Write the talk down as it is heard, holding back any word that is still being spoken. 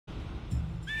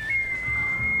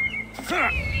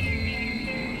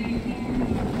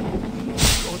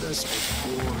Odyssey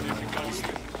was born like Odyssey.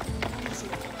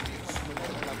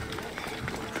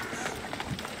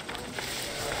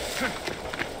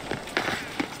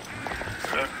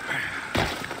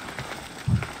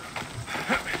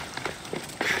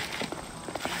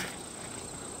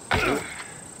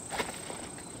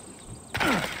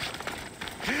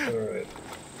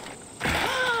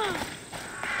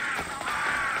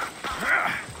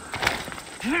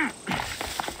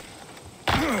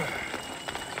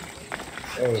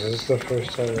 Oh, is this the first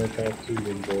time I talked to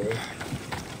the boy?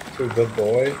 To the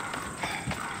boy?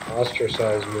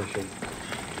 Ostracized mission.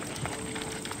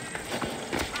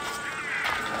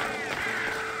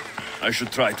 I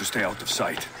should try to stay out of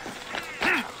sight.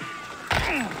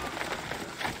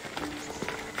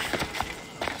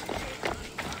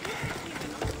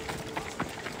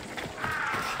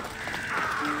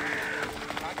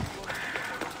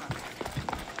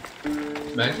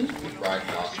 Imagine if you ride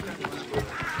an ostrich.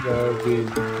 That would be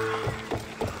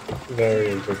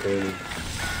very entertaining.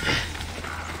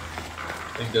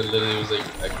 I think that literally was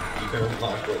like you can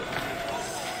unlock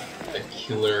a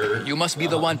killer. You must be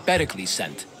the one Pericles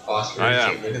sent. Ostrich. I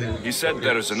am. He said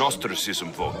there is an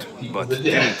ostracism vote, but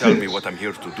didn't tell me what I'm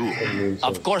here to do.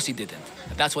 Of course he didn't.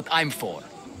 That's what I'm for.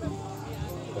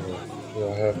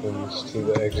 What happens to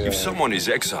the exile? If someone is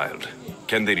exiled,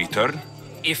 can they return?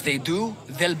 If they do,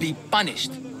 they'll be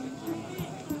punished.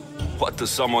 What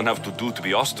does someone have to do to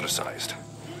be ostracized?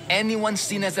 Anyone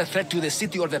seen as a threat to the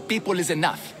city or the people is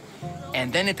enough.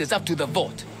 And then it is up to the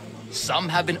vote. Some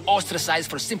have been ostracized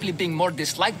for simply being more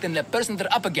disliked than the person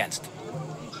they're up against.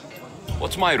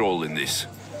 What's my role in this?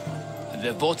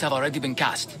 The votes have already been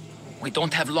cast. We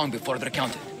don't have long before they're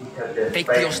counted. Take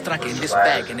the Ostraka in this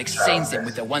bag and exchange them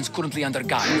with the ones currently under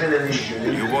guard.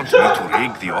 You want me to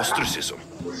rig the ostracism?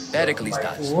 Pericles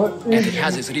does. And he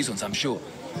has his reasons, I'm sure.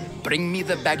 Bring me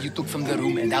the bag you took from the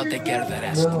room and I'll take care of the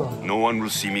rest. No one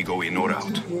will see me go in or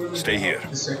out. Stay here.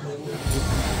 Let's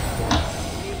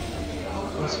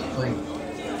fight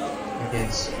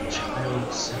against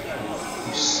child sexual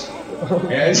abuse.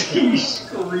 As he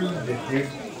screamed it, dude.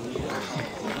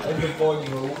 And the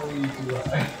volume really too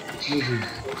high.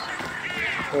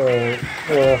 Alright,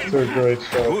 we're off to a great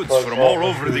start. Goods from all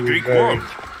over the Greek world.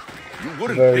 You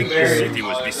wouldn't very think the strange. city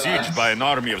was besieged by an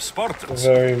army of Spartans.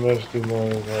 Very much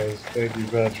demoralized. Thank you,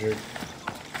 Patrick.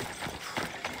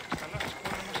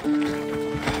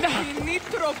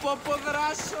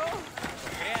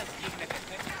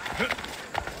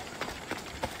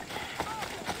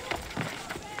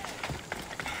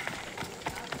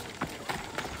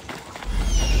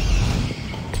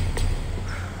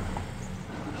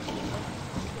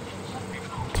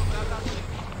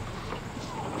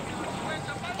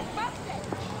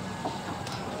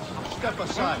 Step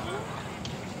aside.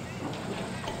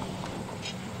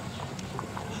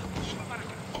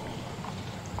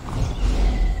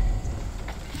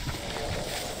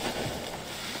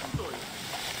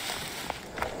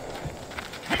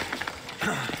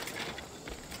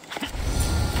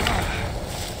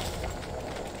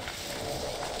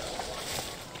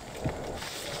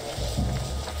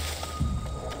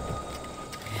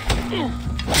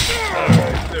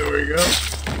 Alright, there we go.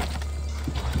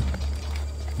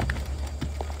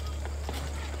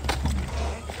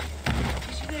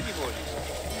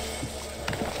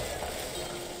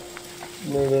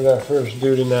 Maybe that first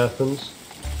dude in Athens.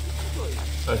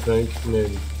 I think,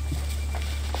 maybe.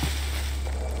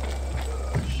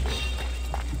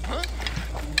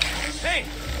 Hey,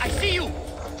 I see you!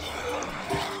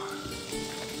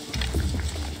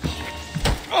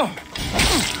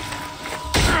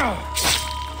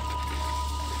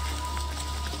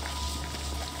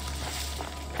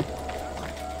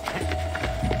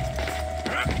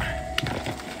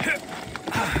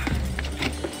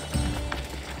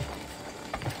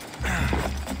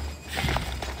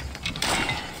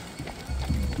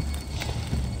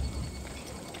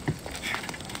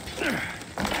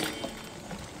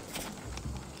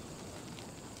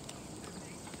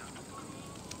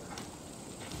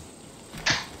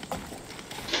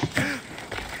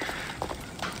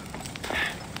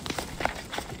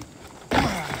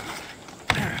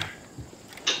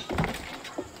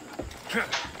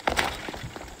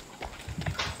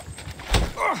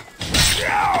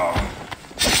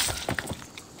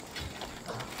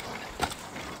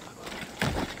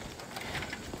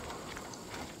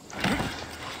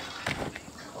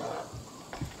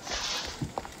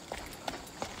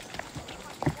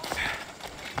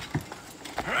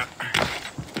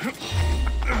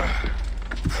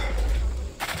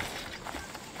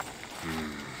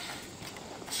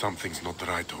 Something's not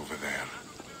right over there.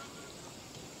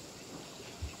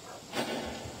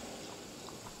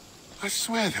 I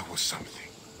swear there was something.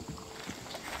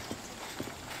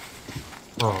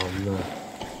 Oh no.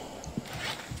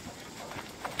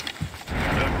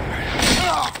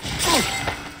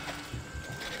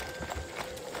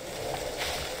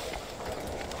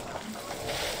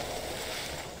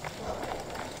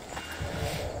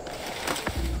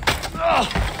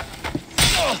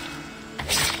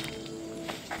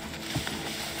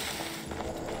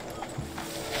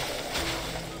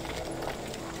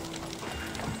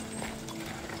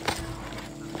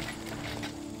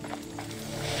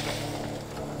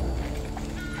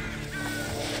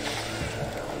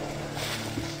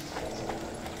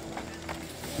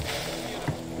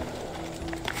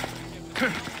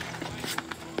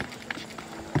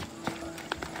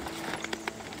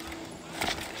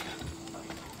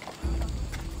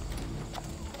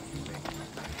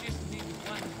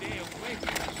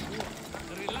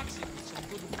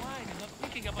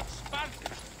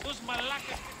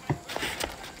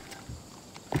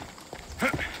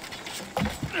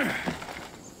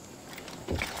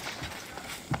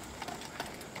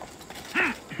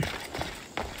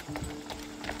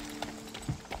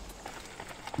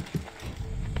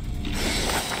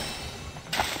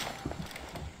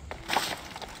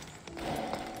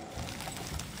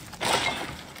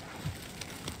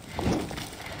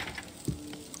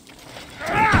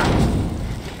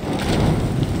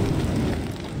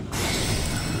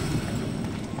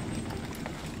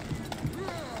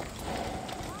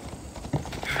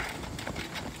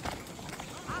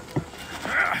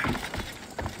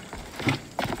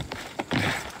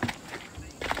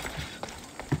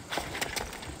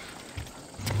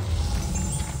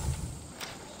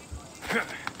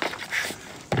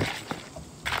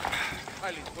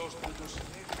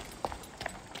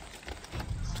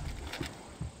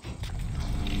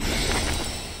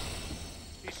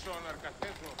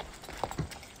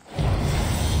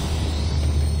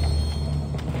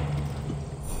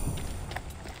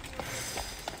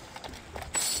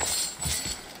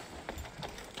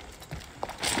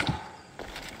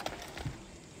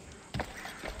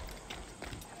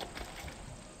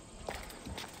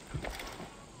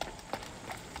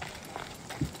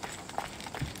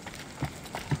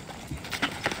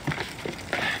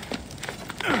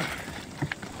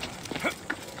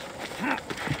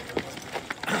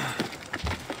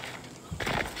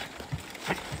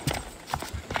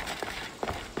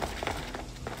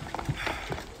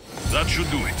 That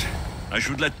should do it. I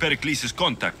should let Pericles'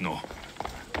 contact know.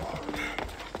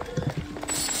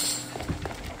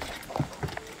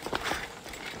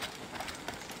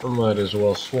 I might as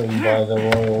well swing by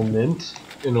the Royal Mint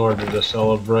in order to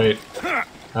celebrate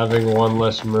having one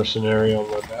less mercenary on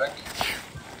my back.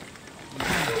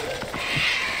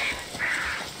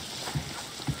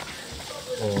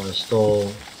 Oh, I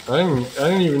stole... I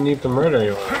didn't even need to murder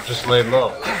anyone, I just laid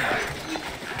low.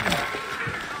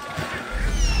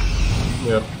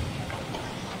 Yep.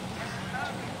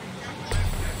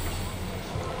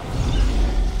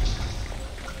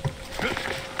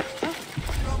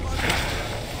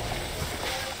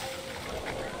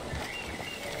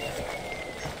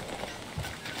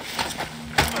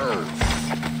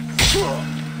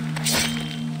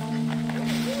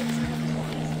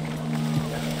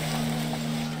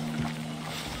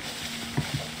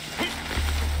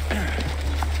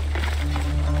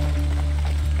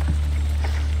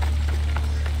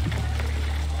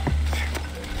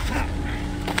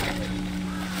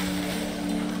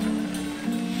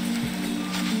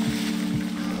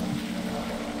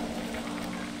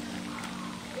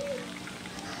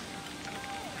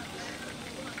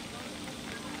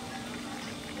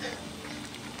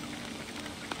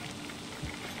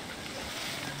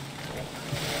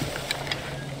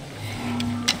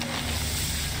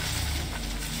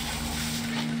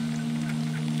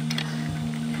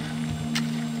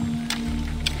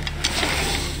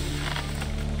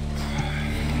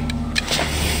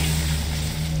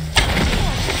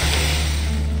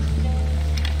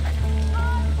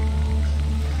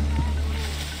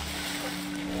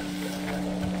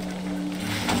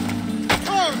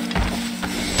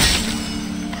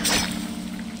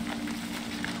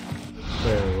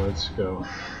 Let's go.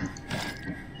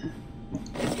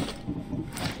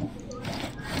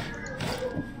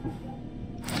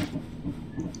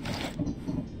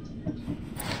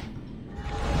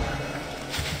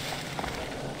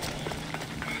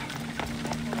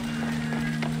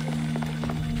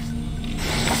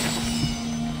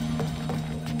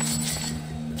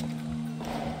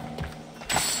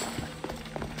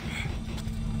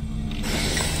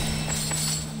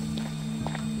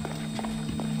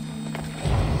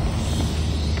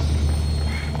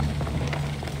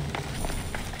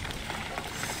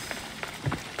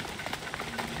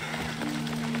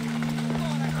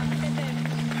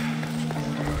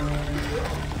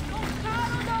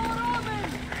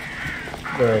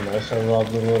 Very nice. I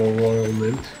robbed the little royal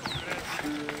mint.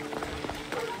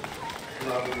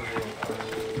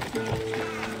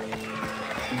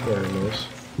 Very nice.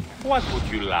 What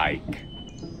would you like?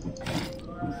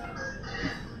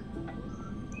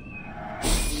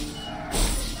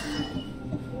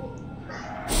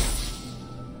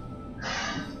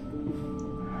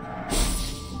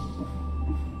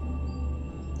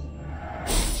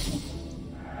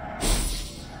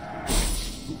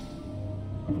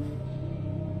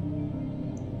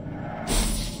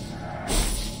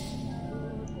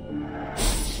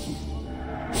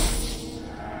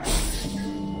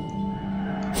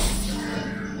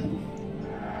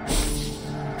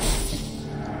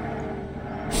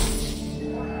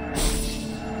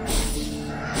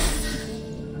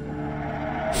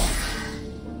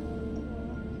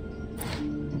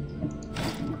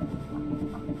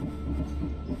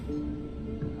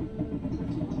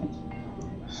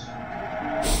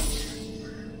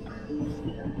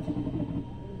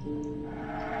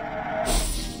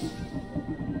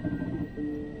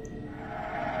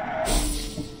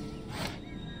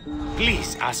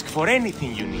 Please ask for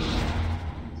anything you need.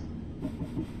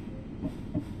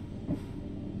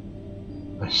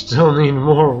 I still need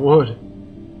more wood.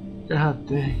 God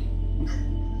dang.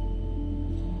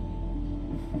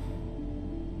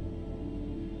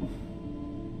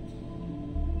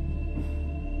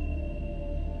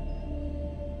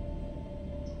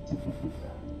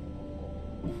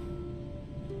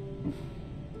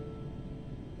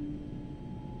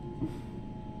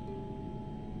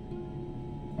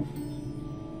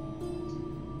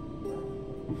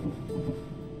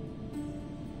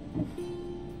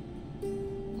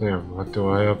 Damn, what do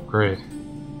I upgrade?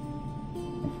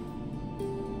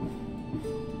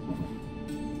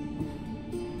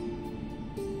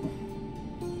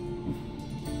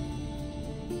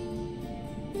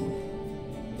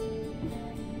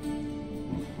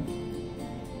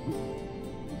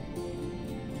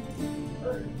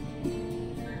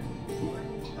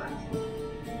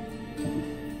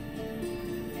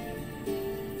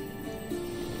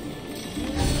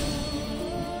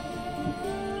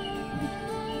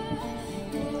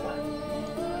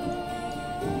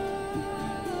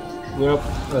 Yep,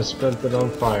 I spent it on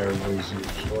fire reasons.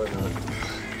 Why not?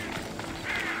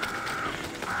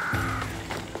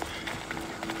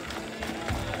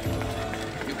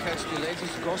 You catch the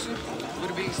latest gossip?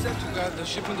 We're being sent to guard the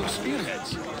shipment of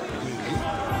spearheads.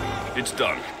 It's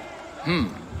done.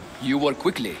 You work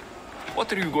quickly.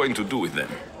 What are you going to do with them?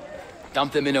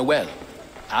 Dump them in a well.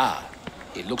 Ah,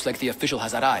 it looks like the official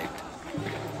has arrived.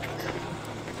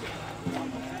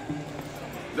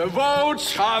 The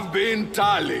votes have been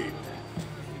tallied.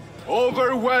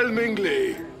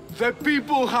 Overwhelmingly, the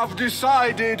people have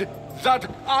decided that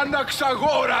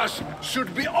Anaxagoras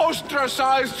should be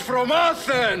ostracized from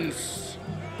Athens!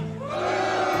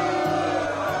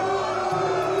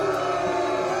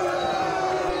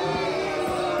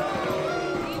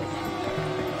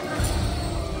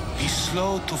 Be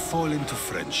slow to fall into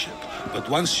friendship, but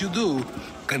once you do,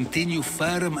 continue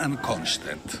firm and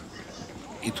constant.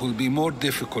 It will be more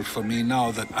difficult for me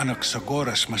now that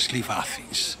Anaxagoras must leave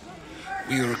Athens.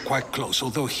 We were quite close,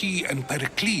 although he and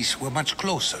Pericles were much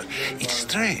closer. It's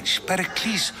strange,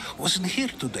 Pericles wasn't here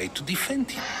today to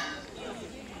defend him.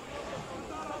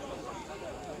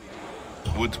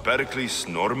 Would Pericles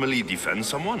normally defend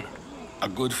someone? A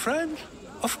good friend?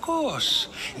 Of course.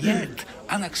 Yet,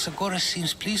 Anaxagoras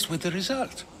seems pleased with the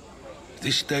result.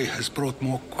 This day has brought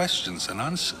more questions than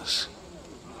answers.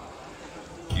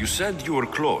 You said you were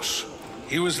close.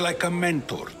 He was like a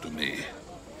mentor to me.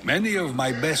 Many of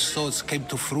my best thoughts came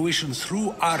to fruition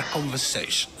through our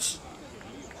conversations.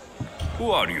 Who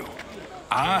are you?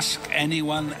 Ask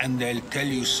anyone and they'll tell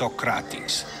you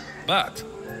Sokrates. But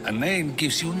a name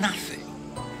gives you nothing.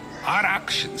 Our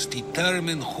actions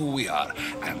determine who we are,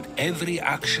 and every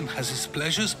action has its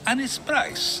pleasures and its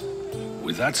price.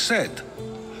 With that said,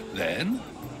 then,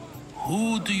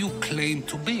 who do you claim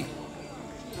to be?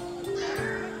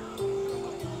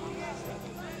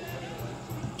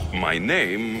 My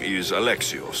name is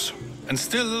Alexios. And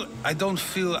still, I don't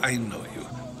feel I know you.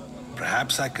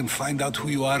 Perhaps I can find out who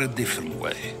you are a different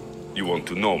way. You want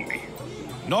to know me?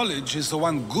 Knowledge is the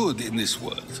one good in this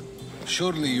world.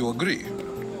 Surely you agree?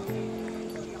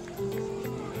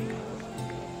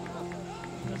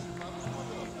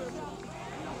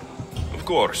 Of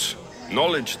course.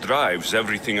 Knowledge drives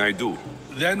everything I do.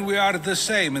 Then we are the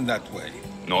same in that way.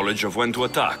 Knowledge of when to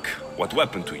attack, what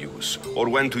weapon to use, or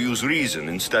when to use reason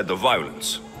instead of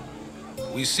violence.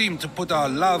 We seem to put our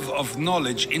love of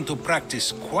knowledge into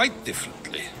practice quite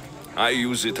differently. I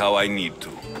use it how I need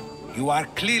to. You are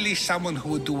clearly someone who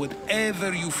would do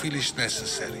whatever you feel is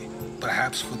necessary.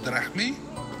 Perhaps for drachmi,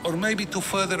 or maybe to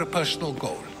further a personal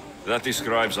goal. That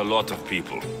describes a lot of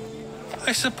people.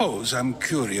 I suppose I'm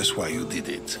curious why you did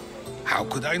it. How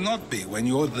could I not be when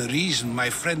you're the reason my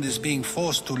friend is being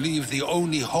forced to leave the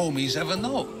only home he's ever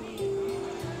known?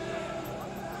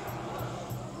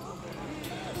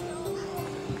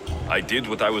 I did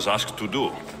what I was asked to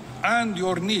do. And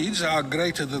your needs are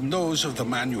greater than those of the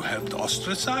man you helped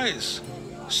ostracize.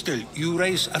 Still, you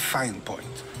raise a fine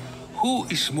point. Who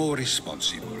is more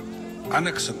responsible?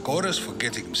 Anaxagoras for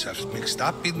getting himself mixed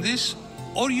up in this,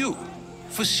 or you,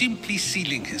 for simply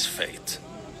sealing his fate?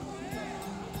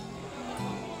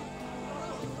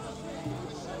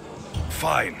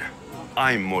 Fine.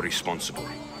 I'm more responsible.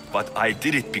 But I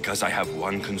did it because I have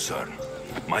one concern.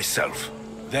 Myself.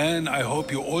 Then I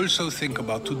hope you also think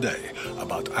about today,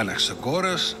 about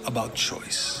Anaxagoras, about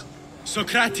choice.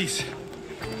 Sokrates,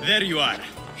 there you are.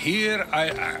 Here I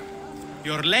am.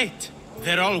 You're late.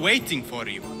 They're all waiting for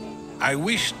you. I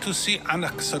wish to see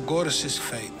Anaxagoras'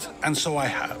 fate, and so I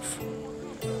have.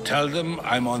 Tell them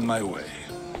I'm on my way.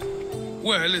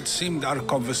 Well, it seemed our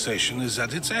conversation is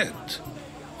at its end.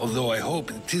 Although I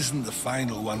hope it isn't the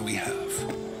final one we have.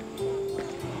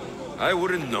 I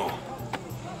wouldn't know.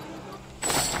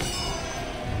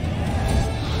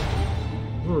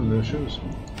 Oh, no shoes.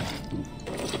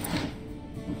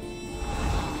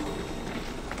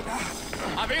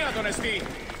 Avila Donesti!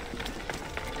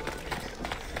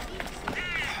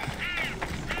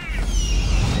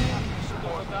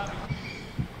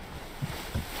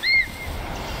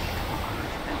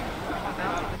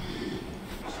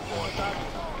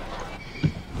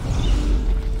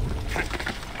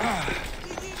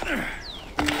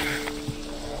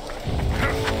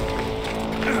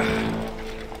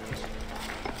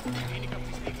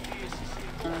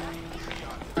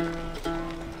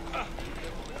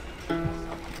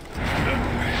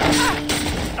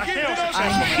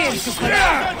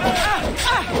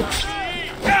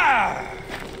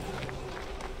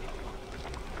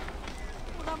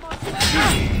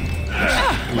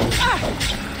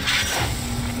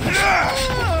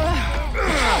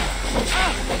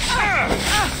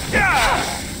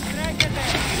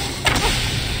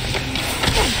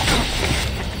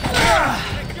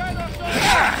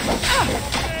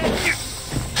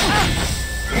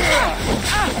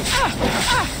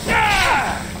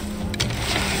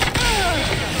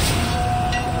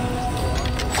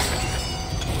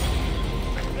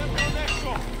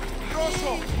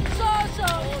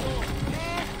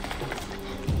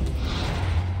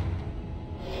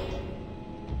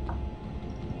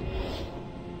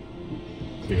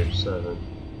 Tier 7.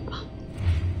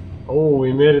 Oh,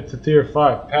 we made it to tier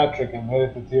 5. Patrick, I made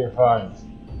it to tier 5.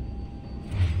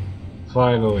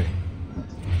 Finally.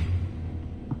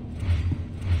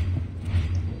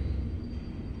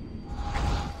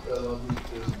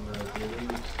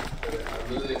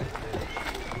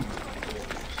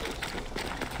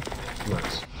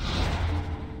 Nice.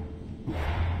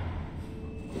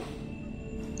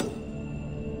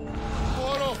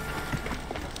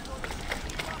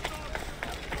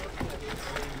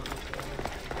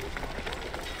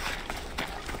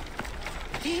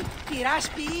 Τι, τυράς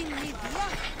ποιήν ίδια.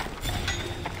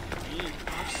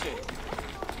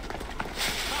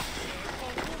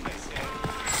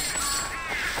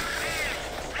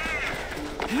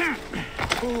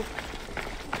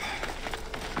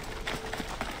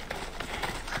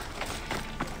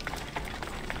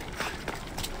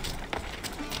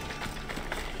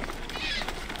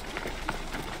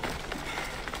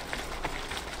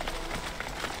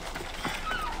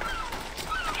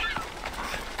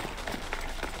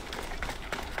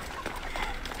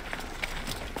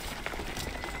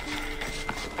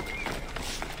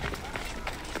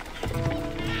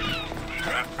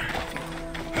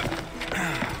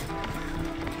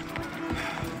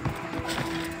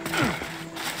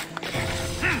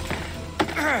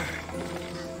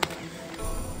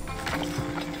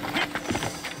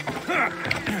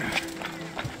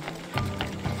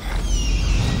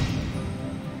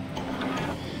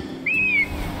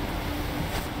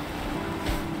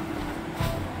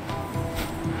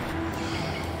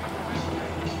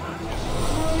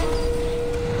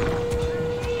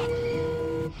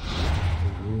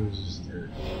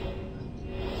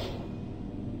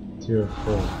 Tier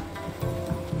 4.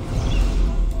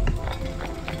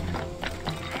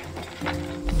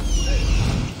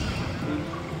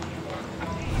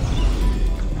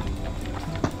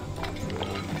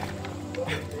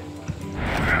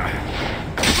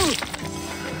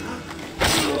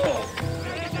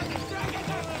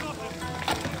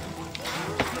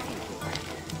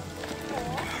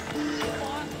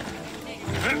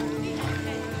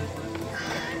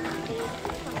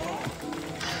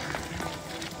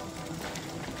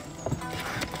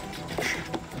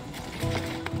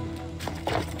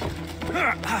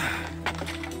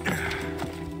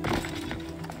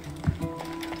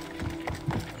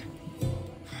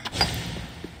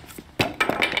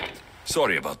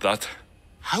 Sorry about that.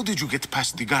 How did you get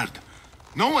past the guard?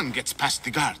 No one gets past the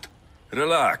guard.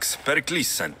 Relax. Pericles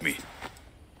sent me.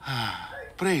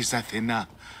 Praise Athena.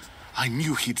 I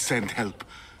knew he'd send help.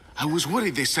 I was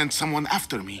worried they sent someone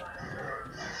after me.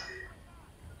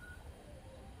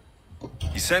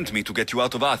 He sent me to get you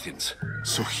out of Athens.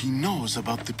 So he knows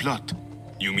about the plot.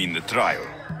 You mean the trial?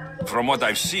 From what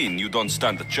I've seen, you don't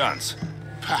stand a chance.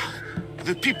 Pah,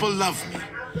 the people love me.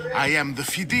 I am the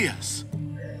Phidias.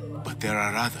 But there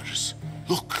are others.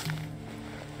 Look.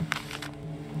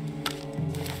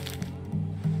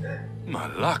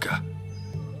 Malaka.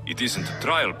 It isn't a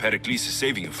trial Pericles is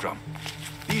saving you from.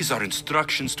 These are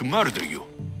instructions to murder you.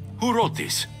 Who wrote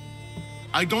this?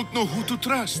 I don't know who to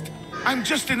trust. I'm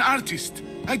just an artist.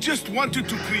 I just wanted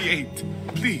to create.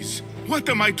 Please, what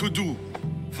am I to do?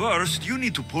 First, you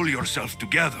need to pull yourself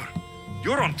together.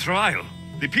 You're on trial.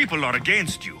 The people are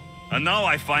against you. And now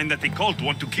I find that the cult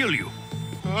want to kill you.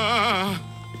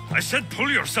 I said pull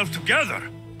yourself together.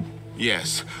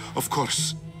 Yes, of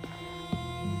course.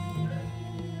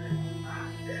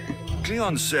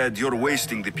 Cleon said you're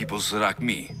wasting the people's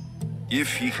Zrakmi.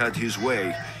 If he had his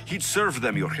way, he'd serve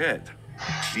them your head.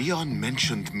 Cleon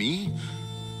mentioned me?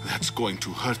 That's going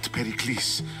to hurt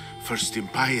Pericles. First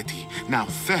impiety, now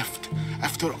theft.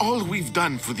 After all we've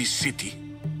done for this city.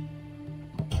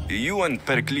 You and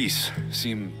Pericles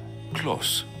seem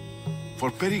close. For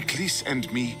Pericles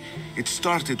and me, it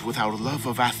started with our love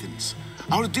of Athens.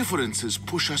 Our differences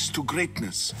push us to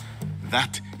greatness.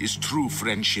 That is true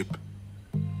friendship.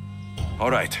 All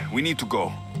right, we need to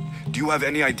go. Do you have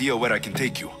any idea where I can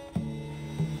take you?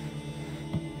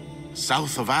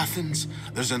 South of Athens,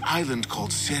 there's an island called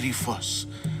Seriphos.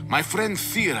 My friend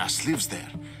Theras lives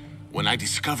there. When I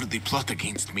discovered the plot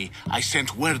against me, I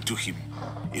sent word to him.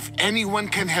 If anyone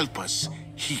can help us,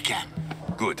 he can.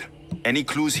 Good. Any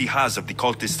clues he has of the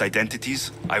cultists'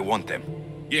 identities, I want them.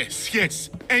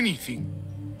 Yes, anything.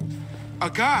 A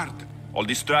guard. I'll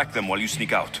distract them while you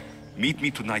sneak out. Meet me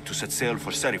tonight to set sail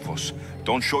for Seriphos.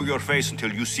 Don't show your face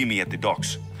until you see me at the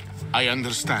docks. I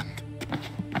understand.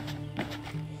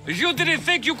 You didn't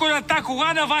think you could attack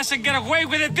one of us and get away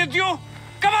with it, did you?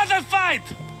 Come on and fight!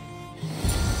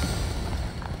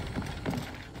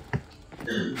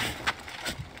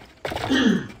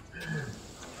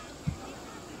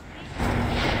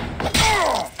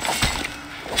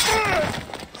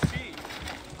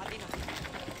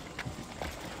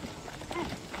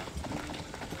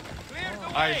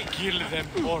 I'll kill them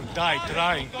or die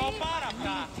trying.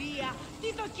 Νηδία,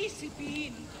 τι δοκίσει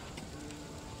ποιήν.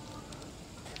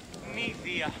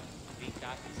 Νηδία.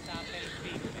 Δικά της τα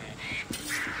απελπίμε.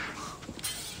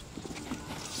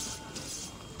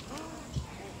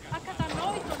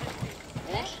 Ακατανόητο με τι.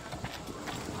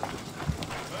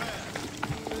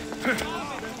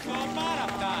 Πάρα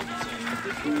αυτά.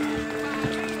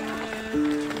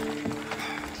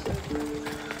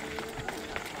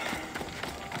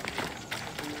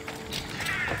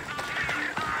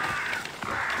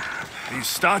 These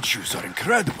statues are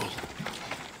incredible.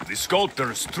 The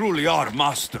sculptors truly are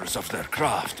masters of their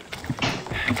craft.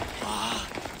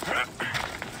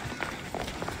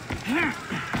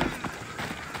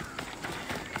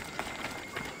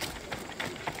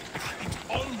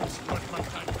 Almost worth my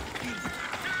time.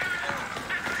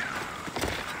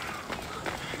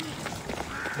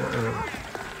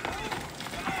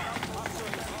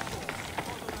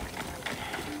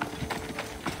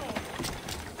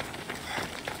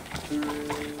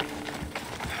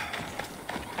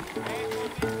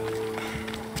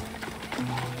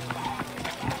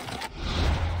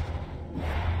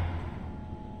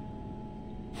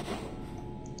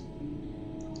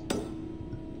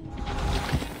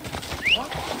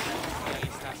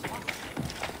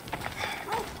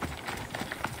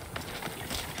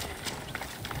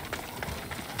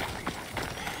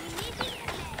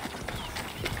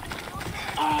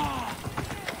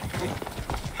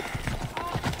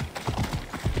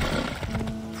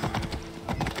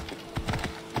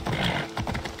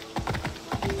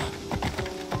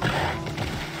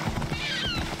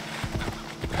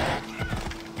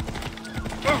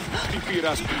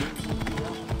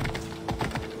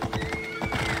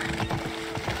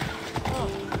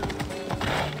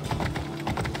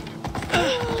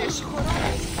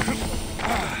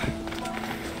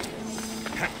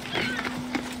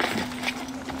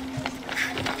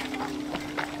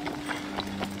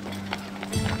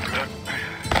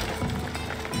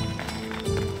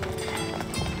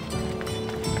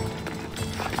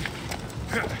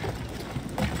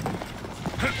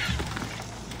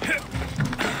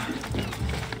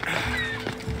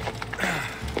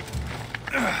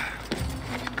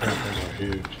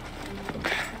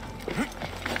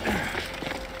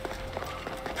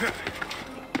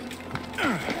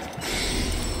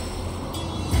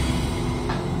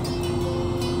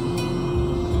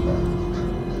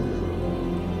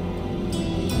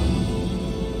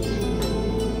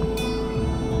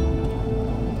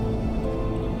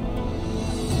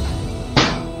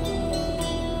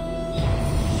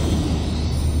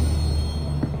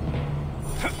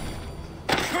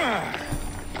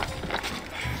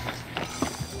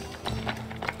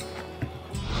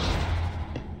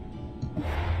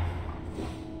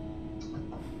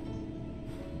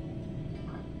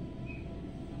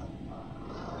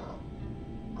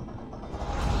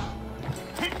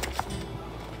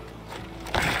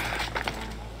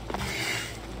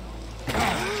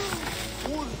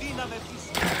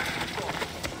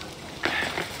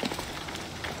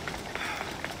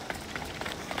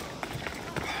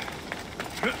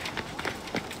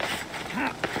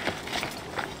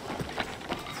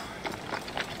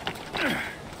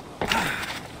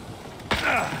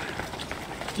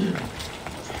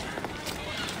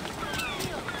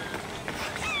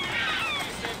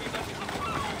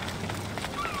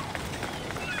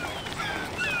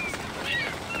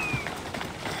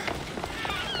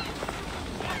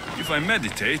 If I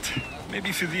meditate,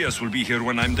 maybe Phidias will be here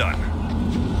when I'm done.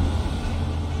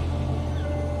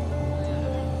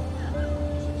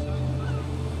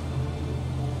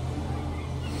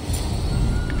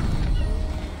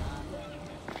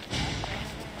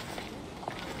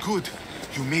 Good.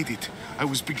 You made it. I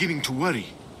was beginning to worry.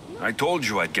 I told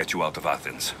you I'd get you out of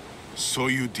Athens. So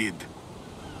you did.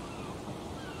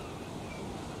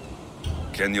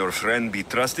 Can your friend be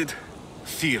trusted?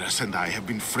 Theras and I have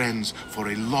been friends for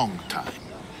a long time.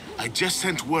 I just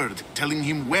sent word telling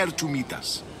him where to meet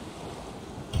us.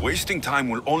 Wasting time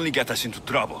will only get us into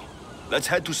trouble. Let's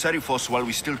head to Serifos while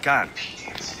we still can.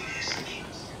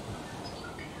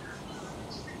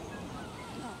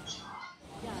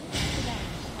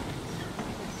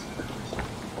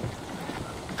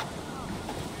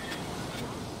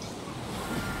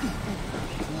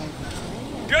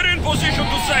 Get in position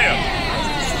to sail!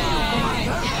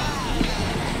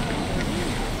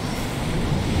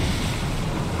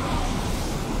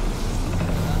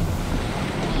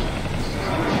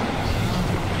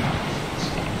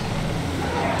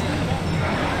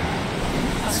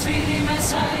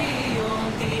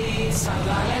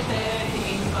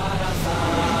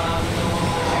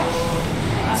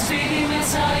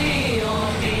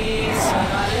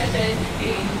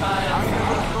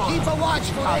 Keep a watch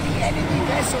for any enemy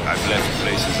vessels. I've left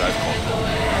places I've conquered.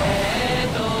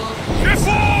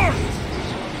 Before!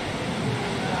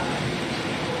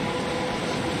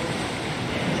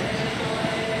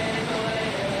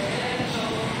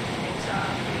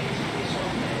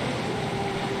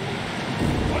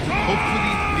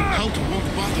 Hopefully, the cult won't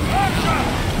bother me.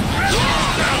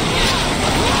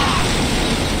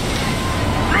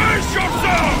 Brace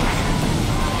yourselves!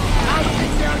 I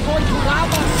think they are going to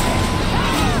rob us.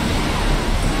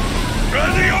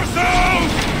 Ready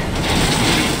yourselves!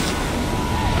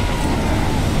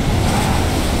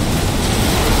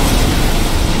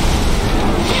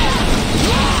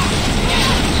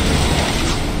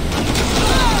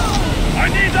 I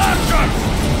need archers!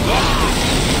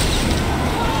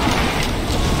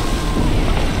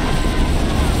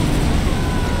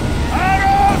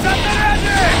 Arrows at the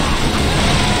ready!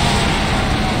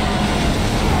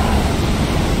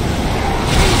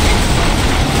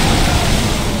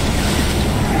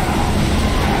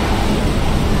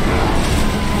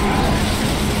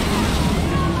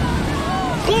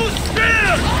 Who's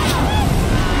there?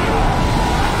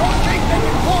 Don't think they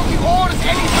can pull the oars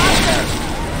any faster.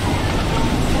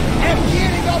 They're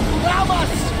gearing up to rob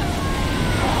us.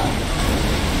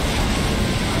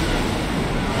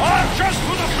 Archers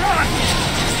to the front!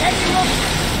 Steady up.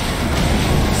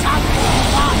 Something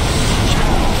fast.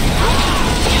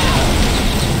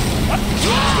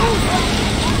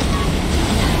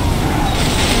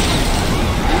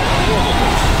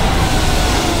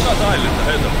 That island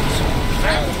ahead of us.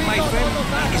 That, my friend,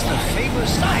 is the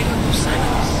famous island of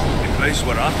Sokrates. The place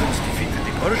where Athens defeated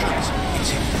the Persians.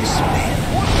 It's in despair.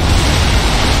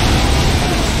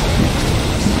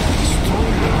 Destroy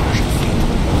the Persian fleet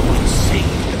and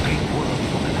save the Greek world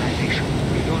from annihilation.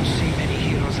 We don't see many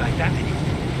heroes like that anymore.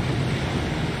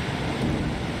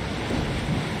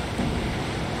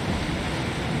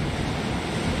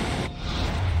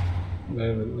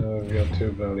 Now I've got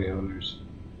 2 bounty hunters.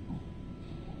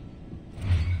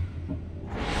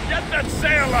 Get that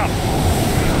sail up!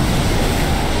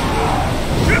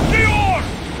 Ship the oar!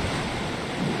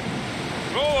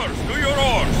 Rowers, do your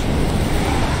oars!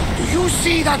 Do you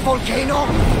see that volcano?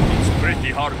 It's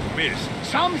pretty hard to miss.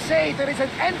 Some say there is an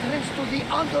entrance to the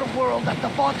underworld at the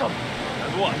bottom.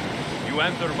 And what? You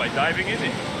enter by diving in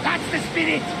it? That's the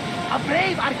spirit. A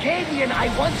brave Arcadian I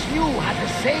once knew had the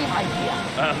same idea.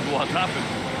 And what happened?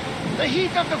 The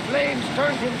heat of the flames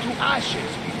turned him to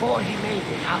ashes before he made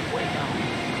it halfway down.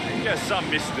 I guess some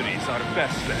mysteries are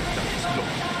best left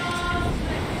undisclosed.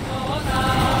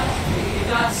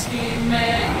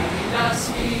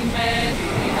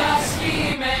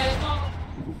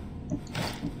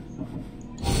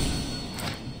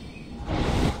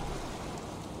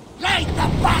 Light the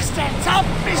bastards up,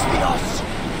 Mystios!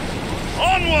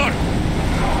 Onward!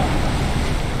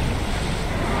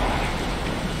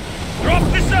 Drop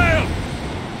the sail!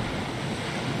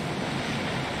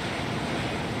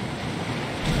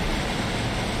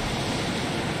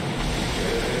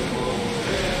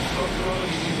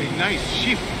 A nice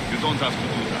ship. You don't have to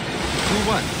do that. Do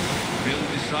what? Build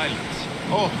the silence.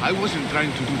 Oh, I wasn't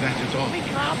trying to do that at all.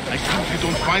 I simply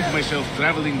don't find myself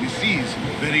traveling the seas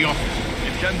very often.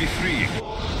 It can be freeing.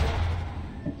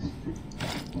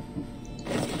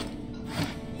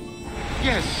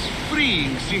 Yes,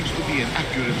 freeing seems to be an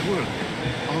accurate word.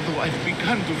 Although I've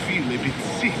begun to feel a bit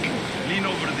sick. Lean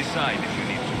over the side if you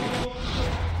need to.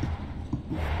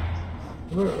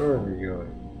 Where are we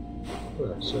going?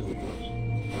 Oh, I said it was.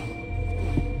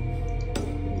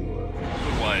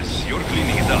 Otherwise, you're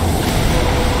cleaning it up.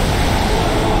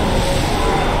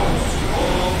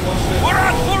 We're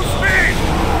at full speed!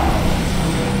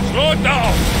 Slow it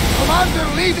down! Commander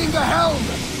leaving the helm!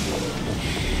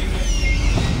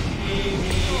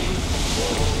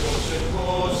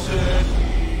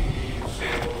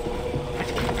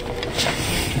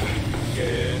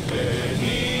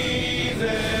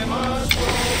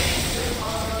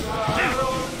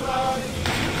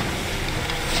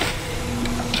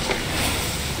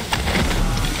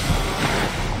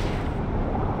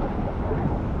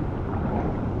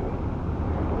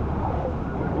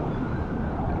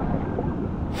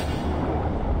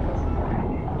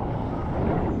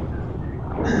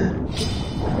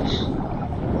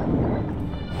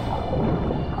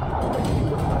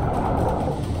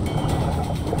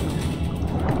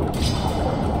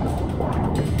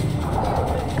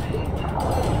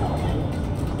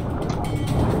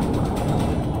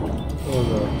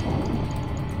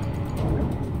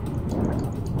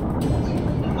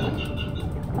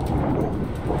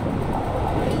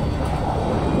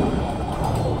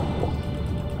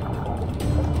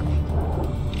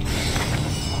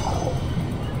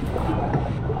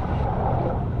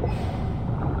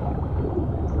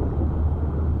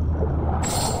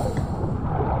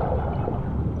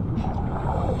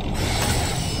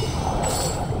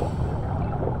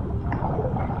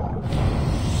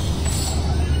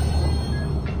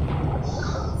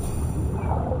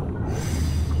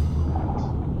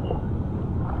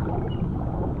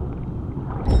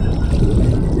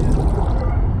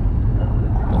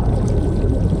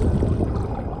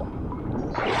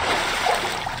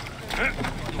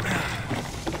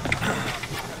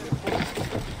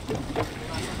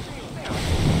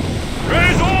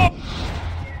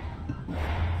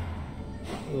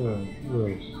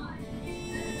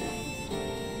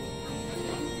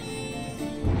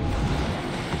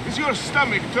 Is your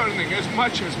stomach turning as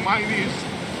much as mine is?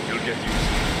 You'll get used to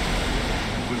it.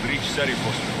 We'll reach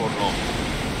Serifos before long.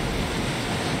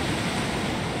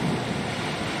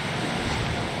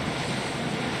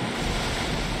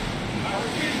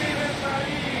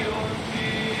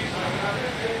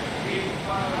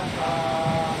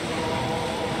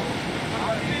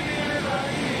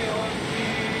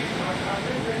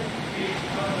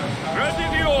 Ready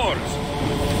the oars!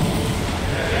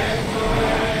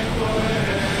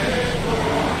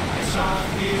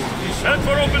 Head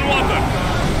for open water!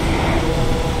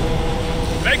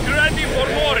 Make ready for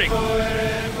mooring!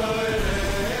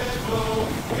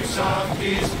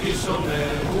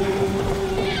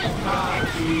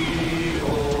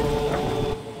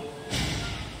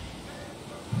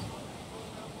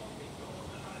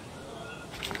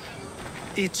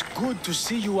 It's good to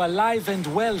see you alive and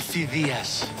well,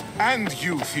 Phidias. And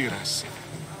you, Theras.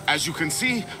 As you can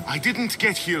see, I didn't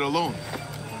get here alone.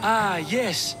 Ah,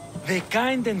 yes. The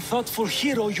kind and thoughtful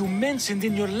hero you mentioned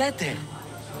in your letter.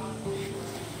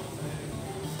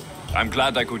 I'm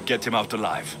glad I could get him out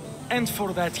alive. And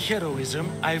for that heroism,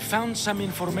 I found some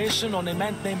information on a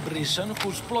man named Brisson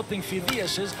who's plotting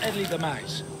Phidias' early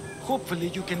demise. Hopefully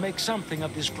you can make something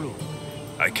of this clue.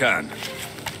 I can.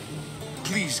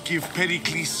 Please give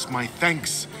Pericles my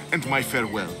thanks and my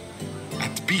farewell.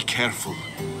 And be careful.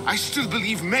 I still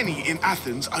believe many in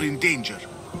Athens are in danger.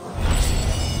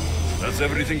 That's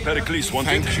everything Pericles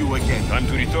wanted. Thank you again. Time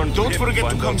to return to Don't him forget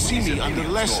and to find come out see what me these under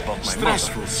idiots less know about my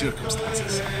stressful mother.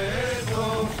 circumstances.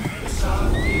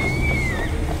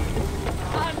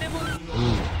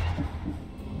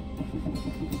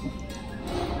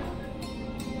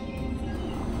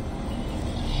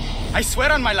 I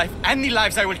swear on my life, and the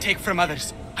lives I will take from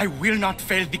others, I will not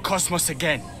fail the cosmos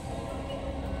again.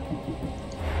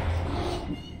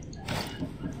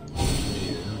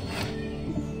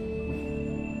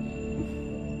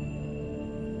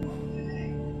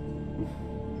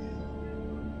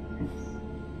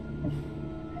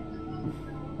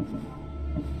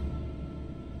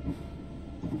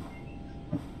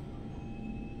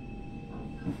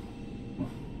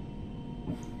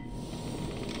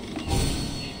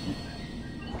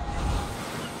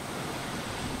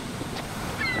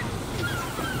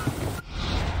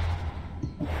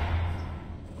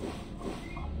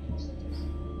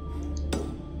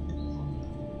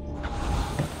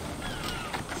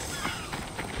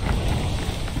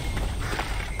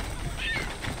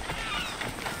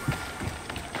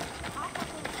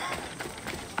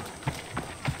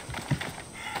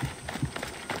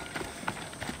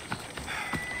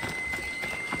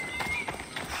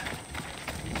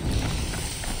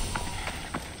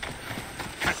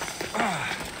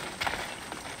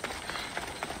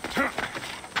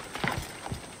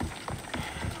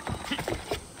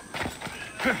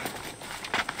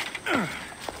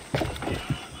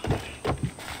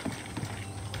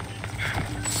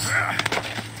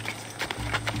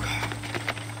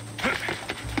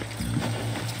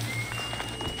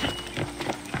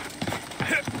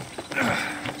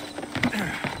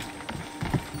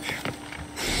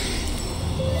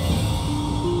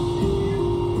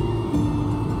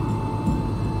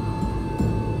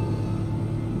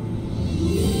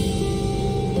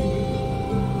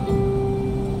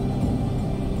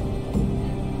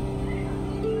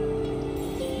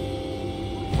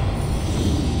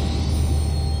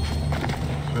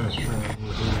 last round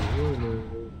was in the winner.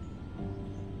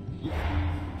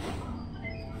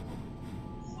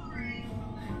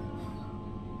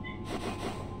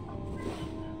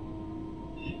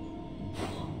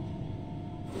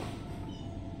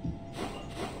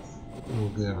 We'll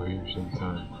be out here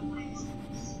sometime.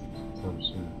 Sometime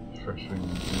soon. Fresh when you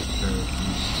take care of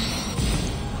these.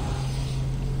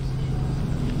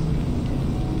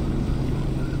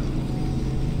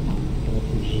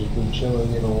 I've just been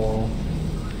chilling in a wall.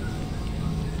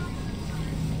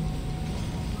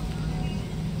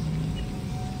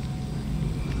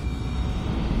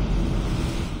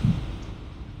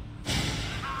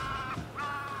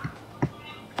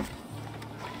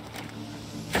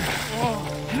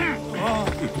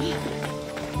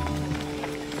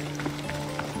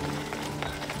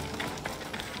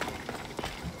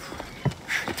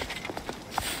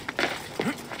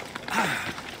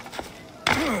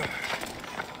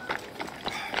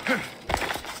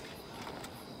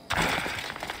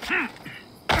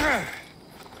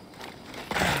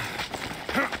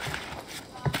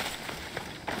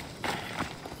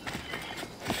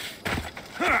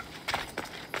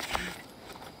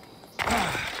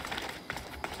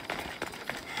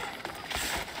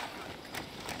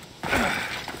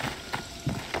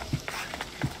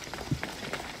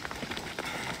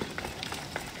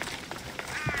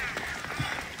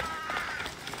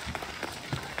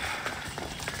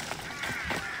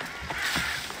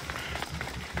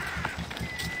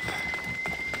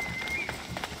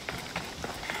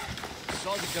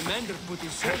 The commander put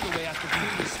his sword away after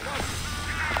being discovered.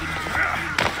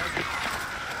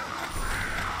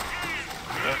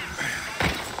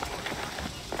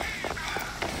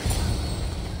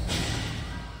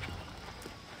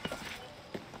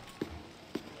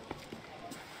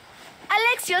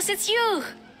 Alexios, it's you!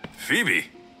 Phoebe!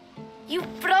 You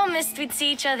promised we'd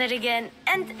see each other again,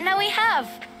 and now we have.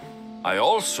 I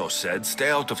also said stay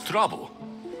out of trouble.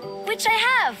 Which I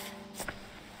have.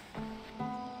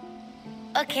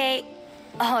 Okay,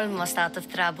 almost out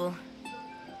of trouble.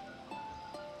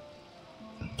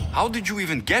 How did you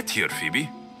even get here, Phoebe?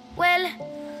 Well,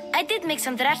 I did make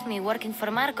some drachmi working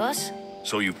for Marcos.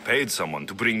 So you paid someone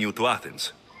to bring you to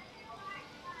Athens?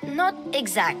 Not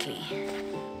exactly.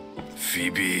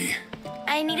 Phoebe...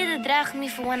 I needed a drachmi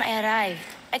for when I arrived.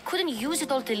 I couldn't use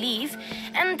it all to leave,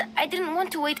 and I didn't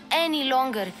want to wait any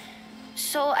longer.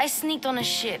 So I sneaked on a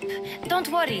ship. Don't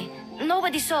worry,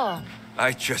 nobody saw.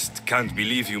 I just can't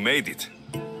believe you made it.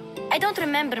 I don't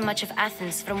remember much of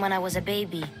Athens from when I was a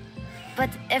baby. But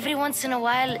every once in a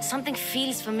while, something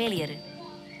feels familiar.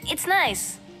 It's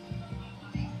nice.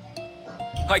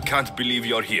 I can't believe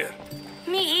you're here.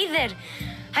 Me either.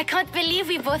 I can't believe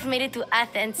we both made it to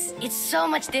Athens. It's so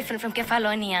much different from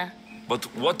Kefalonia. But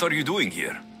what are you doing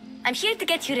here? I'm here to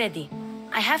get you ready.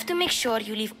 I have to make sure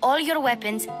you leave all your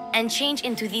weapons and change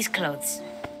into these clothes.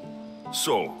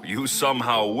 So, you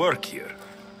somehow work here?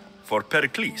 For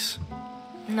Pericles?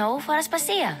 No, for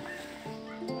Aspasia.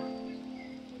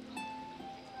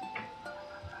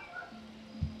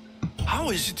 How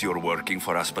is it you're working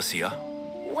for Aspasia?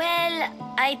 Well,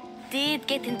 I did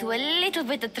get into a little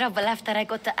bit of trouble after I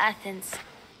got to Athens.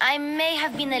 I may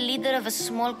have been a leader of a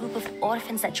small group of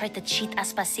orphans that tried to cheat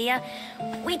Aspasia.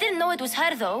 We didn't know it was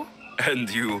her, though. And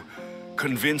you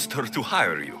convinced her to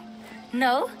hire you?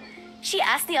 No, she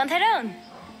asked me on her own.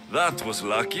 That was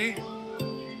lucky.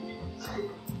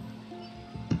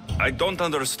 I don't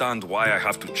understand why I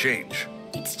have to change.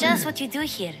 It's just what you do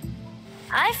here.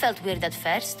 I felt weird at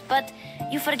first, but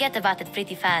you forget about it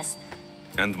pretty fast.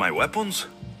 And my weapons?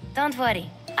 Don't worry,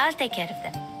 I'll take care of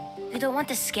them. You don't want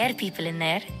to scare people in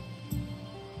there.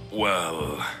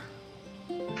 Well...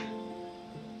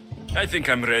 I think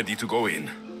I'm ready to go in.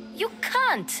 You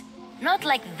can't! Not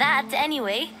like that,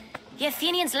 anyway. The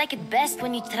Athenians like it best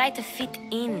when you try to fit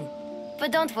in.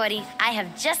 But don't worry, I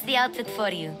have just the outfit for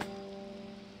you.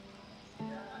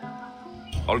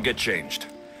 I'll get changed.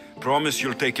 Promise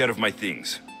you'll take care of my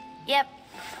things. Yep.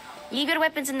 Leave your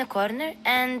weapons in the corner,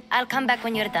 and I'll come back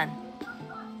when you're done.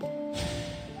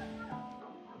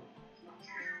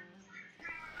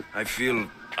 I feel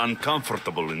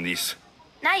uncomfortable in this.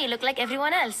 Now you look like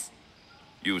everyone else.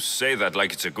 You say that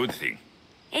like it's a good thing.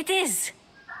 It is.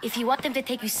 If you want them to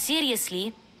take you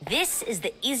seriously, this is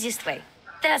the easiest way.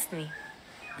 Trust me.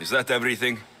 Is that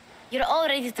everything? You're all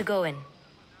ready to go in.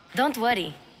 Don't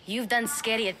worry. You've done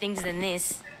scarier things than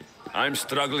this. I'm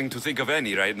struggling to think of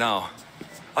any right now.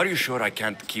 Are you sure I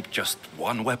can't keep just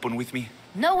one weapon with me?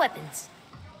 No weapons.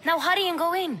 Now hurry and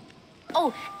go in.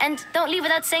 Oh, and don't leave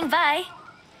without saying bye.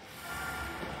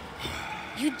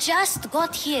 You just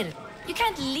got here. You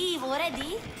can't leave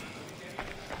already.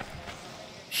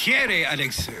 Here,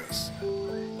 Alexios.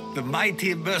 The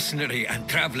mighty mercenary and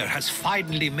traveler has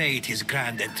finally made his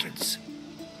grand entrance.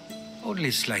 Only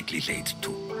slightly late,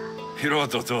 too.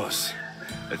 Herodotus,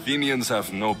 Athenians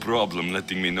have no problem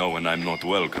letting me know when I'm not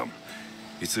welcome.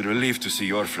 It's a relief to see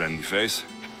your friendly face.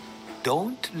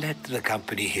 Don't let the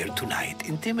company here tonight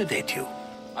intimidate you.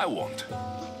 I won't.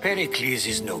 Pericles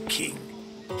is no king.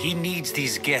 He needs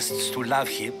these guests to love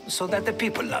him so that the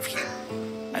people love him.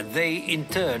 And they, in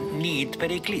turn, need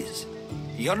Pericles.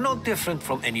 You're no different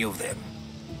from any of them.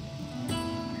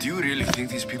 Do you really think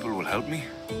these people will help me?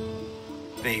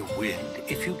 They will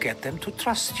if you get them to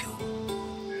trust you.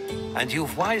 And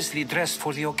you've wisely dressed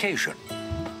for the occasion.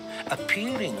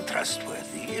 Appearing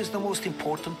trustworthy is the most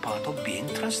important part of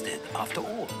being trusted, after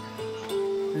all.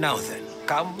 Now then,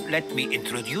 come, let me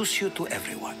introduce you to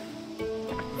everyone.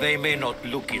 They may not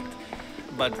look it,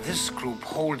 but this group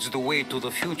holds the way to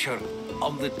the future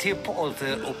on the tip of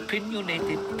their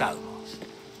opinionated tongues.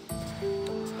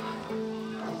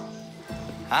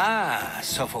 Ah,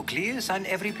 Sophocles and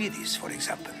Euripides, for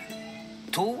example.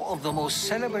 Two of the most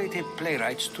celebrated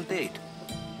playwrights to date.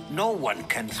 No one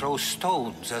can throw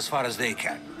stones as far as they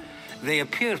can. They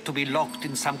appear to be locked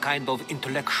in some kind of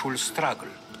intellectual struggle,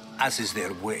 as is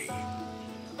their way.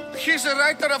 He's a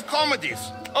writer of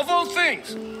comedies, of all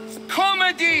things.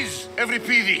 Comedies,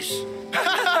 Euripides.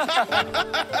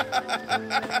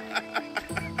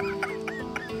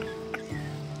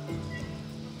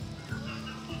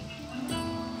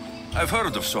 I've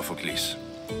heard of Sophocles.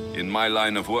 In my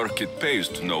line of work, it pays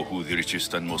to know who the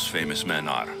richest and most famous men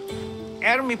are.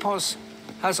 Hermippos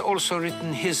has also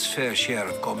written his fair share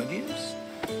of comedies.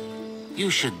 You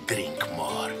should drink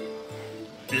more.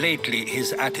 Lately,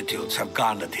 his attitudes have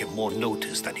garnered him more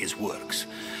notice than his works.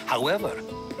 However,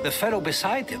 the fellow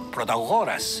beside him,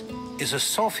 Protagoras, is a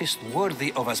sophist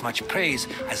worthy of as much praise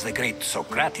as the great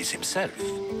Sokrates himself.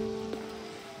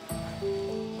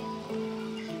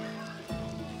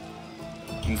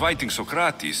 Inviting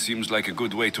Sokrates seems like a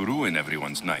good way to ruin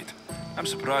everyone's night. I'm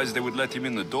surprised they would let him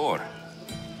in the door.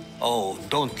 Oh,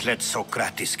 don't let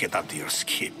Sokrates get under your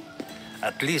skin.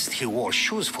 At least he wore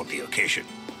shoes for the occasion.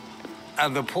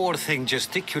 And the poor thing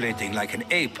gesticulating like an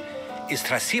ape is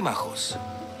Thrasymachos.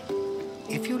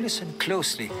 If you listen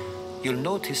closely, you'll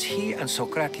notice he and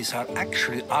Sokrates are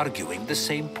actually arguing the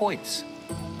same points.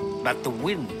 But the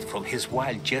wind from his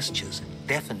wild gestures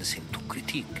deafens him to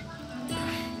critique.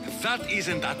 That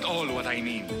isn't at all what I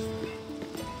mean.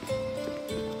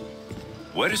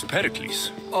 Where is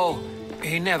Pericles? Oh,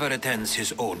 he never attends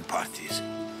his own parties.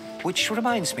 Which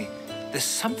reminds me, there's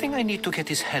something I need to get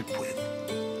his help with.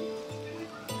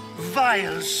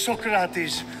 Vile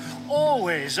Socrates,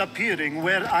 always appearing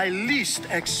where I least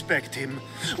expect him.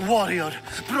 Warrior,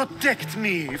 protect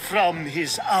me from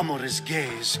his amorous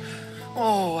gaze.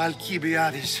 Oh,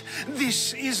 Alcibiades,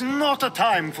 this is not a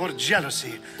time for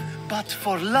jealousy, but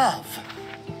for love.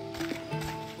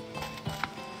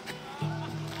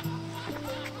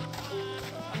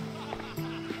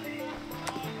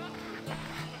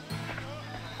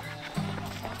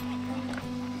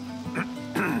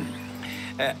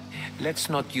 Let's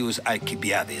not use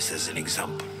Alcibiades as an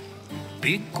example.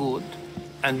 Be good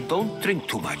and don't drink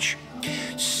too much.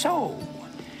 So,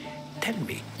 tell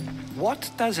me,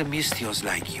 what does a Mystios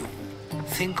like you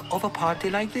think of a party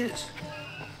like this?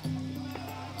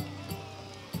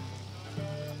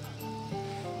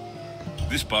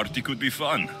 This party could be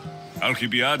fun.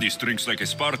 Alcibiades drinks like a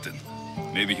Spartan.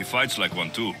 Maybe he fights like one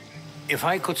too. If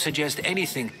I could suggest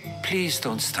anything, please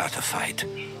don't start a fight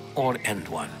or end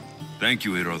one. Thank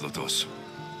you, Herodotus.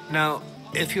 Now,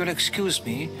 if you'll excuse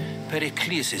me,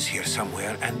 Pericles is here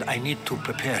somewhere and I need to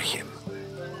prepare him.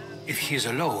 If he's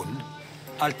alone,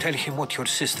 I'll tell him what your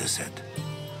sister said.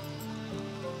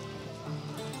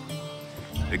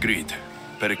 Agreed.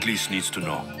 Pericles needs to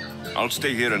know. I'll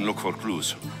stay here and look for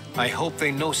clues. I hope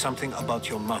they know something about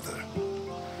your mother.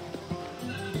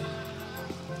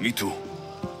 Me too.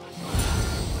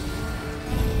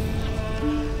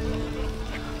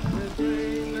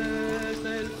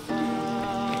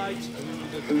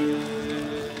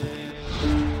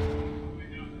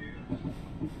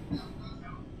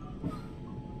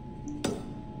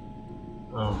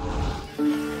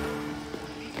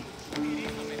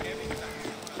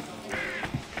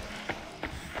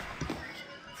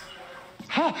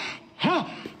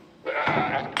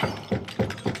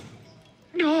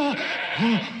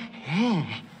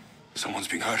 Someone's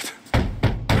being hurt.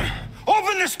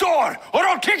 Open this door, or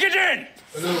I'll kick it in!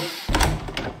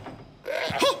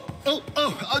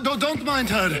 Don't mind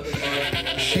her.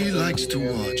 She likes to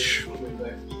watch.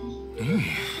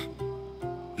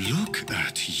 Look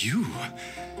at you.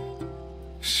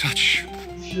 Such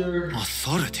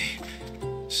authority,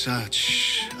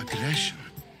 such aggression.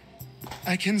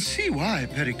 I can see why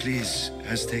Pericles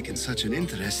has taken such an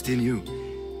interest in you.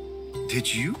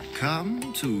 Did you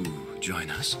come to join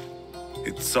us?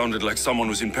 It sounded like someone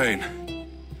was in pain.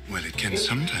 Well, it can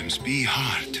sometimes be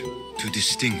hard to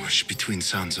distinguish between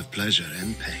sounds of pleasure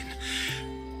and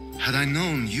pain. Had I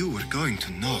known you were going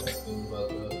to knock,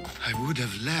 I would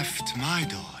have left my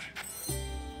door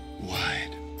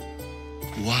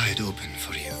wide open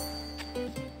for you.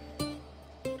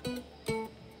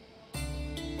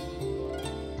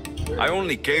 I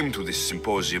only came to this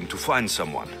symposium to find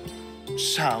someone.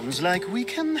 Sounds like we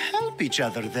can help each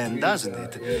other then, doesn't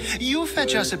it? You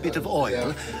fetch us a bit of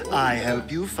oil, I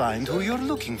help you find who you're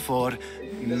looking for.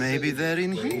 Maybe they're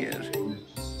in here.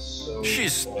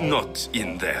 She's not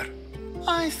in there.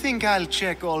 I think I'll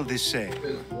check all the same.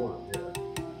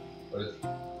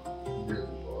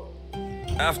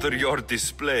 After your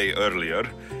display earlier,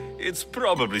 it's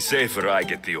probably safer I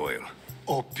get the oil.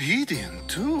 Obedient,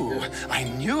 too. I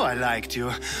knew I liked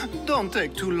you. Don't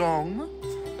take too long.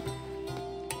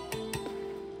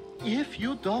 If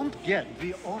you don't get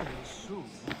the oil soon...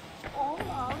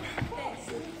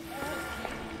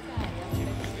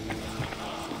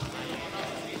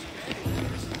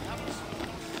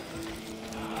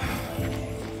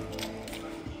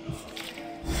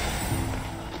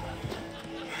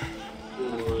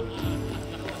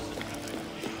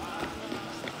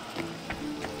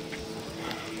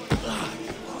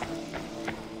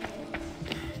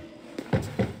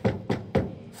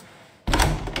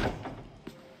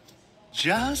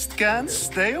 Just can't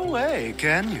stay away,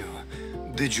 can you?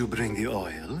 Did you bring the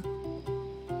oil?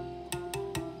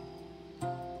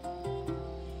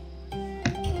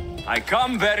 I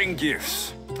come bearing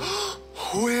gifts.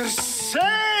 We're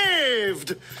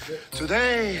saved!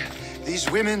 Today, these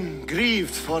women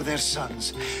grieved for their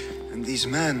sons, and these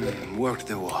men worked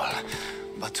the wall.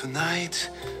 But tonight,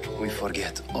 we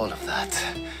forget all of that.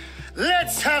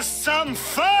 Let's have some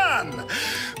fun!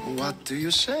 What do you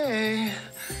say?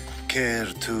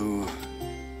 Care to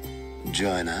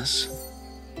join us?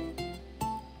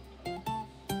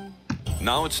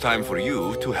 Now it's time for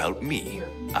you to help me,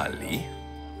 Ali.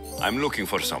 I'm looking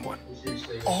for someone.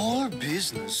 All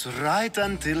business right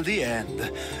until the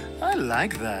end. I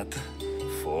like that.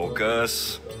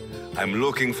 Focus. I'm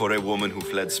looking for a woman who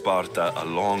fled Sparta a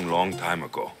long, long time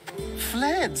ago.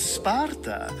 Fled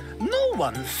Sparta? No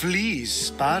one flees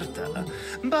Sparta.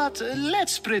 But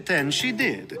let's pretend she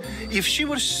did. If she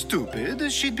were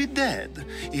stupid, she'd be dead.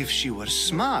 If she were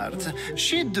smart,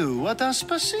 she'd do what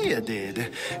Aspasia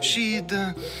did. She'd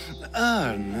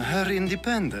earn her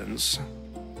independence.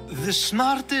 The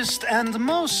smartest and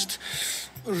most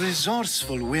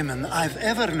resourceful women I've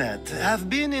ever met have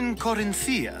been in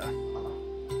Corinthia.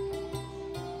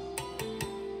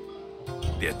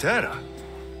 The Etera?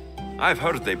 I've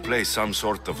heard they play some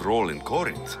sort of role in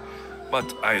Corinth,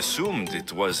 but I assumed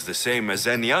it was the same as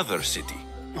any other city.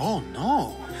 Oh,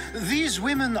 no. These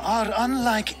women are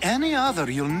unlike any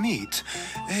other you'll meet.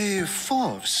 A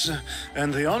force,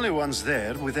 and the only ones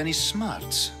there with any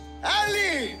smarts.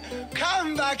 Ali!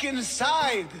 Come back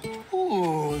inside!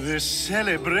 Ooh, the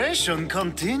celebration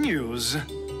continues.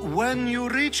 When you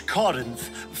reach Corinth,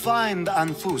 find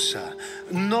Anthusa.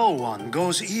 No one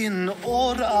goes in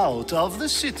or out of the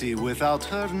city without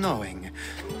her knowing.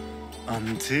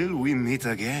 Until we meet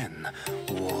again,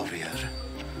 warrior.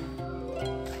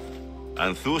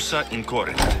 Anthusa in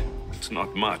Corinth. It's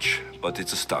not much, but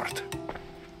it's a start.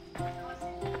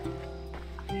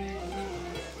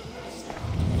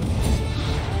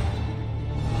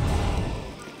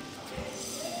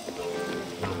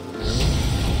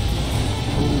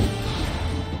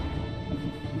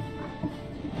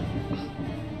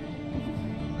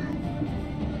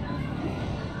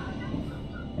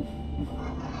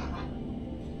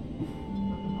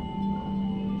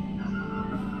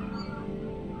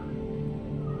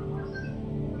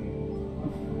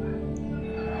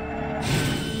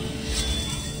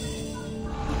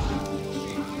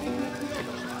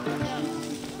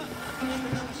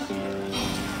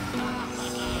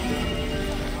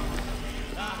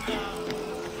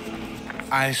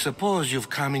 I suppose you've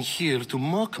come in here to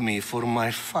mock me for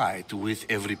my fight with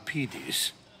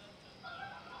Euripides.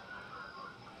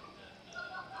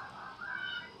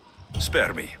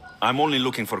 Spare me. I'm only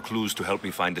looking for clues to help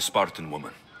me find a Spartan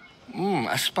woman.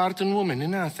 A Spartan woman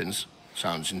in Athens.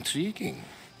 Sounds intriguing.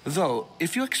 Though,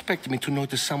 if you expect me to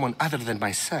notice someone other than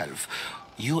myself,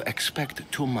 you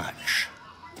expect too much.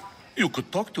 You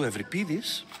could talk to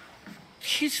Euripides.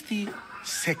 He's the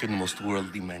second most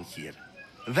worldly man here.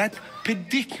 That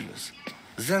pediculous,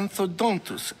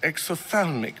 Xanthodontus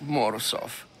exophthalmic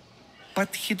Morosov.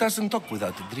 But he doesn't talk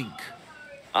without a drink.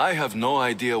 I have no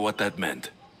idea what that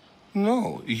meant.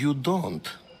 No, you don't.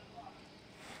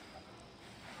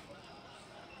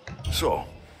 So,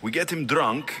 we get him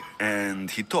drunk, and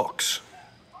he talks.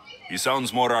 He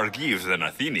sounds more Argive than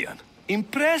Athenian.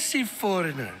 Impressive,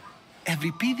 foreigner.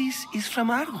 Euripides is from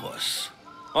Argos.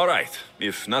 All right.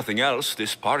 If nothing else,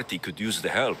 this party could use the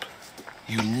help.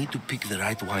 You'll need to pick the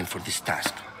right wine for this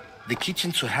task. The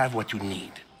kitchen should have what you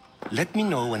need. Let me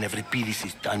know when Euripides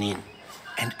is done in,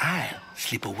 and I'll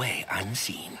slip away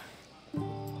unseen.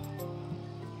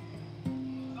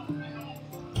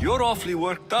 You're awfully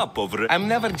worked up over it. I'm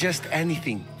never just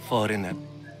anything, foreigner.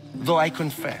 Though I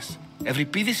confess,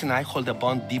 Euripides and I hold a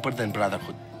bond deeper than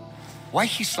brotherhood. Why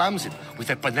he slams it with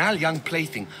a banal young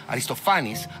plaything,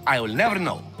 Aristophanes, I will never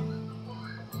know.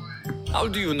 How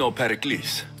do you know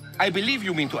Pericles? I believe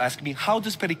you mean to ask me, how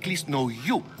does Pericles know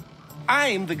you? I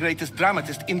am the greatest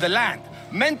dramatist in the land,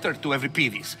 mentor to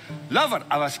Euripides, lover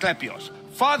of Asclepios,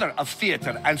 father of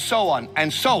theater, and so on,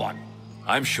 and so on.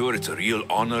 I'm sure it's a real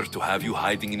honor to have you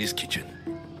hiding in his kitchen.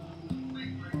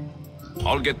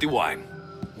 I'll get the wine.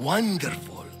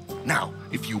 Wonderful. Now,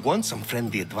 if you want some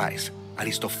friendly advice,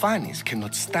 Aristophanes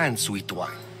cannot stand sweet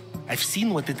wine. I've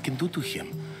seen what it can do to him.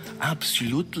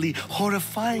 Absolutely,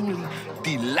 horrifyingly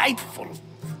delightful.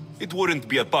 It wouldn't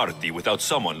be a party without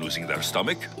someone losing their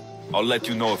stomach. I'll let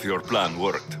you know if your plan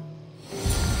worked.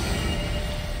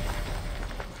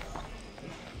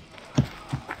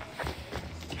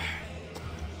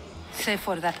 Save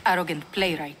for that arrogant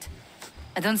playwright.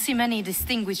 I don't see many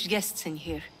distinguished guests in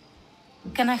here.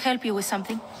 Can I help you with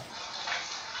something?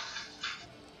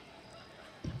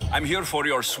 I'm here for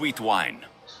your sweet wine.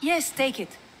 Yes, take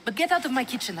it. But get out of my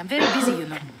kitchen. I'm very busy, you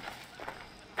know.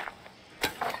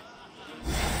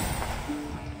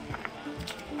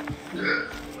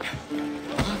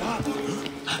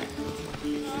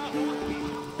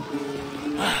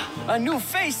 A new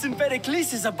face in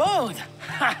Pericles' abode!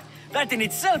 Ha! That in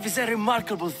itself is a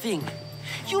remarkable thing.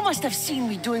 You must have seen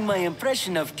me doing my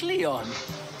impression of Cleon.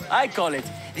 I call it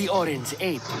the Orange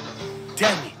Ape.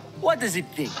 Tell me, what does it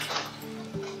think?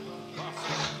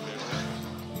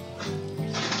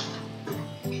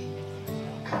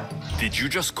 Did you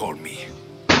just call me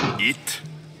it?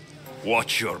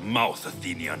 Watch your mouth,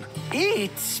 Athenian.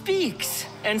 It speaks,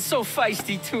 and so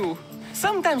feisty too.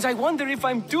 Sometimes I wonder if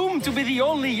I'm doomed to be the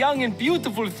only young and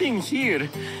beautiful thing here.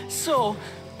 So,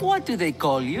 what do they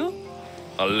call you?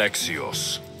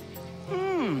 Alexios.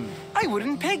 I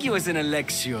wouldn't peg you as an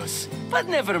Alexios, but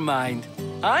never mind.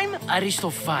 I'm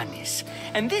Aristophanes,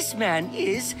 and this man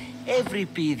is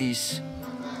Euripides.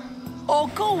 Oh,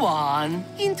 go on.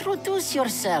 Introduce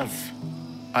yourself.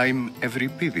 I'm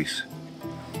Euripides.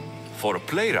 For a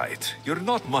playwright, you're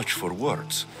not much for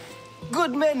words.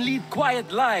 Good men lead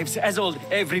quiet lives, as old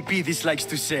Euripides likes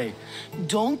to say.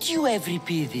 Don't you,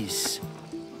 Euripides?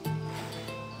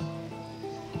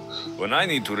 When I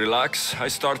need to relax, I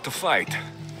start to fight.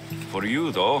 For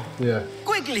you, though... Yeah.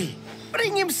 Quickly!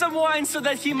 Bring him some wine so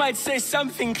that he might say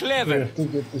something clever.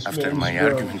 After my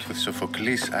argument with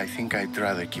Sophocles, I think I'd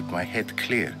rather keep my head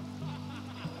clear.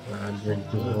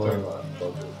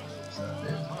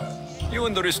 You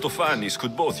and Aristophanes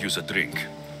could both use a drink.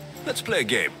 Let's play a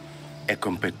game. A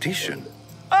competition?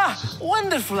 Ah,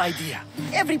 wonderful idea.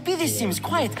 Euripides seems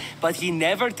quiet, but he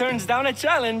never turns down a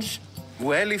challenge.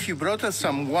 Well, if you brought us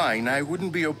some wine, I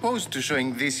wouldn't be opposed to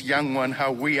showing this young one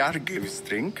how we Argives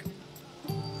drink.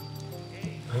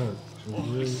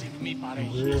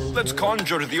 Let's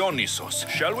conjure Dionysos,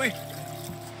 shall we?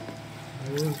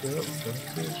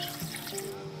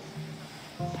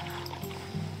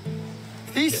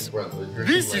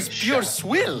 This is pure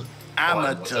swill.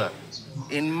 Amateur.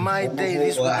 In my day,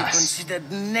 this would be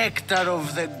considered nectar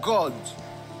of the gods.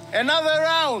 Another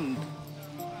round!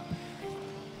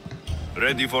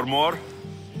 Ready for more?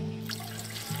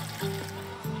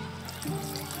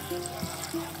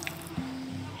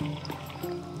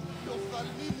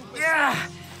 Yeah,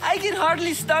 I can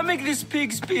hardly stomach this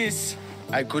pig's piss.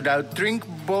 I could outdrink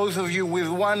both of you with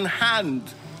one hand.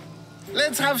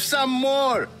 Let's have some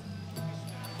more.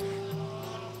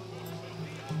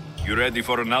 You ready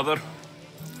for another?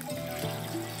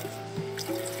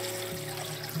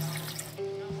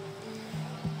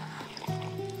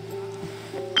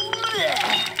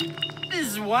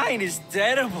 This wine is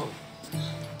terrible.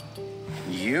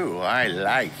 I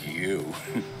like you.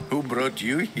 Who brought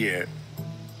you here?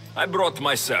 I brought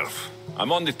myself.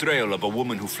 I'm on the trail of a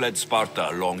woman who fled Sparta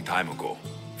a long time ago.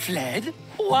 Fled?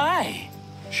 Why?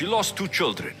 She lost 2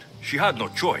 children. She had no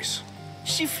choice.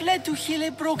 She fled to heal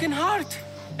a broken heart.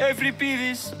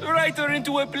 Euripides, write her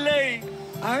into a play.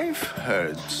 I've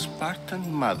heard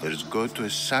Spartan mothers go to a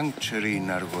sanctuary in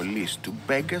Argolis to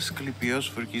beg Asclepios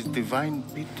for his divine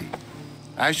pity.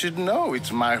 I should know,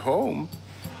 it's my home.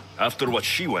 After what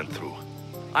she went through,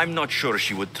 I'm not sure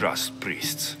she would trust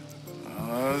priests.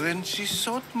 Oh, then she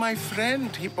sought my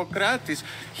friend, Hippocrates.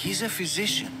 He's a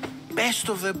physician, best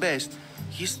of the best.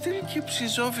 He still keeps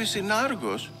his office in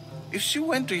Argos. If she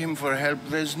went to him for help,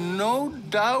 there's no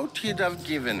doubt he'd have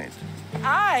given it.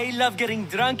 I love getting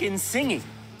drunk and singing.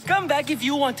 Come back if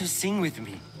you want to sing with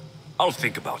me. I'll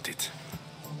think about it.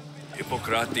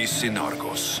 Hippocrates in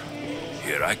Argos.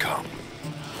 Here I come.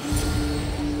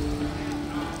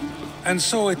 And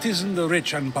so it isn't the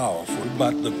rich and powerful,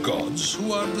 but the gods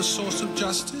who are the source of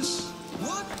justice?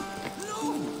 What?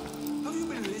 No! Have you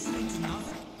been listening to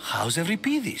nothing? How's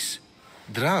Euripides?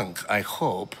 Drunk, I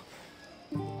hope.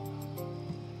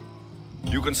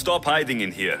 You can stop hiding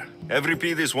in here.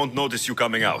 Euripides won't notice you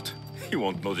coming out. He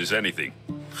won't notice anything.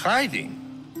 Hiding?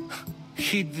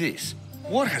 Heed this.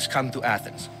 War has come to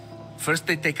Athens. First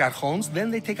they take our homes, then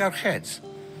they take our heads.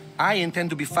 I intend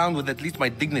to be found with at least my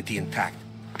dignity intact.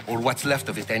 Or what's left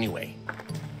of it anyway.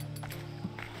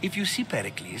 If you see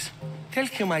Pericles, tell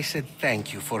him I said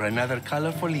thank you for another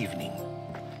colorful evening.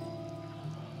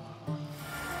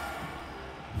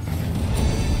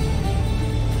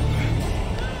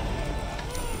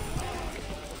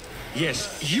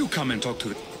 Yes, you come and talk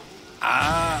to...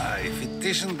 Ah, if it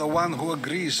isn't the one who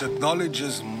agrees that knowledge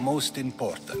is most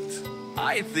important.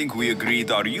 I think we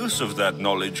agreed our use of that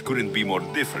knowledge couldn't be more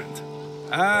different.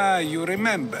 Ah, you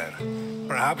remember.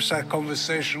 Perhaps our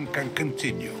conversation can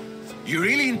continue. You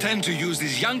really intend to use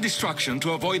this young destruction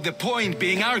to avoid the point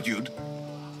being argued?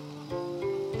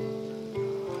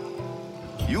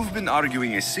 You've been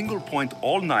arguing a single point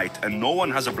all night and no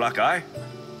one has a black eye?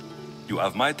 You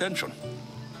have my attention.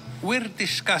 We're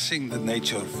discussing the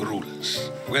nature of rulers.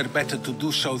 Where better to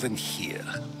do so than here?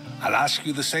 I'll ask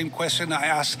you the same question I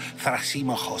asked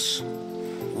Thrasymachos.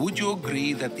 Would you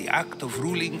agree that the act of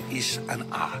ruling is an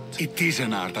art? It is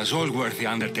an art, as all worthy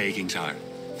undertakings are.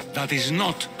 That is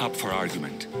not up for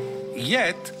argument.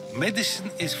 Yet, medicine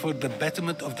is for the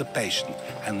betterment of the patient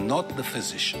and not the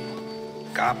physician.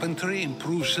 Carpentry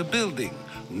improves the building,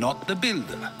 not the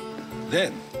builder.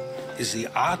 Then, is the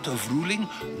art of ruling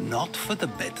not for the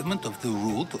betterment of the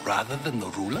ruled rather than the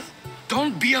ruler?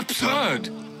 Don't be absurd!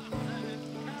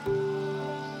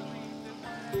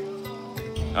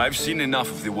 I've seen enough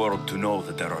of the world to know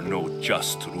that there are no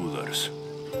just rulers.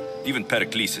 Even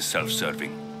Pericles is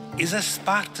self-serving. Is a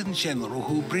Spartan general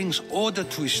who brings order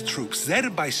to his troops,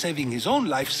 thereby saving his own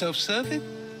life, self-serving?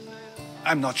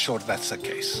 I'm not sure that's the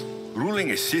case.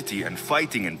 Ruling a city and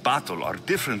fighting in battle are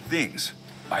different things.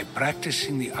 By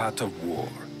practicing the art of war,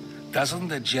 doesn't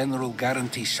the general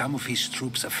guarantee some of his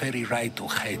troops a ferry ride to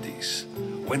Hades,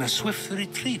 when a swift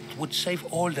retreat would save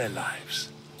all their lives?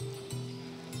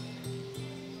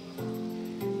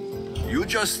 You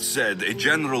just said a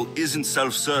general isn't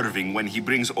self-serving when he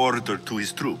brings order to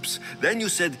his troops. Then you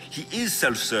said he is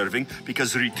self-serving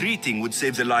because retreating would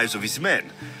save the lives of his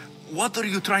men. What are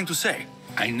you trying to say?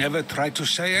 I never tried to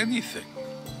say anything.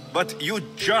 But you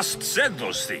just said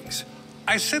those things.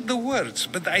 I said the words,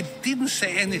 but I didn't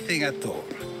say anything at all.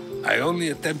 I only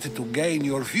attempted to gain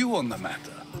your view on the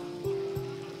matter.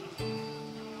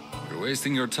 You're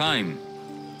wasting your time.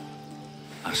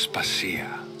 Aspasia.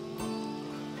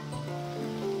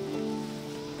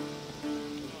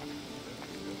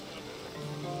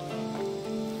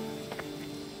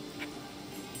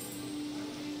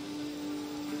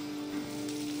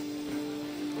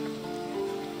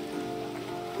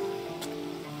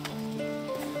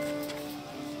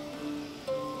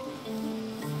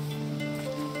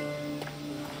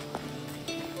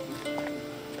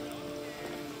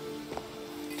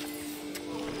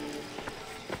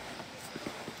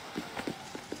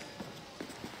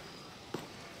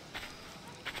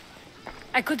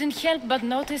 I couldn't help but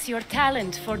notice your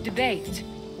talent for debate.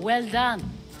 Well done.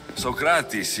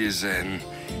 Sokrates is an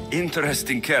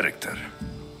interesting character.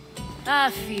 Ah,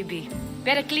 Phoebe.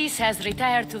 Pericles has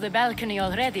retired to the balcony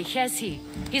already, has he?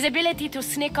 His ability to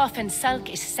sneak off and sulk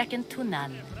is second to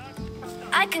none.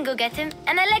 I can go get him,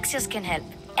 and Alexios can help.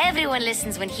 Everyone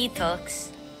listens when he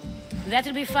talks.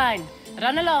 That'll be fine.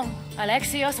 Run along.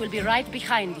 Alexios will be right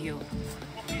behind you.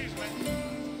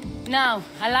 Now,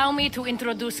 allow me to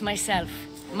introduce myself.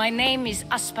 My name is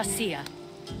Aspasia.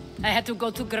 I had to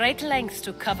go to great lengths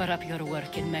to cover up your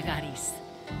work in Megaris.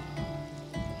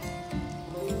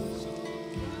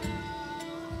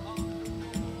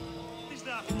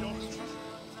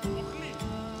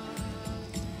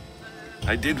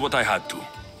 I did what I had to,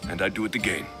 and I'd do it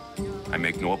again. I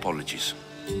make no apologies.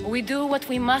 We do what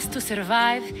we must to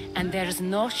survive, and there's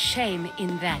no shame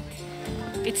in that.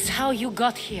 It's how you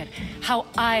got here, how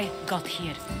I got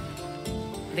here.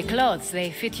 The clothes,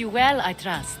 they fit you well, I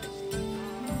trust.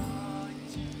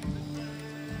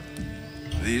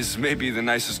 These may be the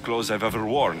nicest clothes I've ever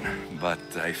worn, but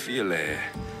I feel a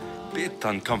bit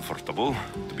uncomfortable,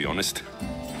 to be honest.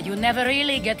 You never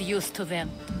really get used to them.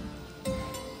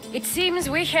 It seems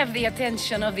we have the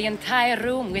attention of the entire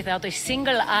room without a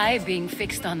single eye being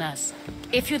fixed on us.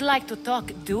 If you'd like to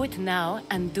talk, do it now,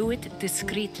 and do it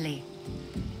discreetly.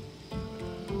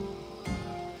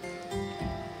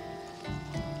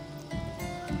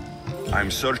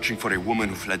 I'm searching for a woman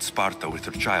who fled Sparta with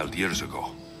her child years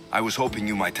ago. I was hoping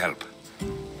you might help.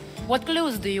 What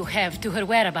clues do you have to her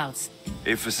whereabouts?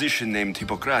 A physician named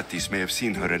Hippocrates may have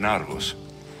seen her in Argos.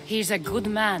 He's a good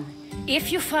man.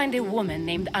 If you find a woman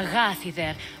named Agathi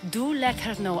there, do let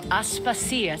her know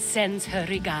Aspasia sends her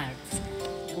regards.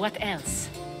 What else?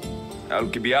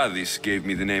 Alcibiades gave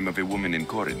me the name of a woman in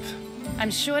Corinth.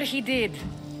 I'm sure he did.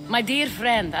 My dear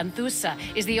friend, Anthusa,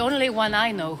 is the only one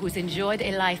I know who's enjoyed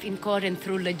a life in Corinth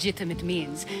through legitimate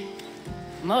means.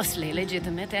 Mostly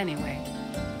legitimate, anyway.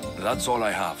 That's all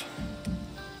I have.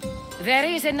 There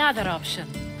is another option.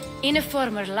 In a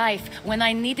former life, when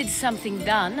I needed something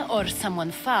done or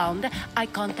someone found, I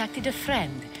contacted a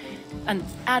friend. An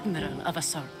admiral of a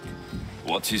sort.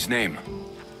 What's his name?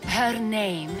 Her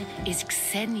name is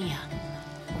Xenia.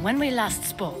 When we last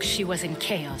spoke, she was in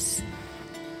chaos.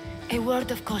 A word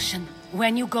of caution.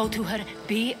 When you go to her,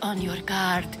 be on your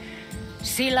guard.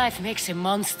 Sea life makes a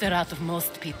monster out of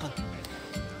most people.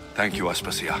 Thank you,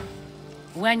 Aspasia.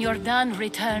 When you're done,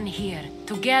 return here.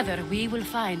 Together, we will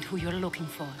find who you're looking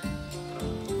for.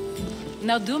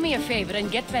 Now do me a favor and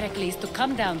get Pericles to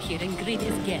come down here and greet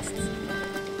his guests.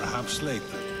 Perhaps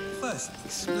later. First,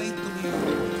 explain to me.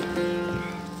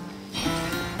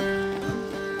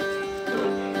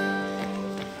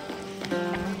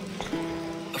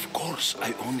 Of course,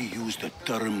 I only use the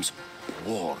terms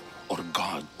war or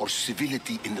God or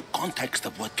civility in the context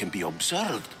of what can be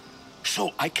observed.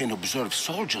 So I can observe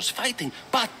soldiers fighting,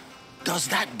 but does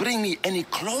that bring me any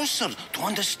closer to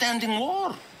understanding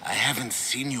war? I haven't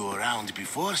seen you around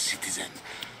before, citizen.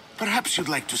 Perhaps you'd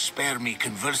like to spare me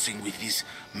conversing with this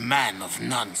man of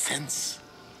nonsense?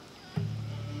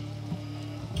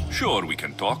 Sure, we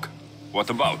can talk.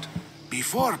 What about?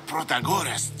 Before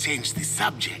Protagoras changed the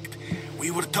subject,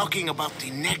 we were talking about the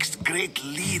next great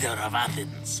leader of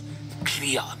Athens,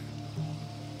 Cleon.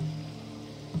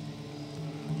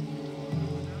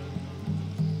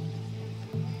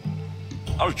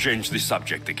 I'll change the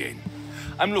subject again.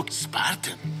 I'm looking...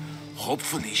 Spartan?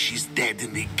 Hopefully she's dead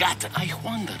in the gutter. I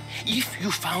wonder, if you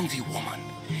found the woman,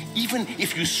 even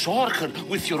if you saw her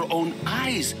with your own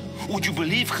eyes, would you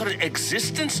believe her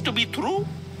existence to be true?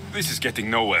 This is getting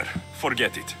nowhere.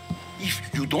 Forget it. If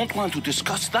you don't want to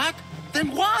discuss that,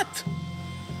 then what?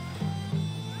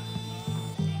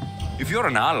 If you're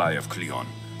an ally of Cleon,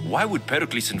 why would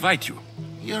Pericles invite you?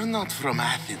 You're not from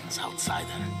Athens,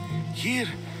 outsider. Here,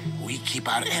 we keep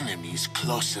our enemies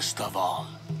closest of all.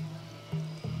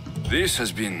 This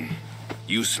has been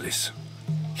useless.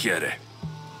 Here.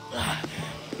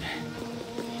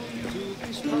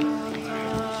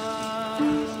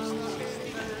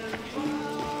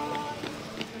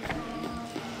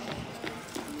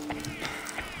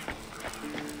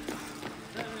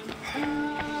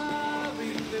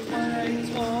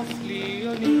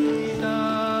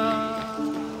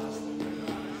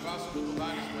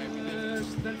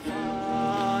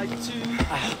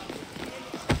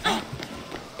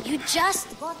 You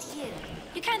just got here.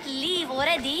 You can't leave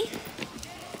already.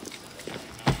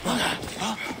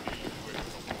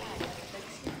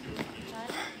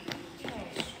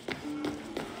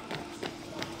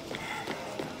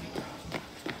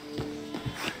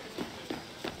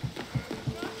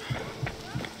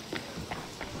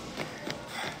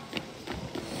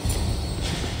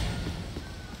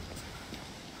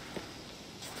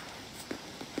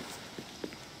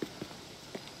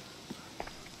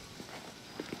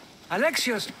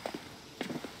 Alexios!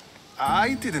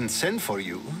 I didn't send for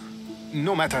you.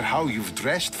 No matter how you've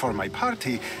dressed for my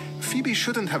party, Phoebe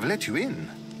shouldn't have let you in.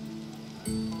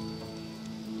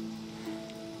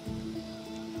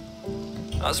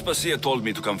 Aspasia told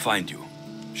me to come find you.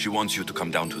 She wants you to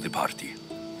come down to the party.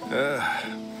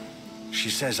 She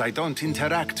says I don't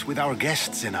interact with our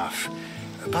guests enough.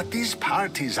 But these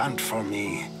parties aren't for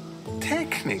me.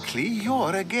 Technically,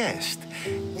 you're a guest.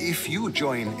 If you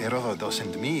join Herodotus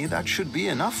and me, that should be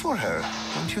enough for her,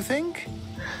 don't you think?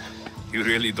 You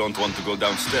really don't want to go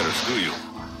downstairs, do you?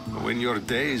 When your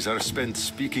days are spent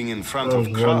speaking in front I of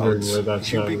was wondering crowds, where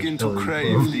that you sound begin was to coming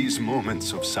crave from. these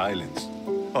moments of silence.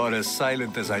 Or as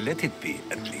silent as I let it be,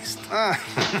 at least.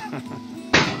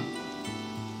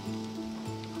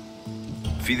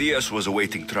 Phidias was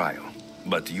awaiting trial,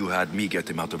 but you had me get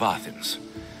him out of Athens.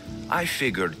 I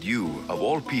figured you, of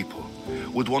all people,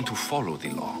 would want to follow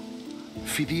the law.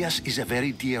 Phidias is a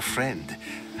very dear friend.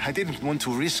 I didn't want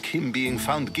to risk him being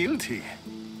found guilty.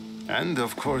 And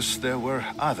of course, there were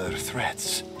other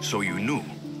threats. So you knew?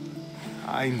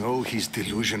 I know he's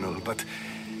delusional, but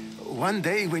one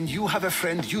day when you have a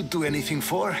friend you'd do anything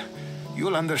for,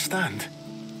 you'll understand.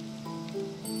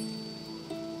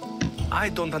 I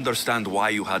don't understand why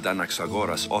you had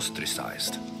Anaxagoras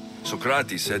ostracized.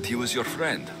 Sokrates said he was your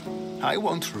friend. I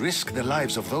won't risk the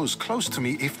lives of those close to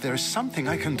me if there's something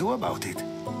I can do about it.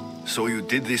 So you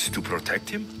did this to protect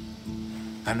him?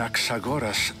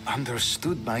 Anaxagoras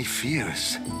understood my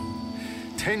fears.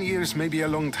 10 years may be a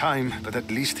long time, but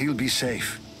at least he'll be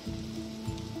safe.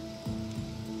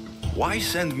 Why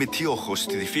send Metiochos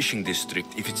to the fishing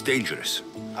district if it's dangerous?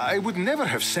 I would never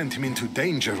have sent him into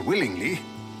danger willingly.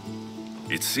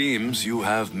 It seems you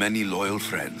have many loyal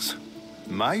friends.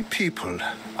 My people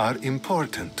are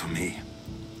important to me.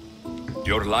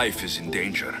 Your life is in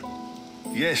danger.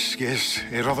 Yes,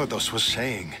 Herodotus was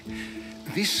saying.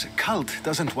 This cult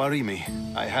doesn't worry me.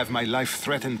 I have my life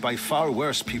threatened by far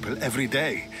worse people every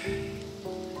day.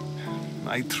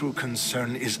 My true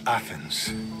concern is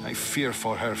Athens. I fear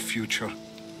for her future.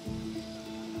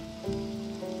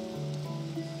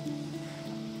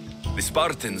 The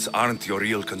Spartans aren't your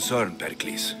real concern,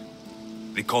 Pericles.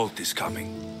 The cult is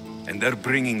coming, and they're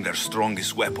bringing their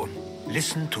strongest weapon.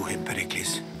 Listen to him,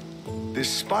 Pericles. The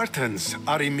Spartans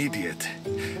are immediate.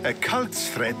 A cult's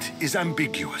threat is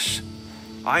ambiguous.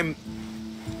 I'm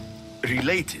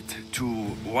related to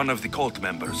one of the cult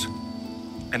members,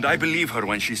 and I believe her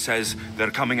when she says they're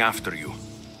coming after you.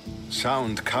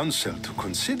 Sound counsel to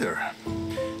consider.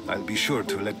 I'll be sure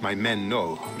to let my men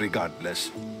know,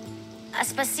 regardless.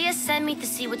 Aspasia sent me to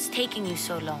see what's taking you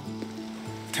so long.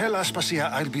 Tell Aspasia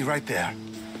I'll be right there.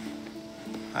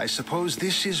 I suppose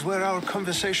this is where our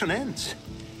conversation ends.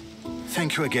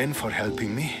 Thank you again for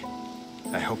helping me.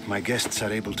 I hope my guests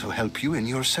are able to help you in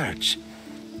your search.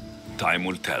 Time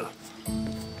will tell.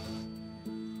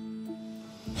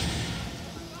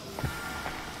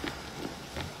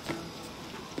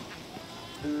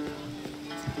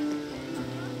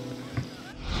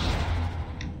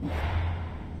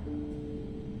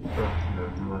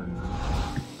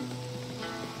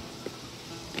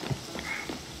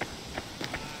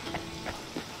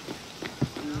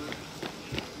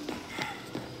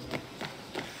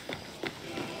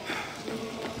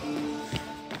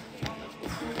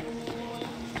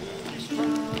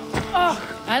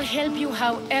 I'll help you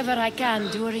however I can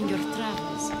during your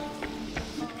travels.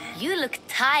 You look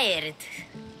tired.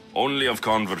 Only of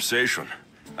conversation.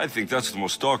 I think that's the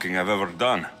most talking I've ever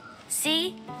done.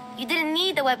 See? You didn't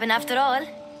need the weapon after all.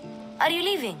 Are you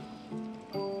leaving?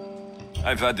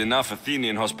 I've had enough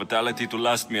Athenian hospitality to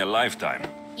last me a lifetime.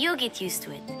 You'll get used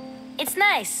to it. It's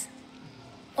nice.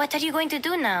 What are you going to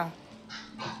do now?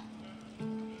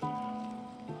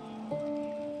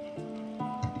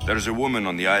 There's a woman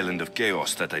on the island of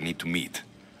Chaos that I need to meet.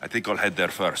 I think I'll head there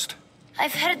first.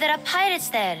 I've heard there are pirates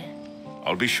there.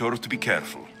 I'll be sure to be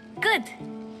careful. Good.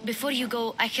 Before you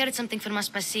go, I heard something from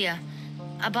Aspasia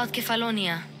about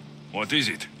Kefalonia. What is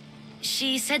it?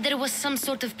 She said there was some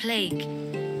sort of plague.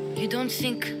 You don't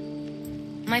think...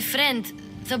 My friend,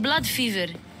 the blood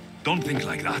fever. Don't think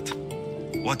like that.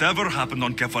 Whatever happened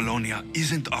on Kefalonia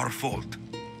isn't our fault.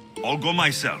 I'll go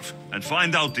myself and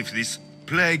find out if this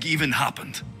plague even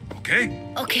happened,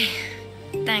 okay? Okay,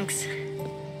 thanks.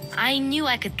 I knew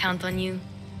I could count on you.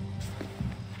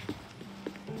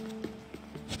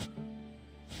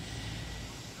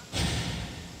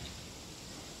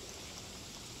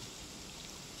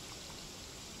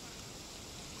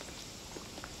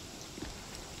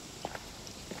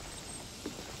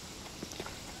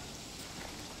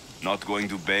 Not going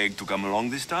to beg to come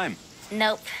along this time?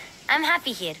 Nope. I'm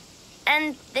happy here.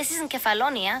 And this isn't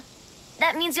Kefalonia.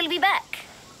 That means you'll be back.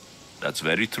 That's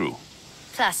very true.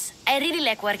 Plus, I really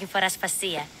like working for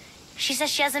Aspasia. She says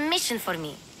she has a mission for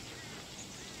me.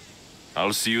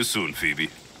 I'll see you soon, Phoebe.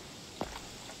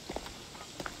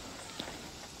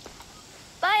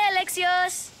 Bye,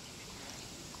 Alexios!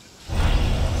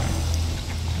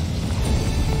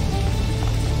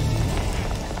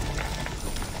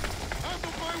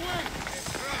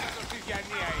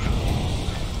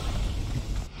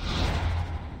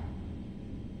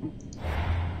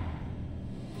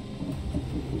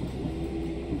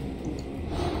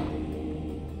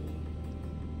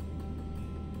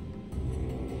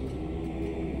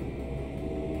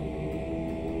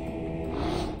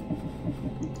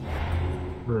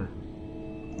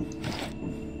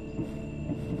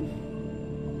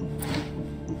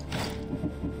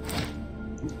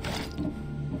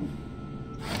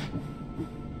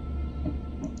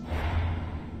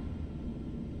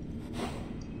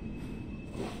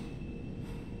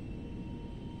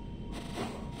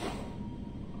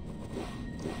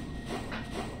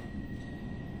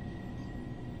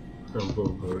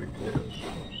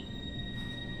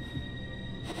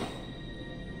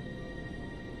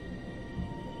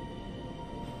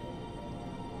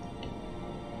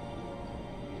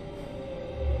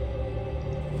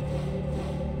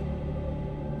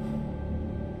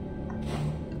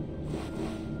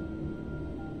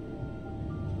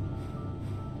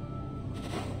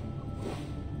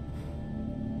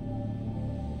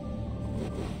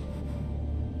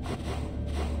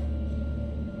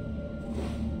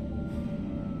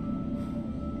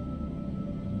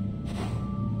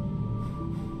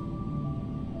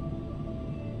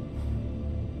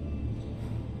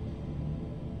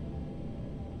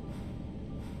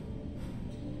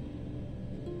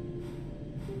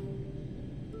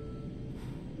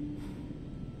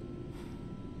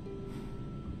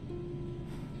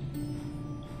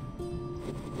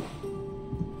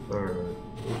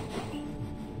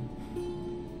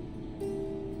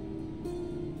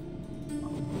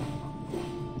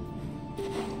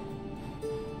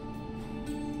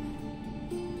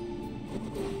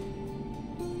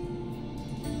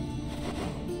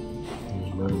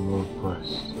 No more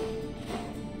quest.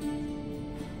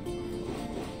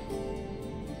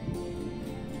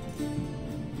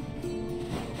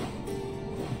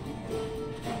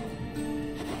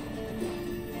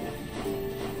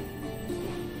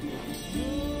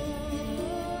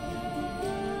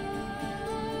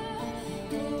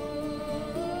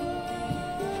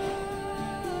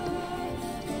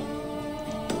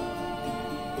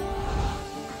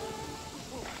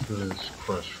 This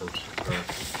quest from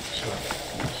Sokrates.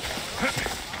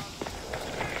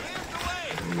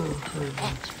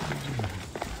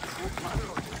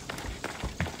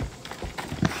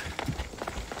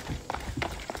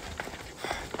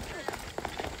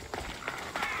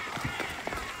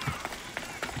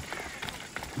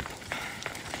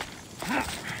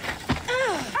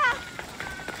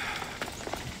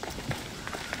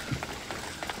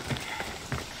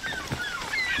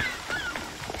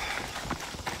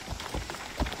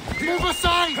 Move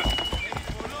aside!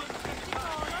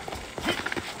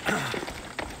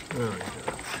 There we go.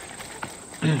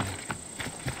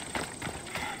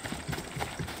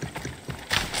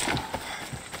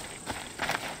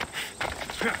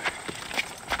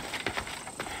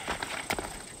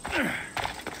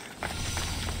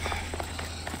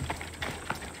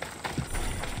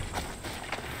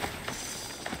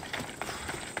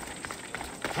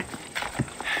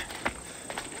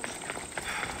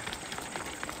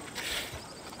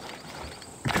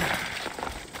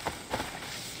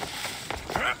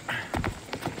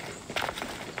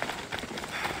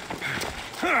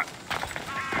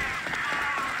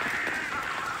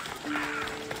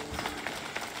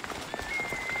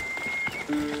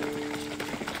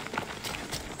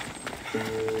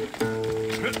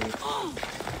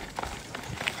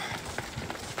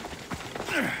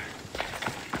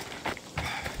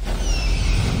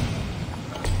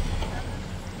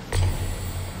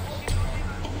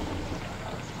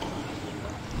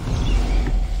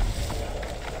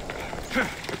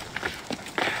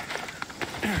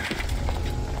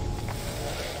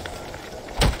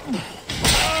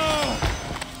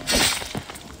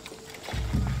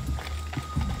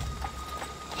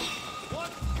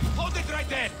 Hold it right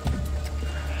there!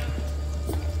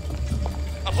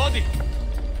 A body!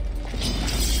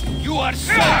 You are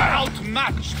so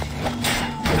outmatched!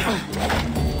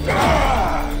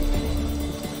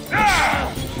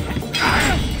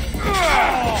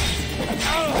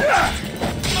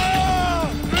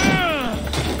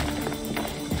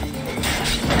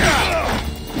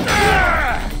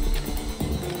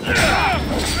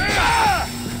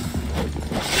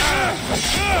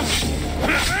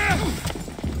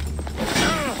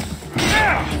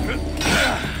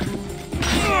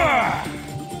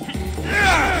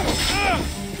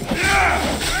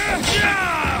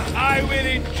 I will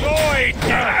enjoy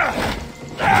death!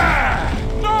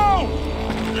 No!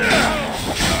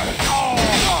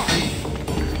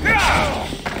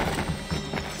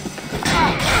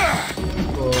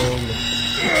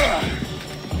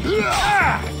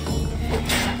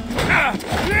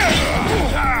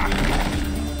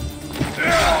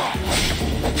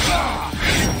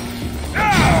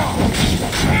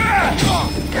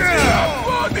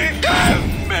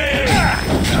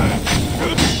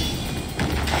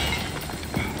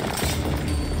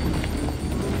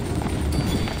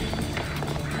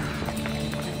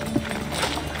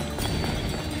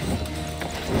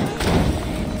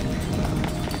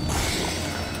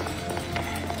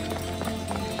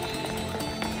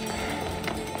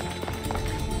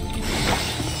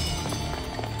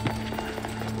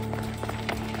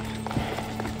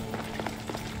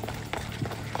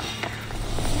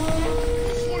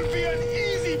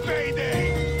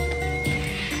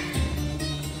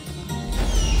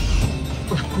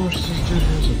 Of course, this dude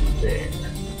has a bear.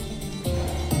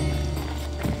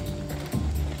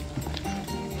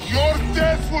 Your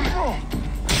death will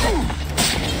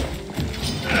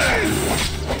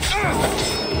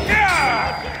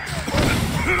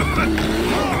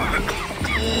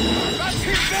That's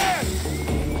him there!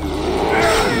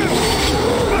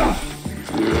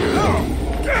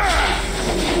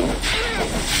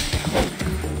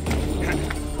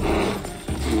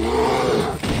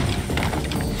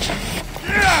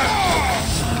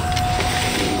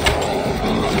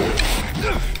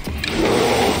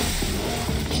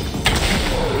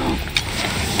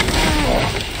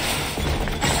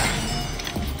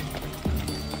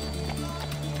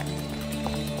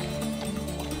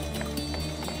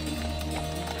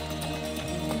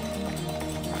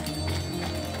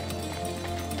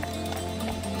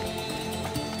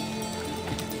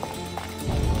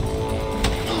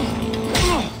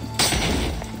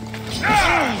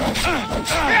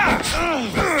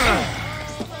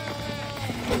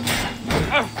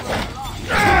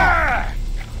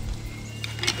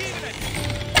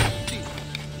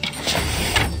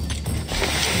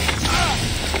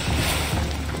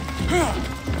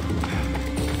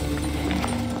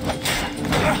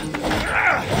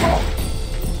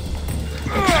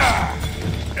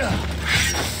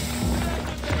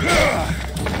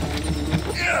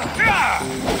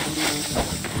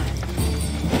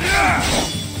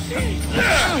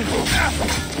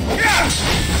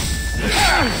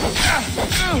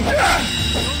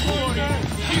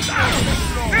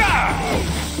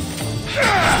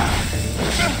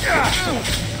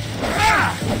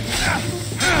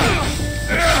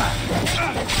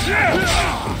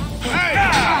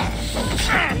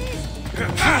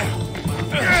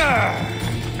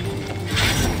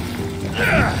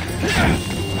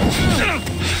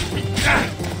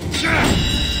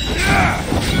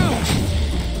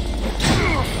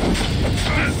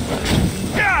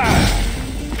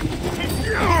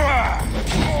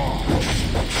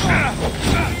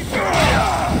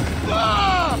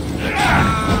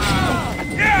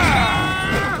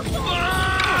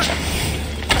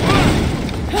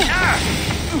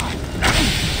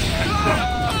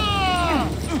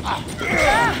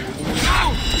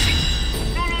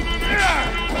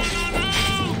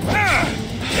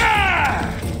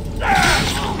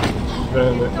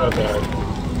 Then I died.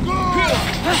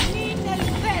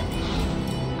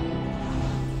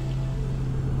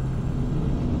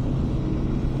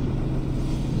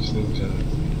 These things are...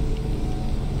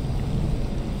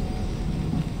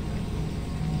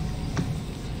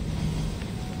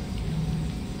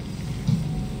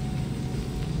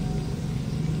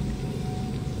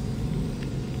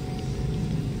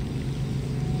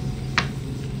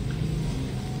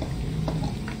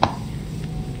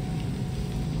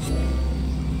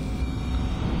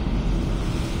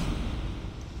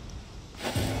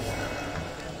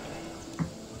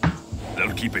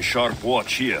 They'll keep a sharp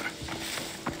watch here.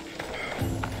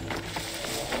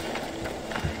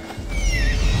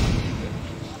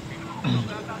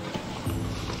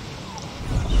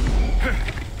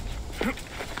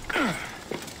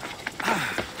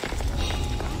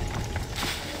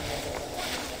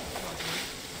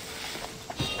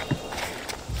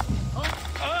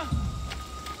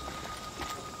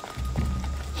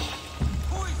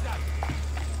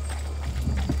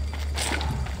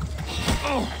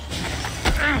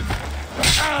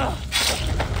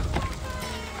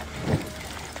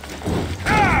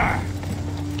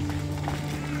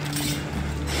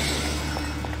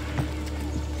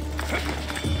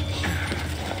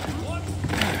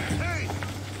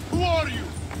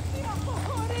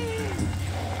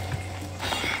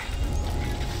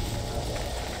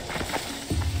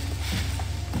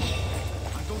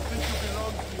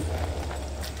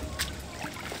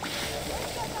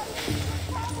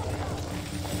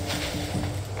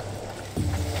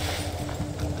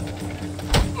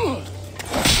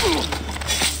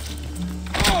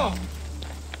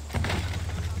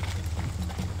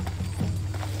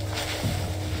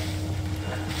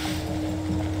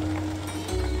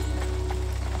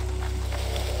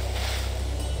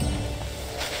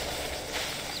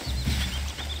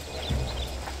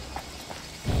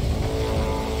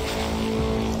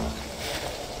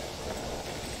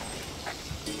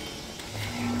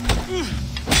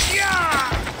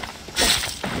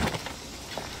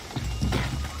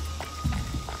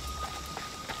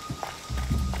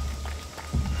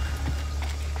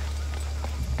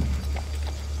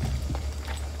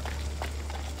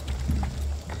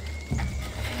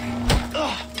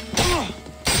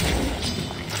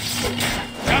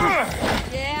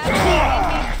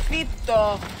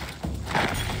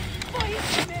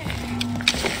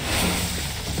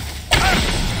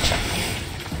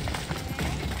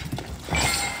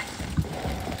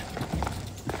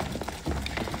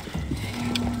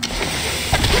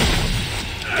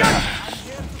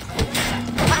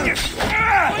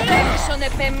 Son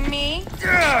per me.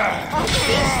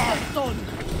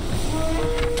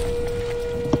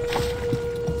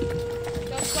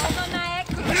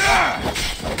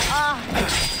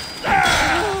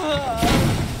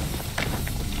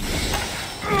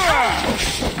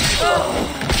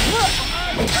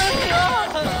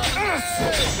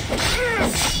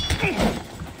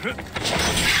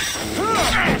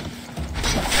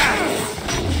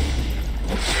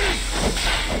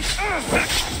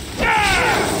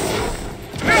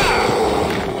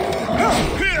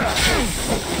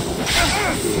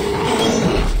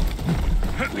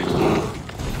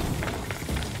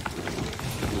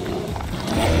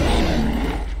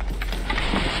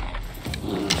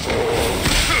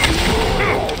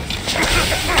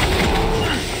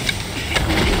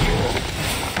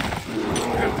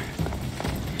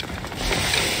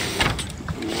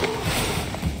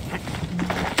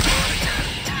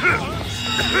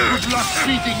 Good luck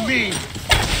beating me!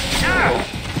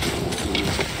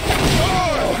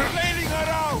 Flailing her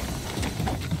out!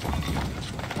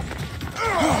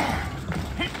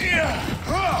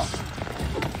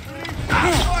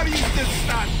 Why are you still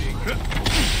standing?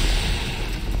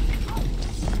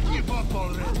 Give up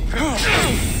already!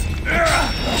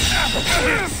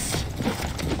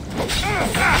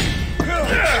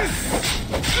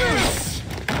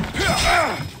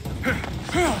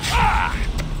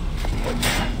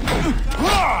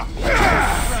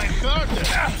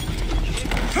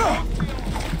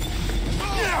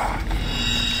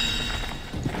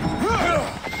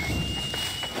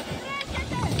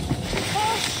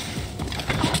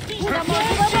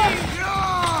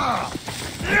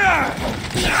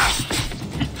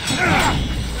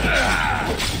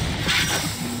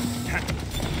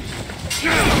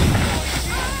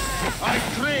 I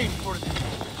trained for this.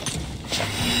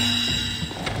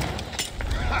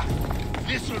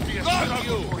 This will be a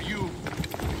struggle for you.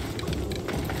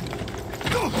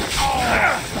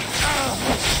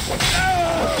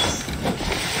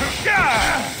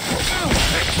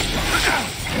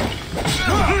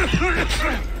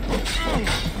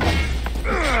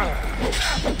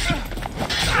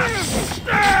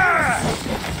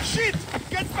 Shit!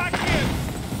 Get back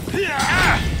here!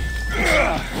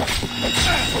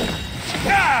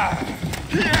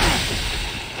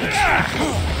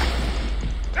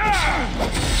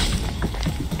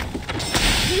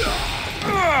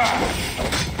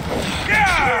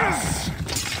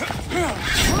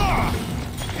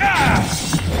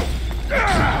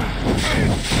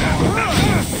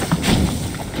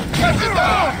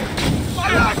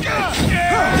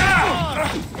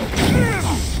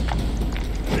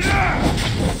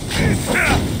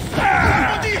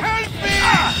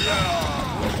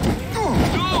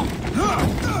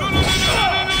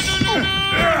 Somebody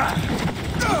help me!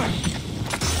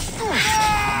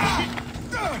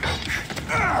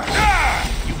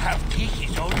 You have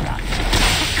Tiki's own life.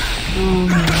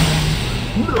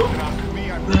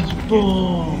 Let's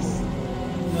boom!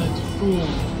 Let's boom!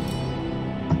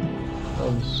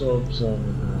 I'm so upset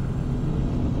with that.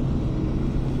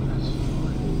 Let's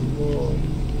fucking boom.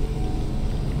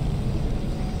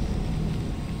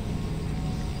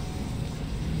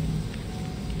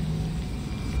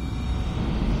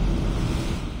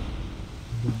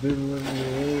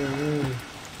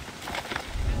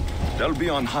 They'll be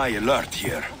on high alert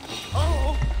here.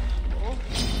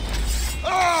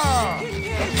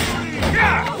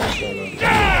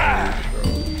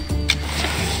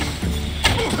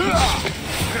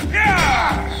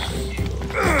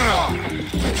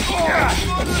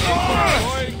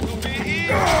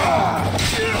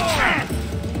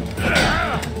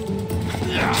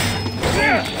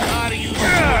 Are you sure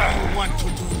you want to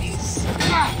do this?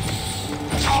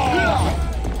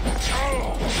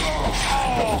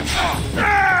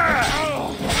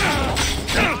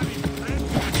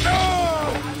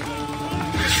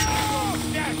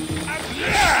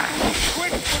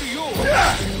 Quick for you!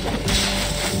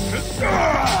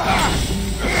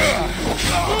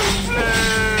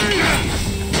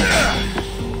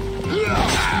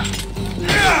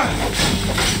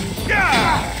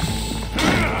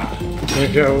 That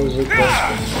guy was a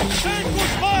bastard.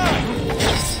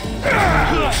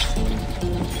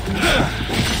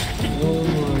 Oh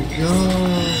my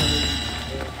god.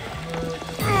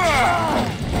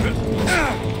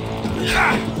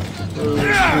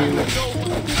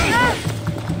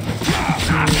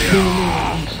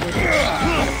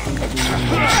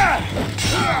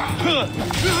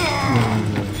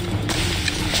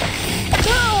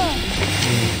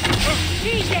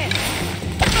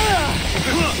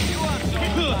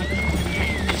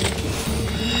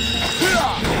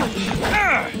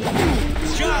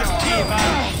 Just keep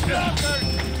out!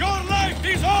 Your life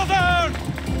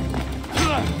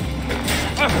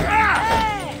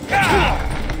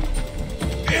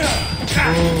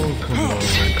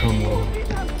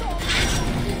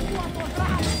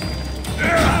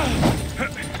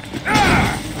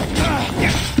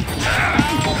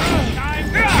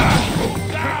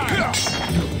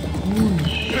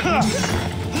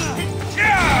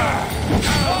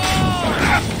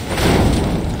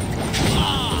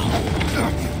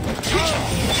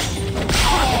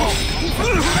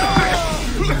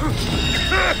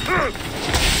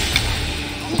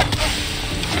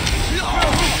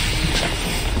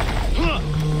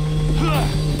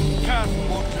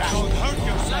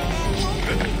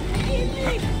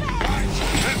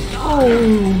I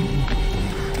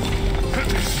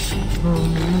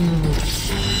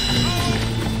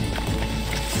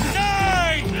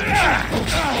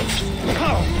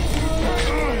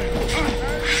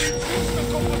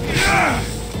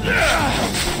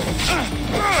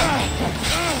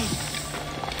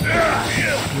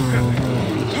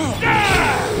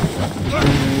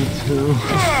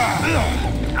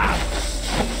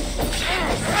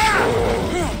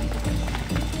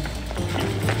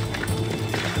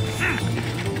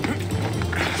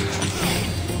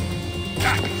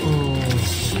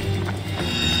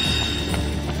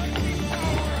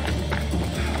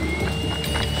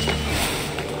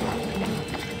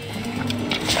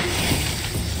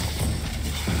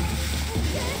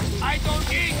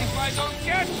don't eat if I don't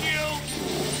get you!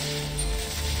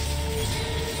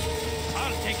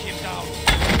 I'll take him down.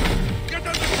 Get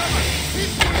under cover!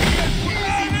 This will be a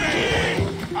easy pay!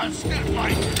 I'll still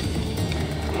fight.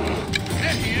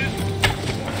 There he is.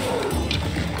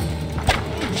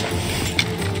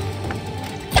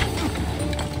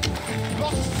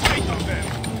 Lost sight of them.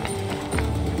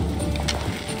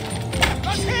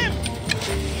 That's him!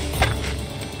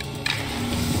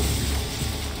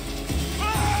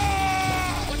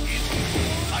 What is it?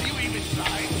 Are you even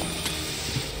trying?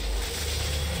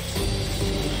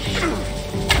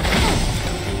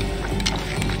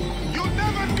 You'll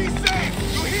never be safe!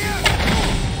 You hear?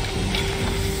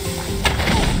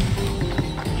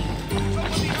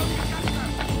 Somebody help me catch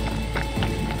them!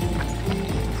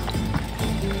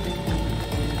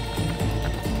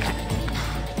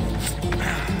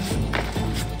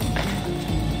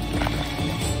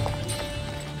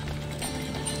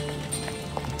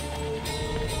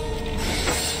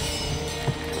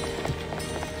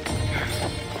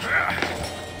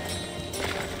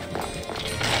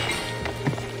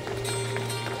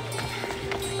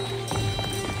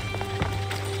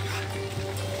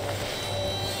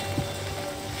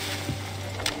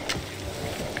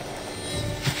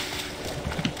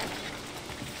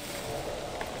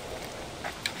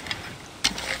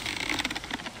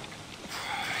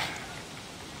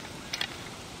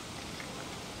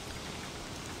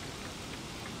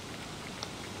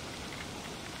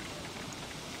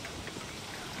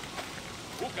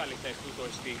 Πού καλυθές τούτο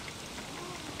εστί?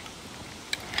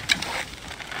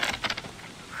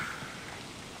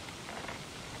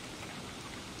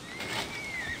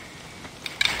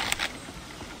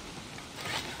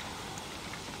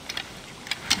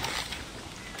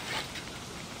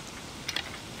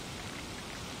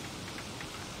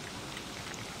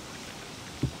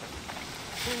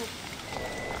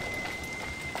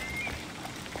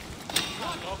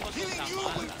 Killing you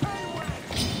will pay well!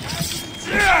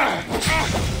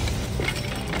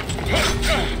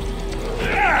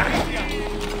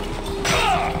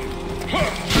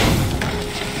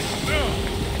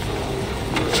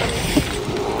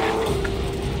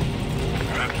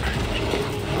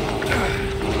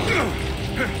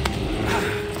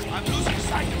 I'm losing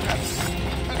sight of them.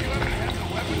 Have you ever had a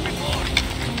weapon before?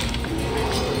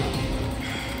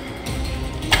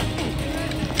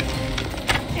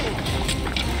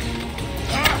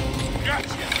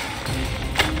 Gotcha!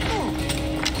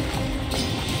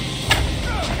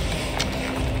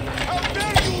 How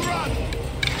dare you run!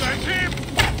 That's him!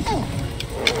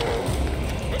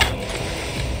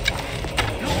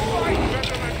 You fight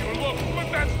better than you look, but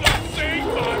that's not saying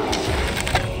much!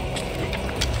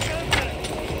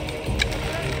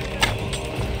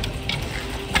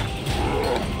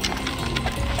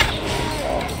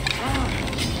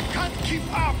 Can't keep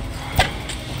up!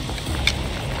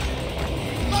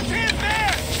 Not him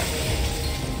there!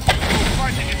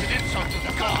 Fighting is an insult to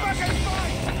the gods! Come back and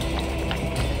fight!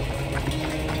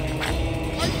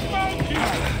 I found you!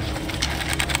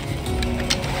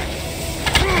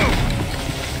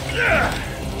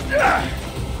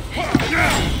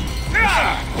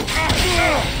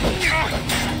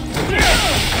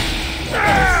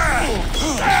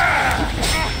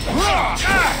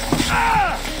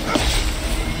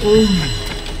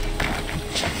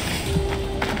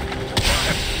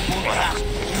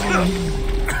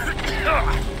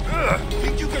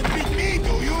 Think you can beat me,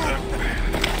 do you?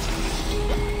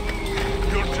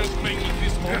 You're just making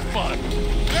this more fun.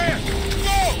 There!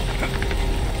 Go!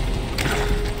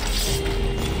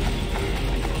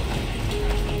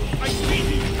 I see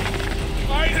you!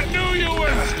 I knew you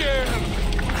were scared!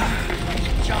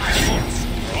 Giants!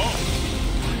 Oh.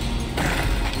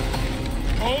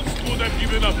 Most would have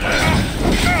given up.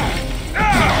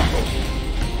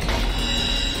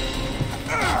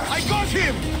 I got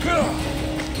him!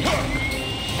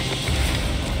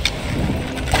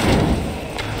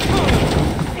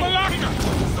 Malaka!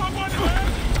 Someone help!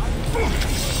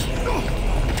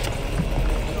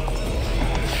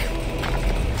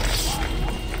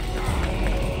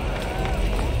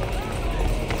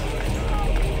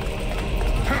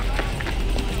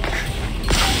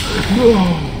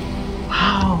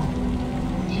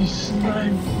 He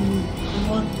sniped me!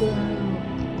 What the hell?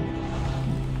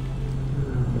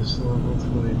 This level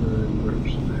 29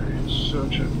 mercenary is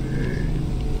such a pain.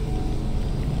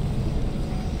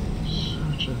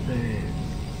 Such a pain.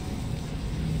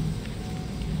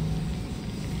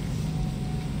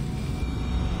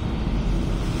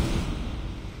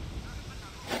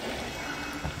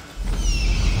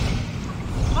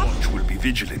 Watch will be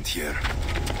vigilant here.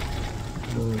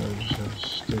 No, I just have a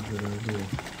stupid idea.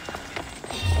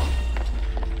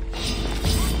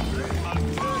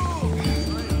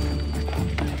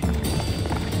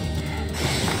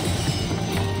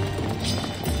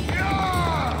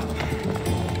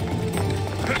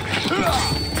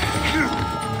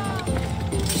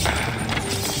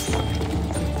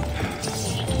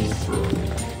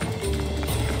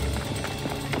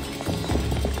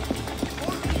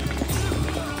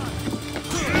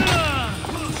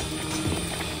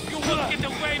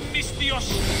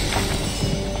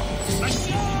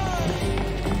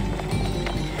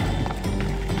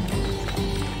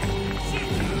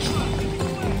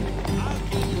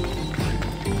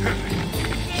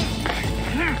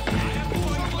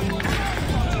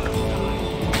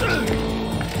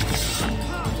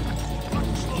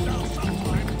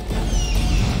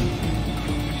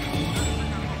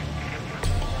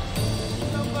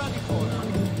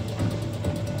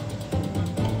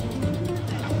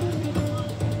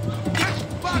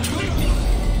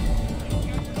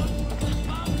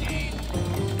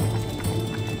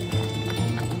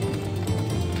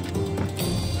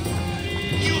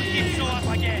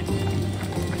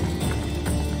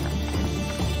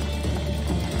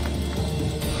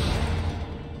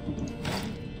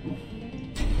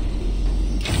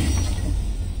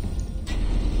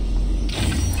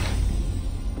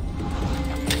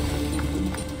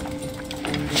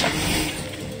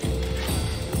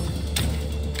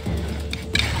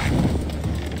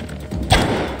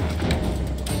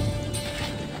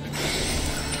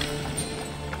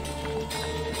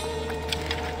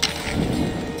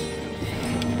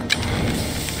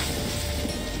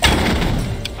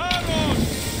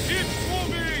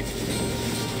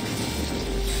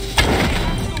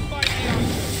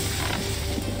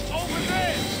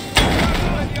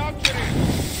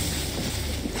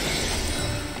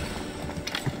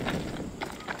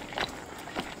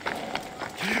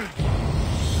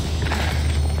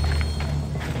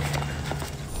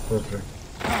 Perfect.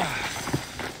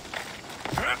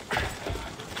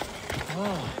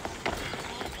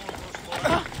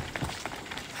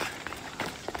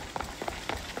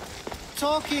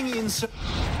 Talking in...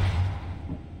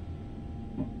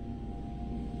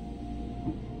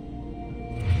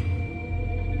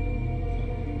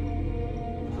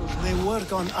 They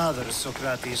work on others,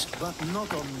 Sokrates, but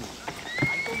not on me.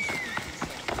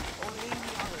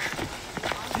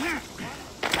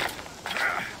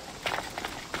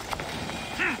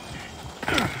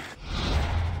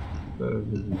 Better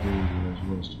than the dude who has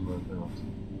most of my belt.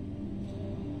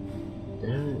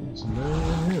 Damn it, it's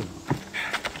not him.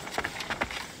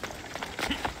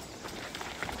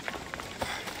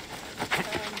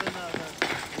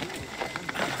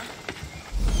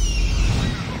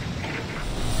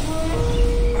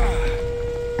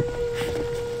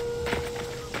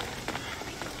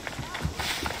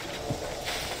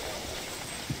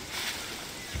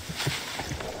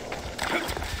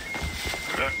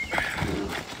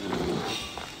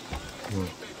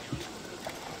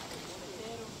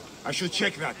 I should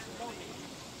check that.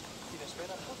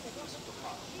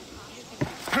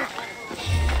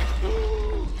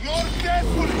 Your death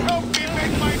will help me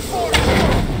make my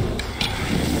fortune!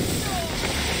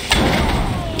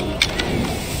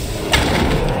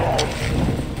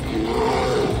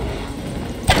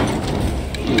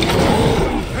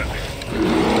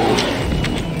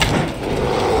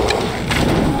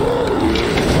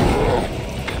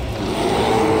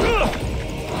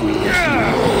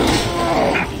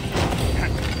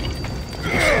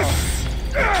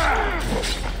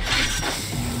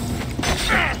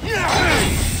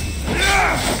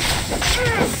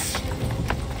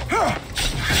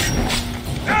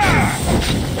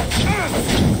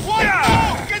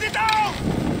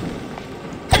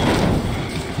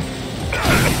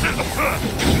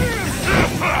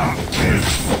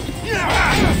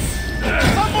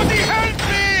 Somebody help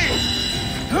me!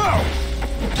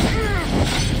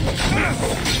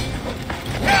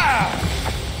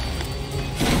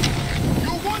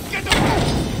 You won't get away!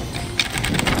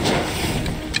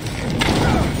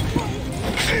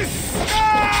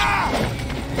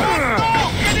 No!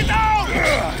 Get it out!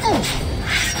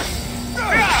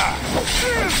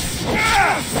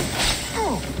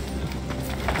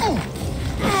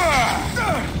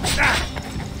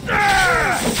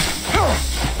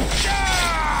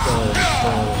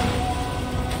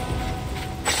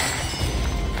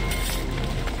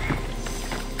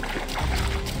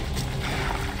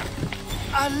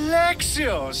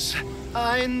 Chios,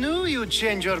 I knew you'd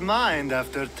change your mind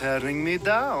after turning me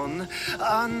down.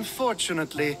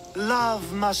 Unfortunately,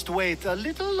 love must wait a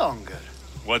little longer.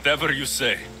 Whatever you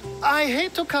say. I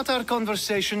hate to cut our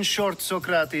conversation short,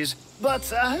 Sokrates,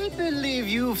 but I believe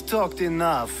you've talked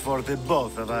enough for the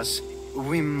both of us.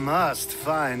 We must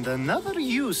find another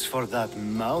use for that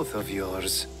mouth of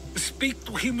yours. Speak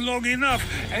to him long enough,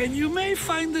 and you may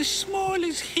find the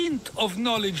smallest hint of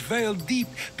knowledge veiled deep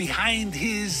behind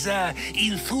his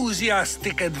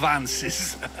enthusiastic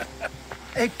advances.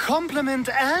 A compliment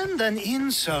and an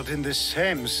insult in the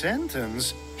same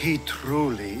sentence. He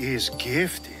truly is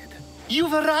gifted.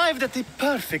 You've arrived at the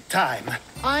perfect time.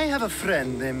 I have a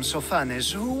friend named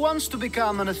Sokrates who wants to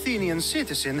become an Athenian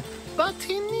citizen, but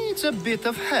he needs a bit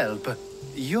of help.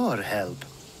 Your help.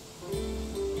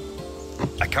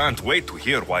 I can't wait to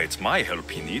hear why it's my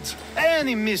help he needs.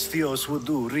 Any Mystios would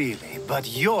do, really, but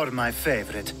you're my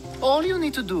favorite. All you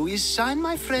need to do is sign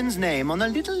my friend's name on a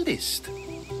little list.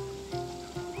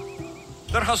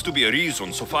 There has to be a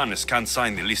reason Sokrates can't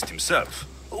sign the list himself.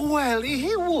 Well,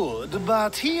 he would,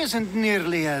 but he isn't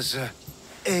nearly as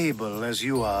able as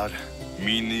you are.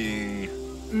 Meaning?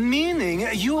 Meaning,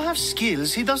 you have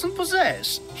skills he doesn't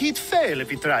possess. He'd fail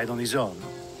if he tried on his own.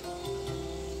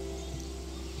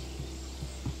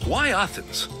 Why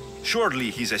Athens? Surely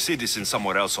he's a citizen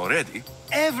somewhere else already.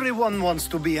 Everyone wants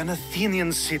to be an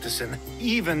Athenian citizen,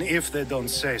 even if they don't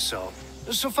say so.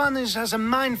 Sokrates has a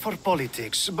mind for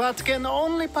politics, but can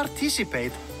only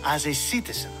participate as a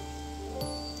citizen.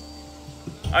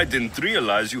 I didn't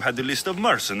realize you had the list of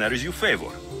mercenaries you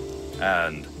favor.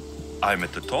 And I'm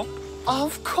at the top?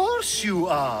 Of course you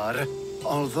are.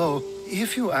 Although,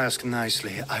 if you ask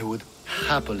nicely, I would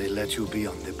happily let you be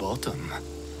on the bottom.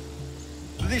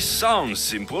 This sounds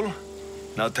simple.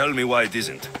 Now tell me why it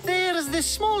isn't. There's the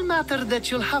small matter that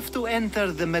you'll have to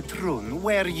enter the Metroon,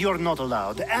 where you're not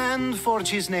allowed, and forge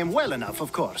his name well enough,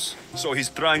 of course. So he's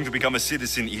trying to become a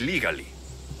citizen illegally.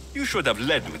 You should have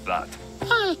led with that.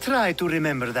 I'll try to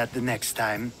remember that the next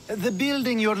time. The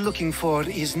building you're looking for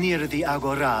is near the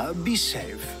Agora. Be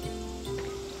safe.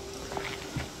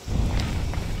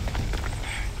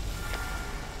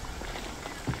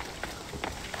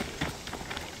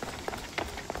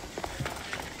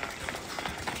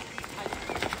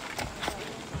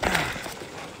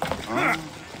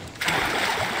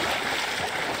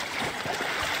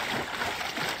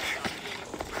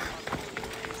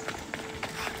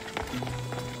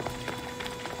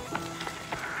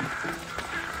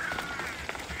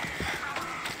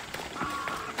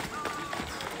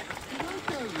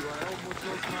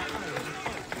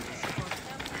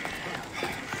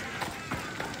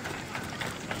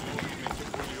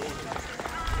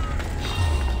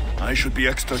 I should be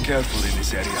extra careful in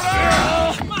this area.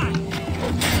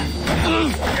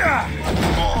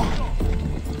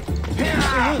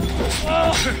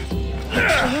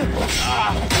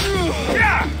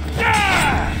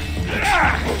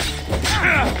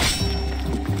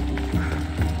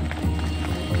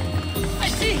 I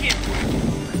see him!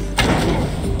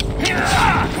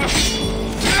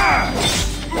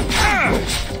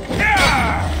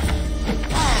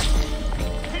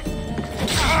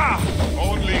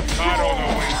 Only God on the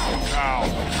way to town.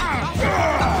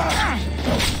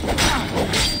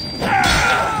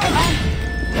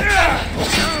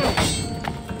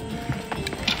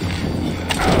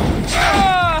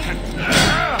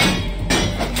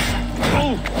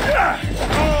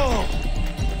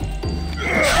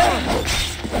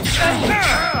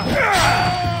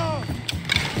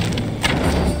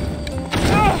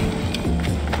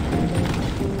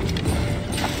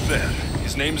 There,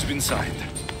 his name's been signed.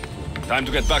 Time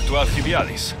to get back to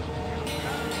Alcibiades.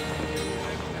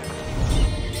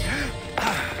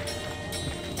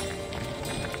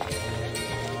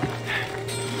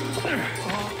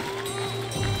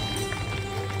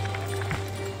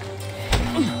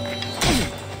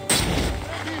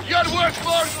 You're worth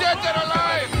more dead than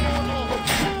alive!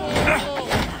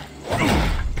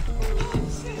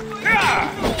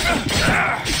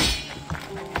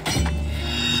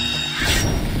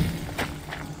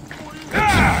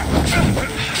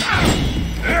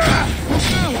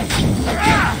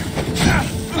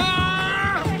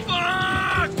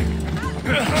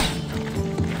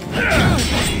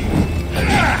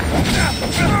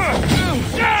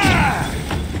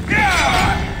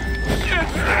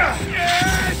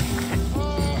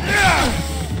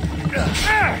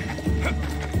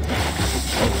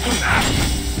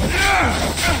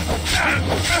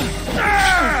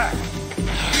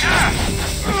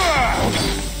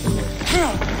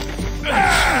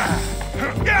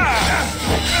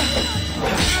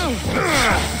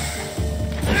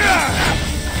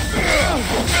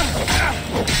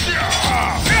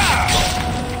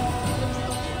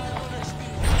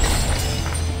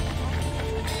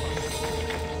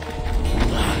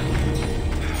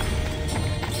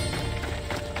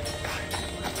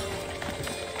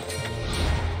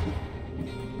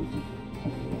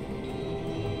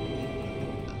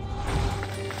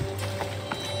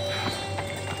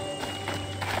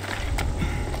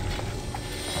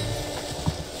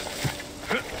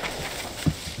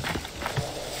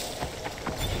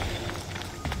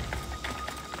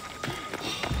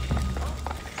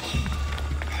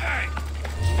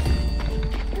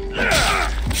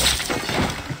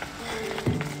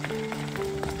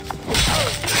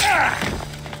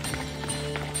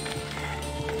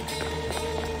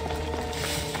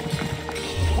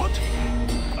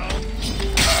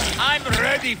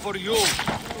 ready for you.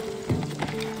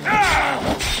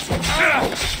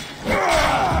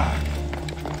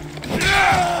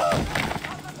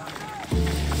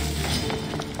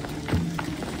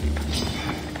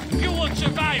 You won't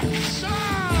survive.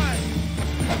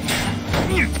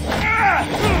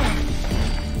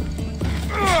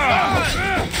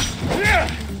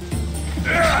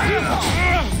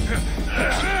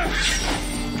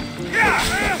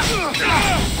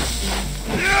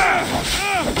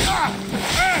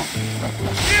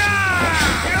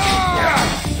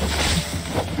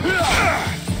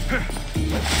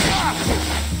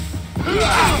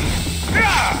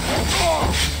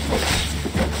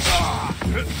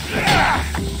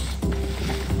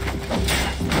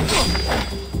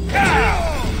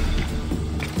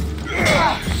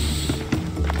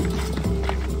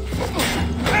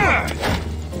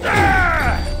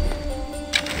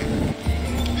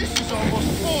 This is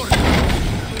almost boring.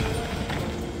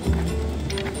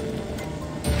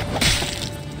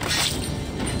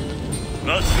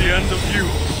 That's the end of you.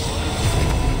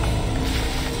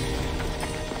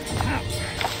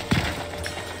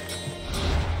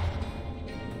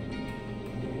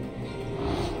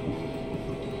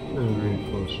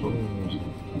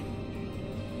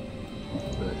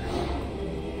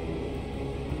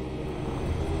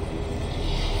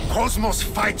 Cosmos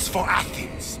fights for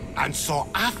Athens, and so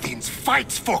Athens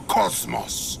fights for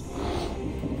Cosmos.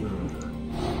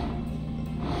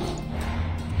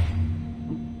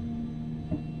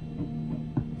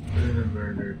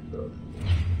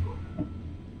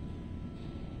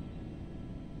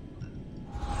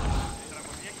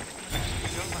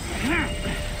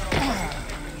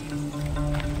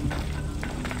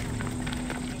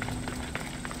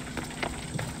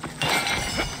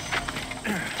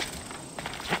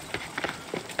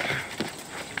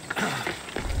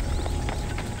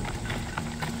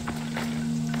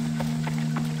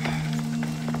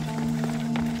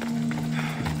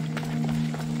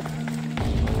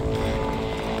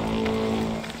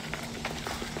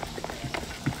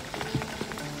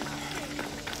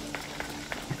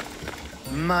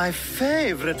 My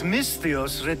favorite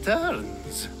Misthios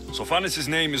returns. Sokrates'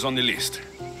 name is on the list,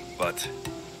 but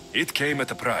it came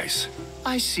at a price.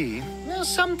 I see. Well,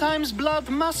 sometimes blood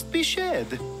must be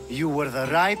shed. You were the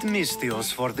right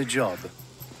Misthios for the job.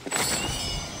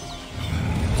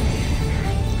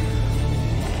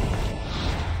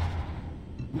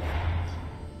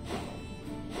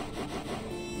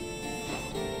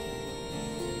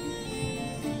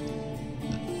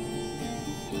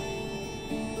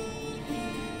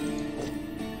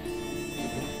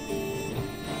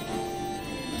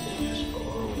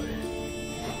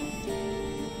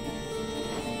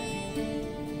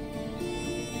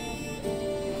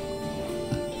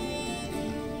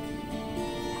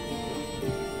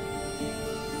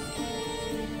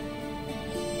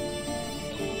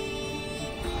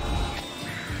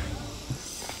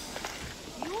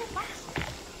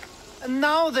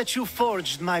 Now that you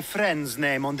forged my friend's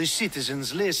name on the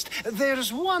citizens list,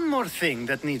 there's one more thing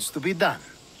that needs to be done.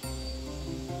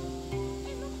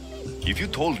 If you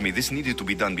told me this needed to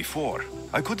be done before,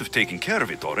 I could have taken care of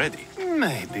it already.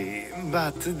 Maybe,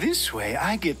 but this way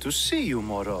I get to see you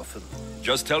more often.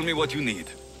 Just tell me what you need.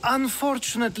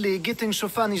 Unfortunately, getting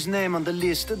Sokrates' name on the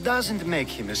list doesn't make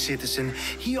him a citizen.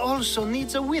 He also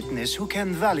needs a witness who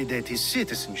can validate his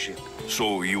citizenship.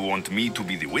 So you want me to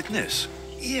be the witness?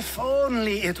 If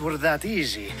only it were that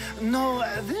easy. No,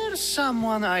 there's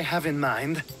someone I have in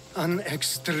mind. An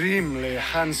extremely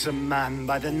handsome man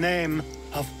by the name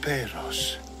of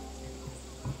Peros.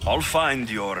 I'll find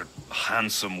your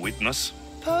handsome witness.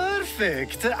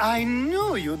 Perfect. I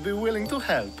knew you'd be willing to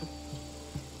help.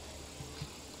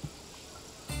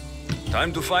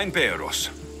 Time to find Peros.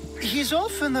 He's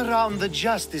often around the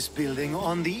Justice Building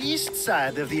on the east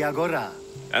side of the Agora.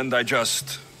 And I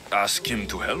just ask him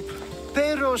to help?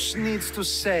 Peros needs to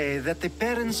say that the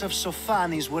parents of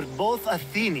Sokrates were both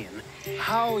Athenian.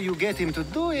 How you get him to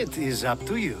do it is up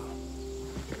to you.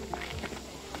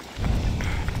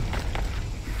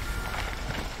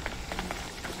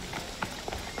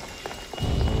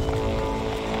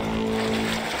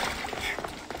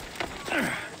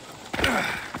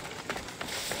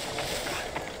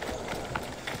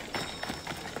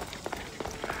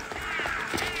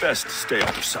 Best stay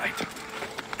out of sight.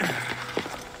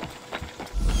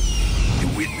 The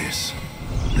witness.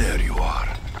 There you are.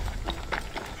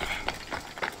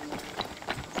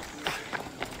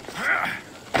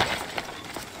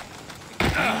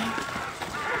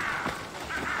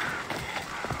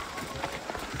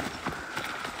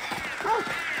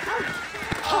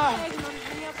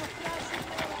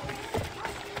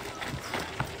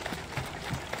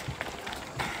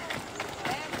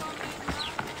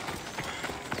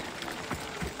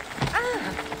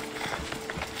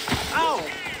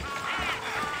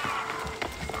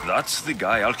 That's the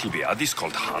guy Alcibiades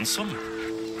called handsome?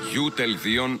 You tell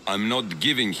Theon I'm not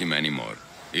giving him anymore.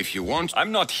 If you want...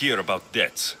 I'm not here about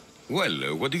debts.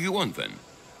 Well, what do you want then?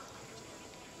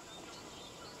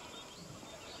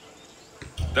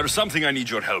 There's something I need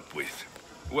your help with.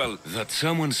 Well... That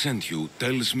someone sent you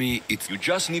tells me it's... You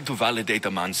just need to validate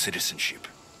a man's citizenship.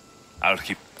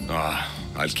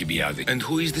 Alcibiades. And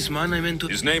who is this man I meant to...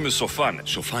 His name is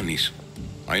Sophanes. Sophanes.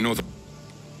 I know that...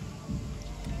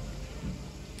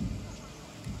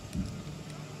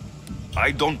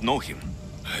 I don't know him.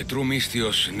 True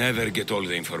Mystios never get all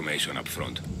the information up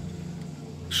front.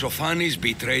 Sophanes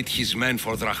betrayed his men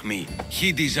for Drachmi.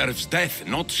 He deserves death,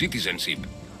 not citizenship.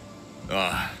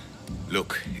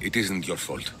 Look, it isn't your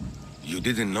fault. You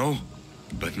didn't know,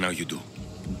 but now you do.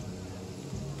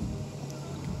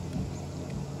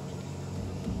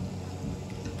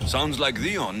 Sounds like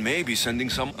Theon may be sending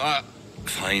some...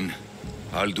 Fine.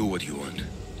 I'll do what you want.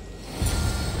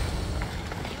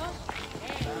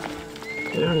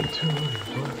 Yeah,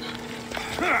 $200.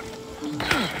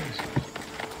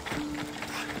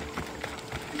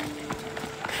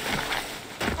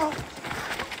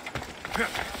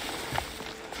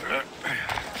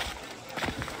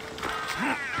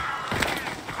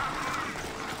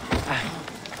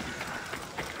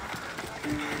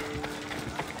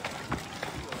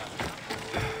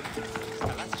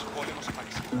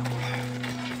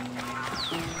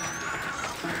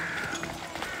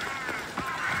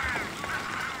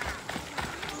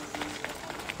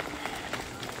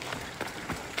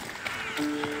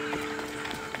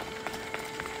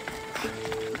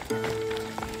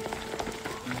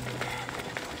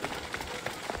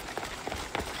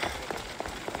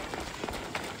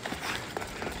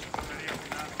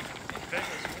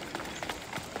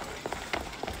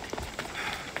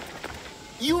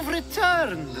 You've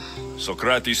returned.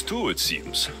 Sokrates too, it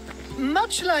seems.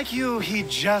 Much like you, he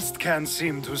just can't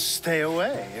seem to stay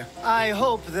away. I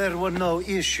hope there were no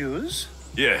issues.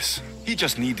 Yes, he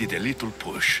just needed a little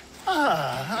push.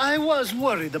 I was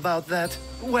worried about that.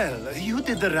 Well, you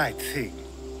did the right thing.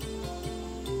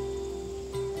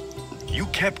 You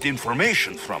kept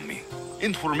information from me.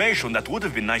 Information that would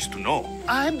have been nice to know.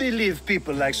 I believe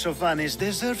people like Sophanes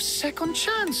deserve second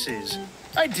chances.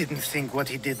 I didn't think what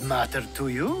he did mattered to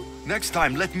you. Next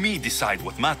time, let me decide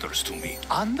what matters to me.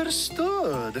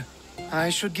 Understood. I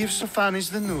should give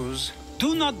Sophanes the news.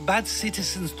 Do not bad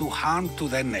citizens do harm to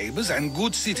their neighbors and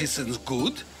good citizens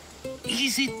good?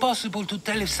 Is it possible to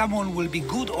tell if someone will be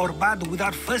good or bad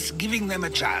without first giving them a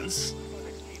chance?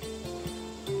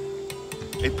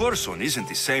 A person isn't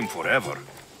the same forever.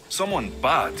 Someone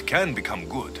bad can become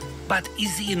good. But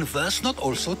is the inverse not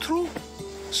also true?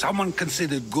 Someone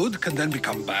considered good can then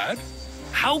become bad?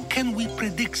 How can we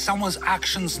predict someone's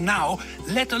actions now,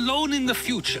 let alone in the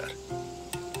future?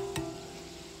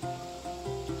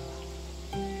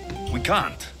 We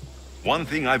can't. One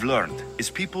thing I've learned is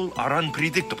people are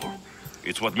unpredictable.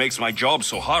 It's what makes my job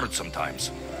so hard sometimes.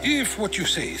 If what you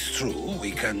say is true,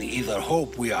 we can either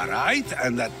hope we are right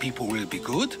and that people will be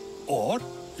good, or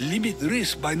limit the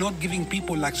risk by not giving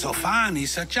people like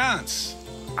Sophanes a chance.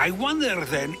 I wonder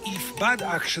then if bad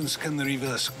actions can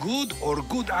reverse good or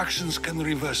good actions can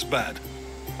reverse bad.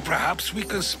 Perhaps we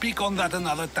can speak on that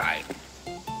another time.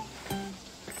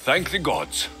 Thank the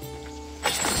gods.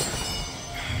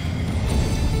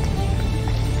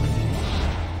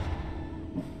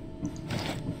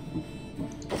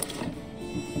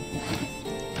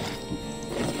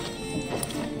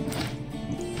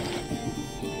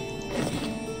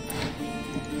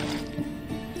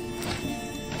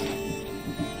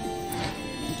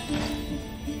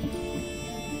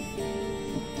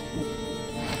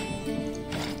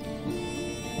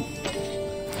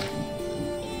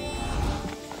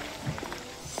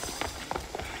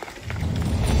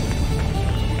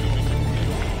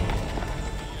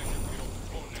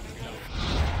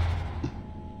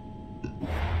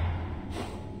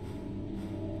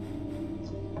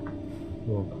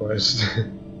 More quest.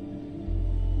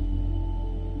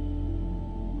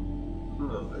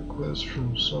 Another quest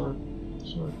from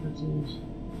Sokrates.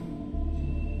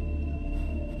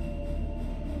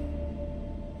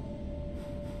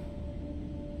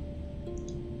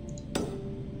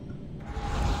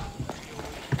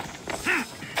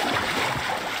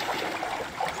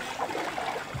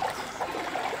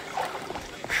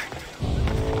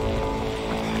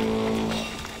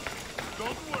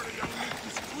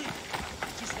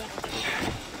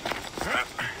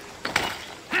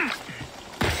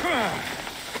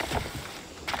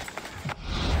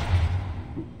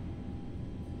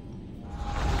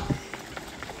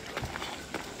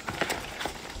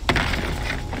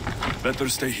 Better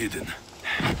stay hidden.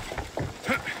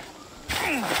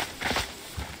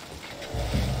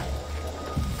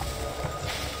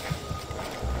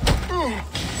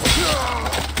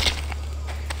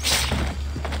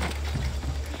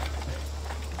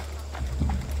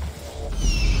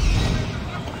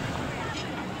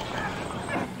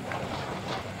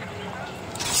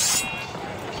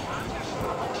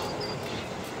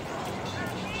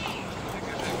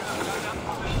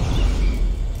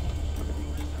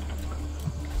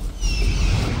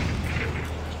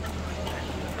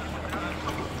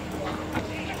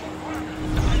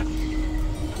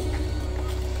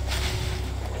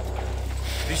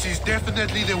 This is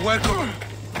definitely the work of...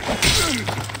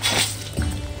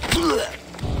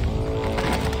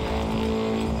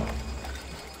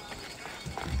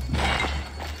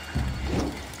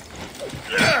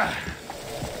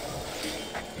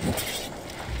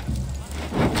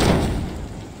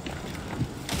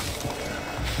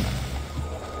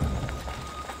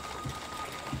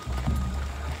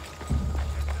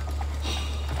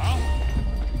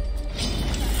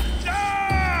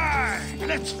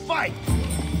 Let's fight!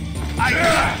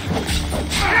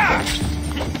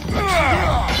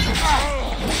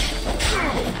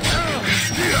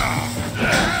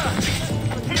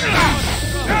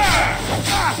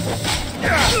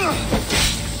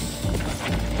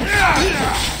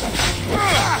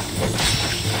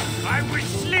 I will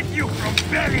slit you from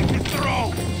belly to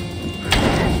throat!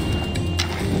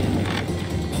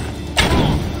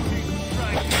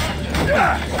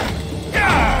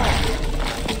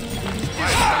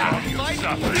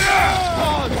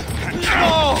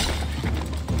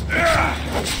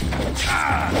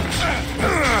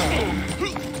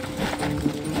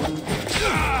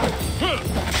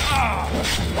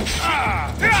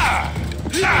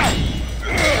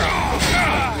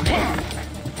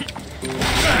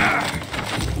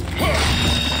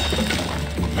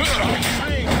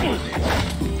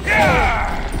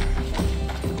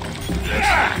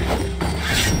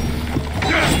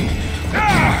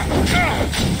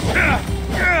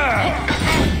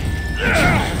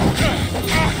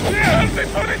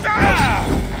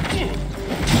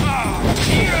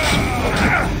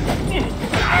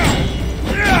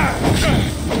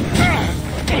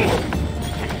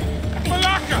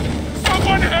 Malaka!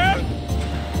 Someone help!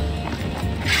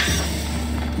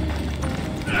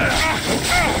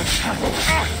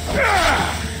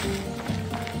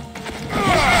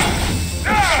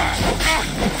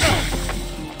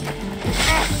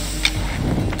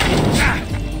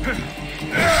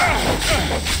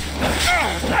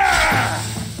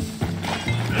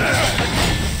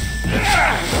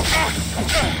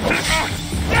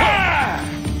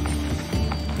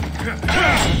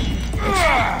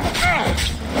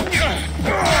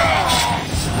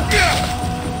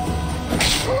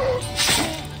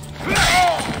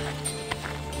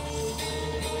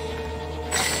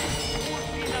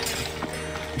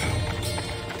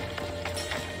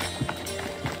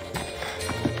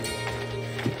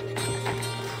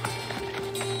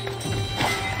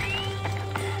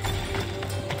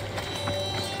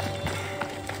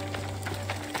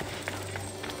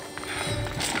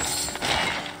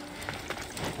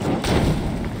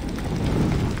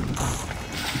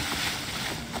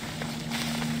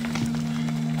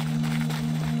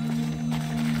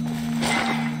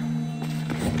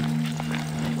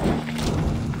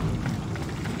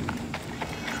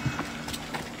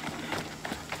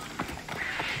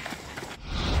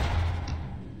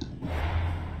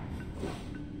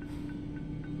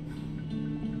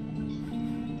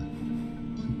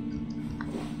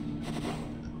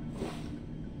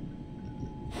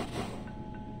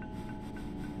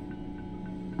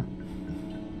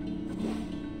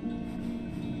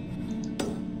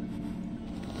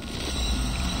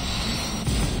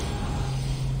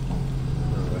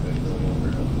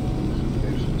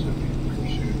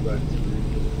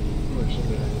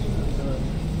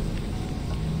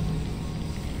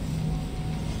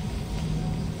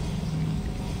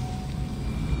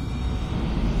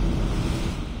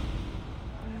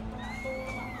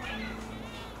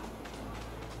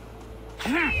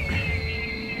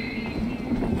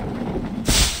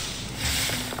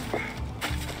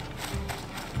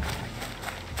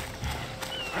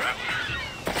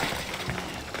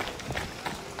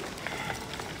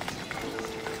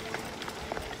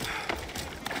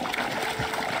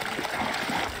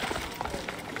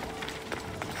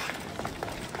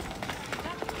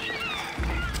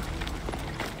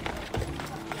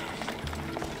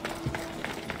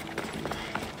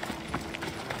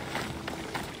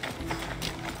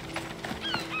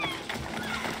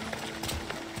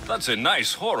 That's a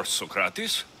nice horse,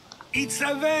 Sokrates. It's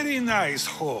a very nice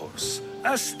horse.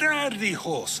 A sturdy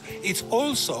horse. It's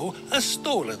also a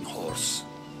stolen horse.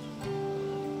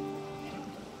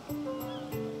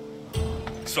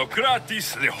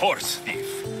 Sokrates the horse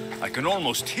thief. I can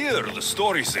almost hear the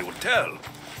stories they will tell.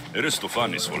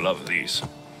 Aristophanes will love these.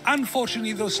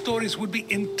 Unfortunately, those stories would be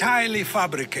entirely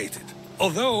fabricated.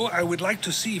 Although, I would like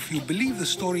to see if you believe the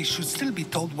story should still be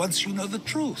told once you know the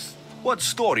truth. What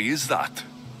story is that?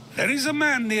 There is a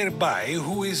man nearby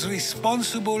who is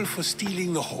responsible for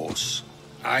stealing the horse.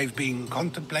 I've been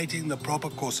contemplating the proper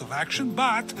course of action,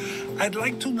 but I'd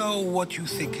like to know what you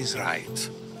think is right.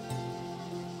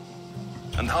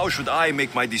 And how should I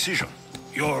make my decision?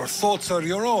 Your thoughts are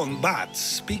your own, but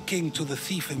speaking to the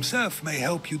thief himself may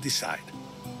help you decide.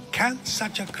 Can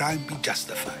such a crime be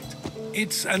justified?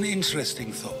 It's an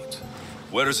interesting thought.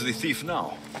 Where is the thief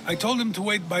now? I told him to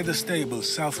wait by the stables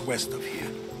southwest of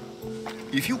here.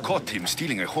 If you caught him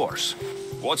stealing a horse,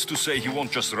 what's to say he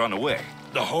won't just run away?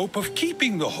 The hope of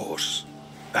keeping the horse.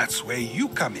 That's where you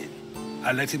come in.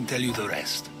 I'll let him tell you the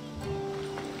rest.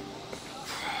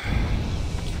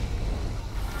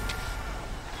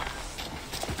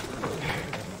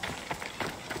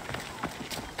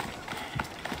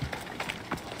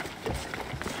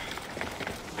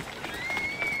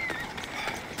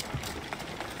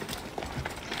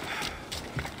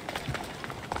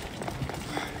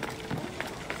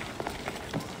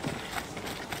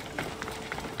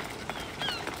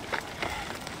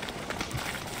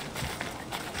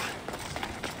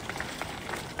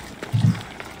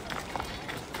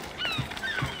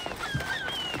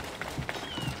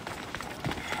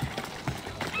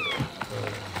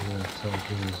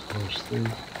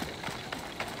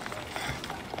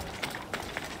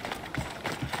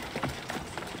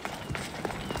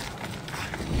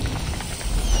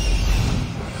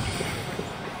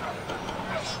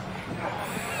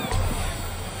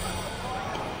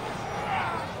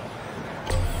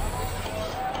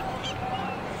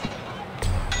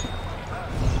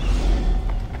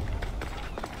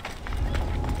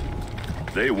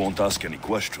 They won't ask any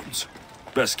questions.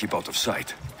 Best keep out of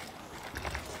sight.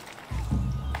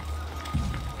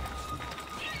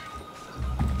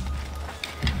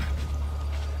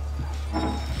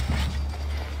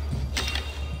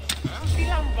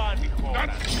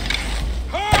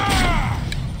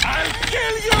 I'll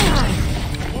kill you!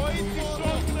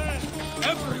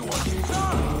 Everyone!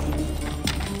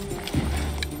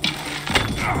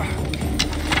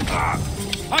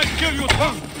 I'll kill you,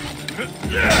 tongue!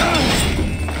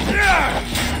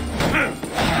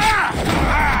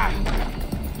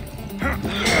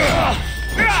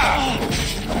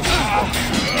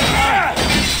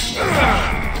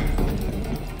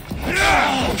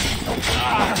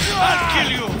 I'll kill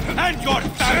you and your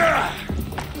family!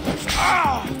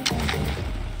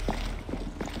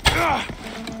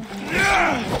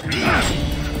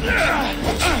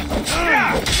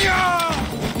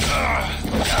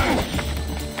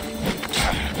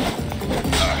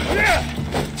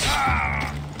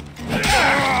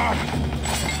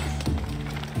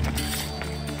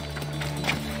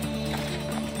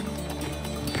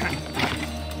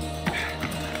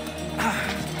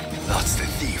 That's the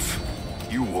thief.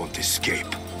 You won't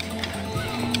escape.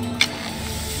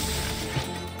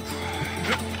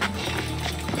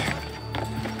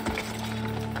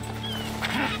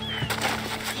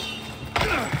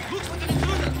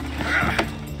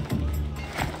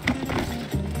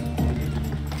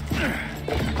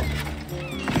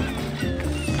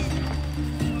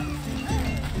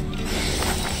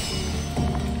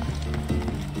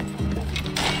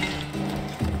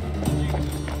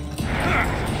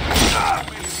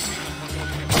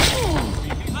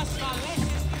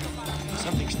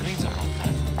 Something strange about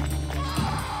that.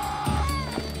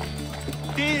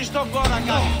 Τι στον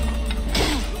κόρακα!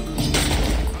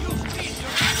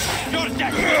 You're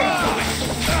dead!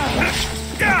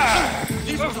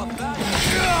 This was a bad...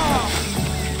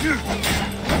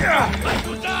 Let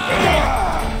you die!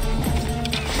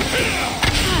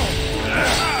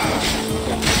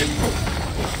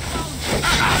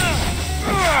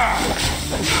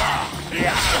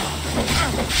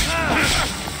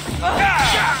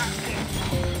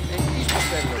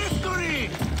 Victory!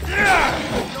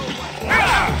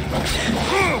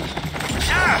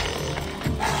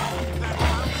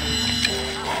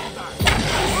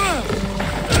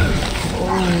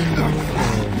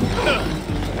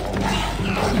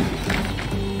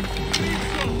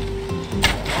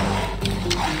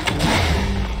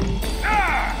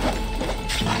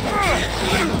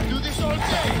 Do this all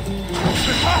day!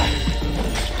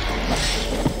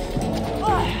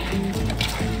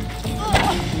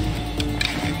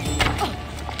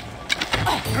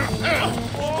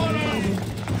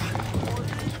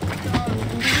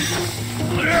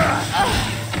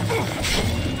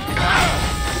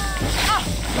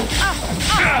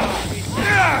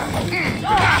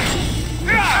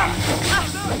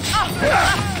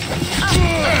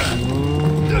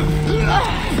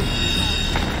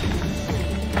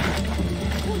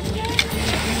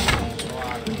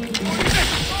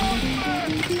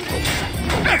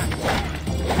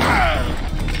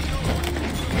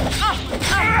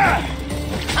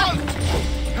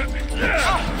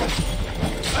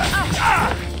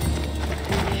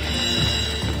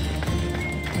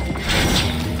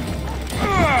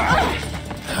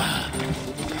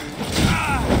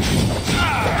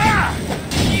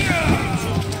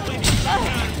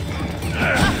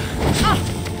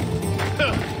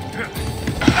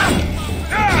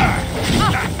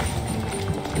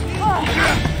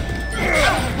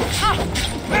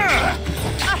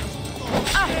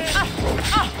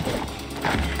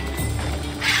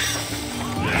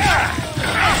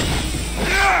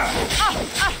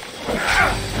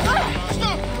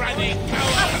 Stop running,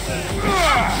 coward!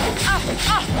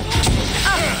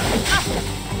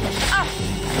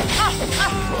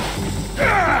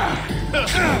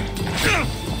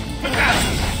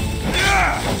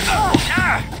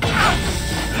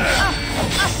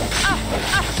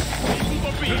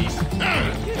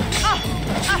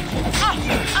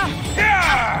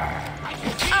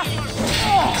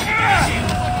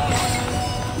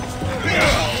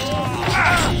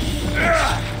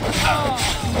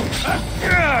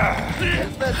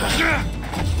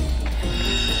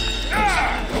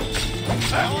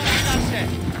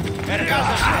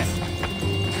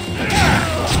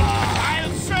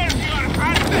 I'll serve your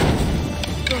hand!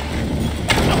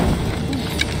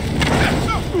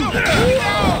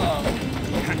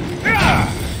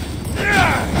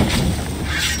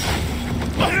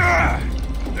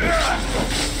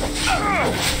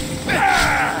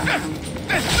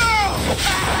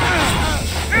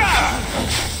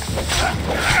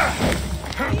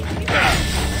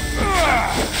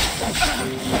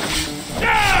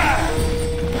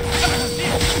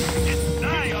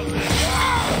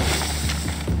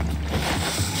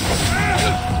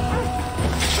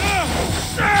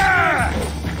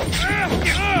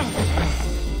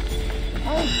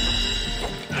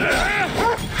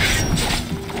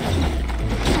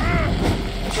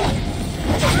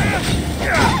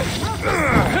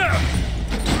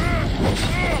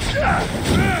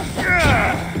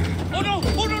 Oh no!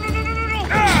 Oh no! No! No! No! No!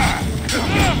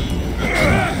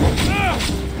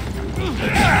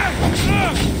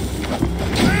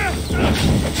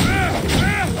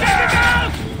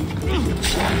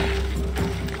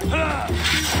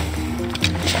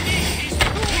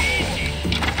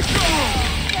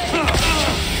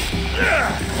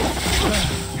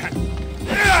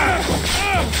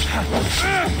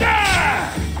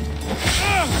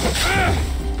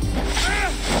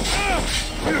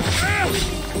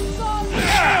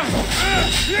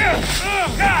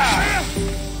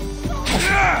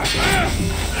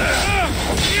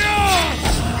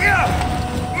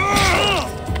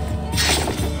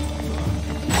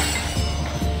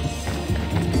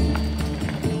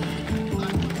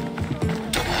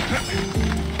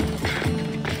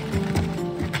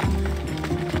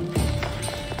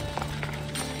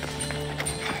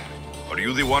 Are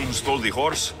you the one who stole the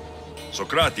horse?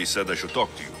 Sokrates said I should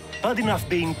talk to you. Bad enough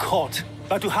being caught,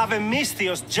 but to have a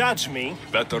Misthios judge me...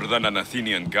 Better than an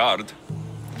Athenian guard.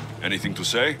 Anything to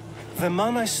say? The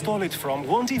man I stole it from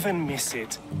won't even miss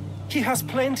it. He has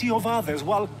plenty of others,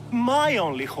 while my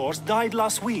only horse died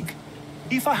last week.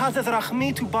 If I had the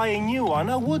drachmi to buy a new one,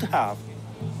 I would have.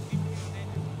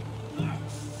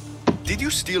 Did you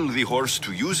steal the horse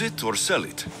to use it or sell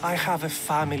it? I have a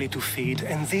family to feed,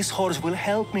 and this horse will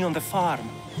help me on the farm.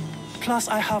 Plus,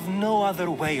 I have no other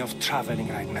way of traveling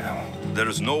right now. There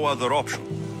is no other option.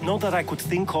 Not that I could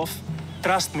think of.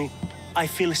 Trust me, I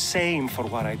feel shame for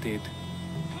what I did.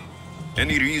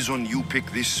 Any reason you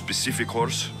picked this specific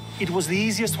horse? It was the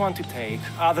easiest one to take.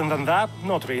 Other than that,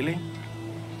 not really.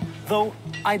 Though,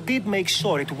 I did make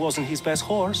sure it wasn't his best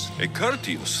horse. A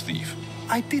courteous thief.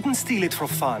 I didn't steal it for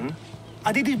fun.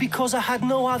 I did it because I had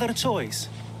no other choice.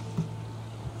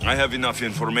 I have enough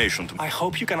information to... I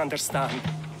hope you can understand.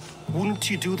 Wouldn't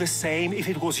you do the same if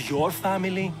it was your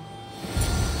family?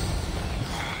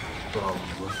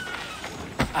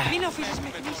 Μην αφήσεις με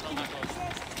την ίσκη.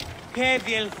 Και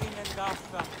διελθύνε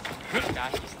ταύτα.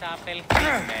 Τάχεις τα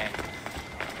απελθύνε.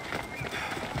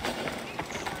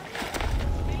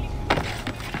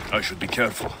 I should be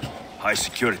careful. High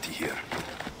security here.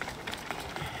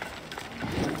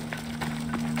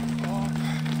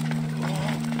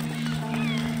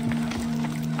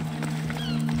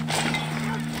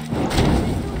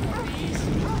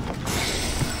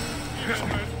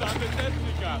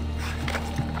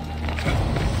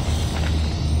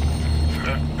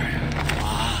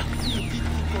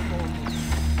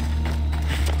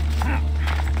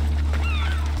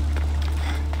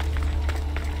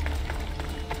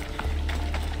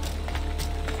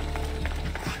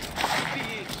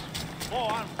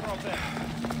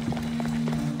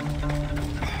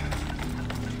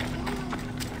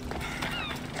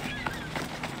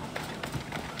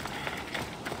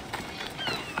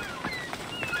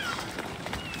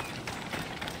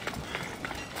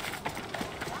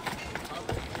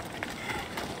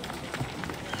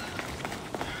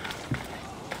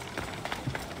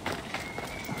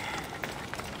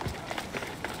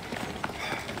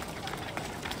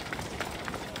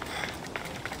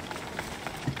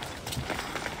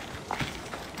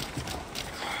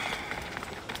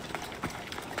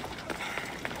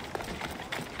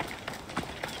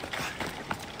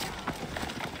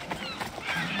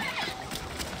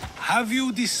 Have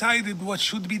you decided what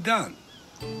should be done?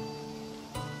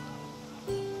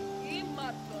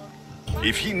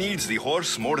 If he needs the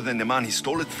horse more than the man he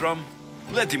stole it from,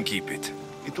 let him keep it.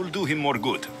 It will do him more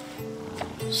good.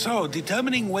 So,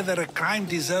 determining whether a crime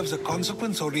deserves a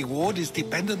consequence or reward is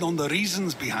dependent on the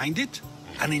reasons behind it?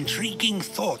 An intriguing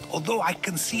thought, although I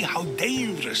can see how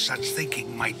dangerous such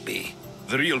thinking might be.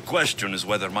 The real question is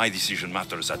whether my decision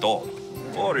matters at all,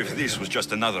 or if this was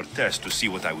just another test to see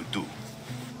what I would do.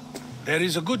 There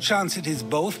is a good chance it is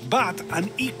both, but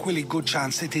an equally good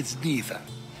chance it is neither.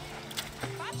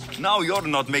 Now you're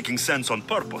not making sense on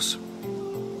purpose.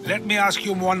 Let me ask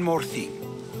you one more thing.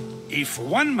 If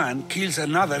one man kills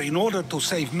another in order to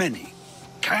save many,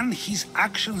 can his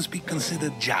actions be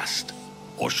considered just?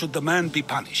 Or should the man be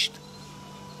punished?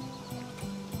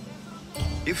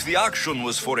 If the action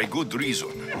was for a good reason,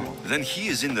 then he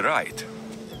is in the right.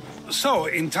 So,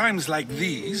 in times like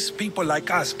these, people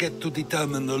like us get to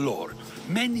determine the law.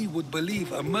 Many would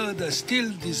believe a murder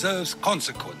still deserves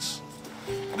consequence.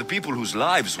 The people whose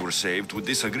lives were saved would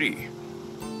disagree.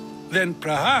 Then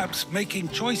perhaps making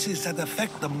choices that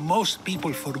affect the most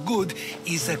people for good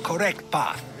is the correct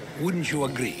path. Wouldn't you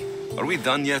agree? Are we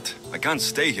done yet? I can't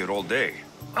stay here all day.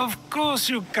 Of course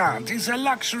you can't. It's a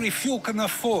luxury few can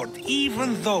afford.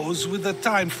 Even those with the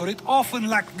time for it often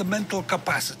lack the mental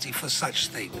capacity for such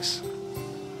things.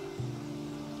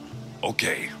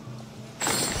 Okay.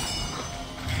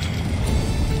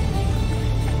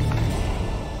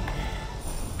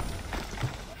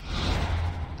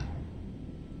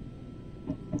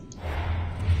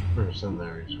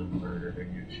 Mercenaries were murdered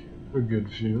a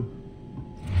good few.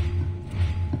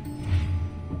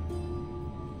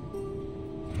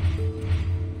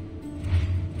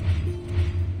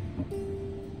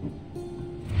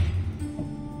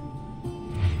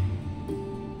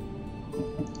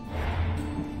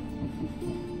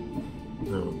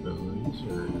 No abilities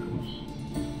or items.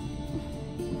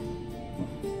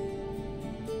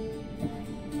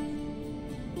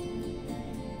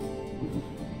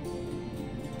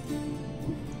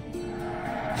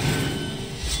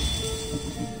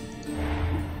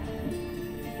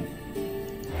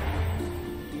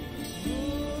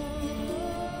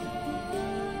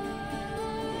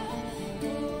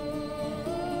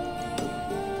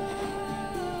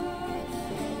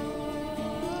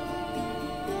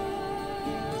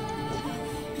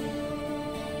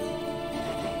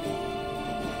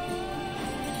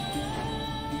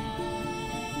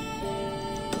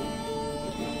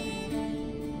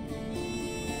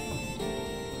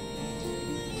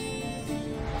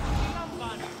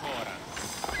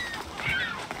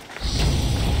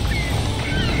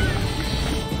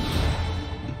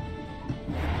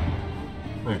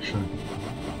 Actually,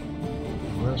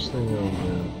 last thing I'll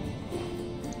do,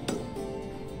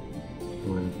 I'm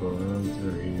going to go around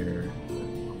through here,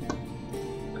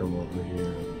 come over here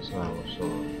on this Isle of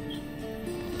Sorrows.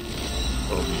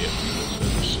 I'll be into this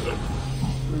episode.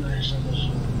 Nice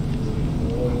episode.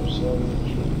 Isle of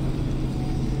Sorrows.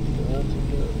 That's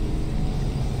good.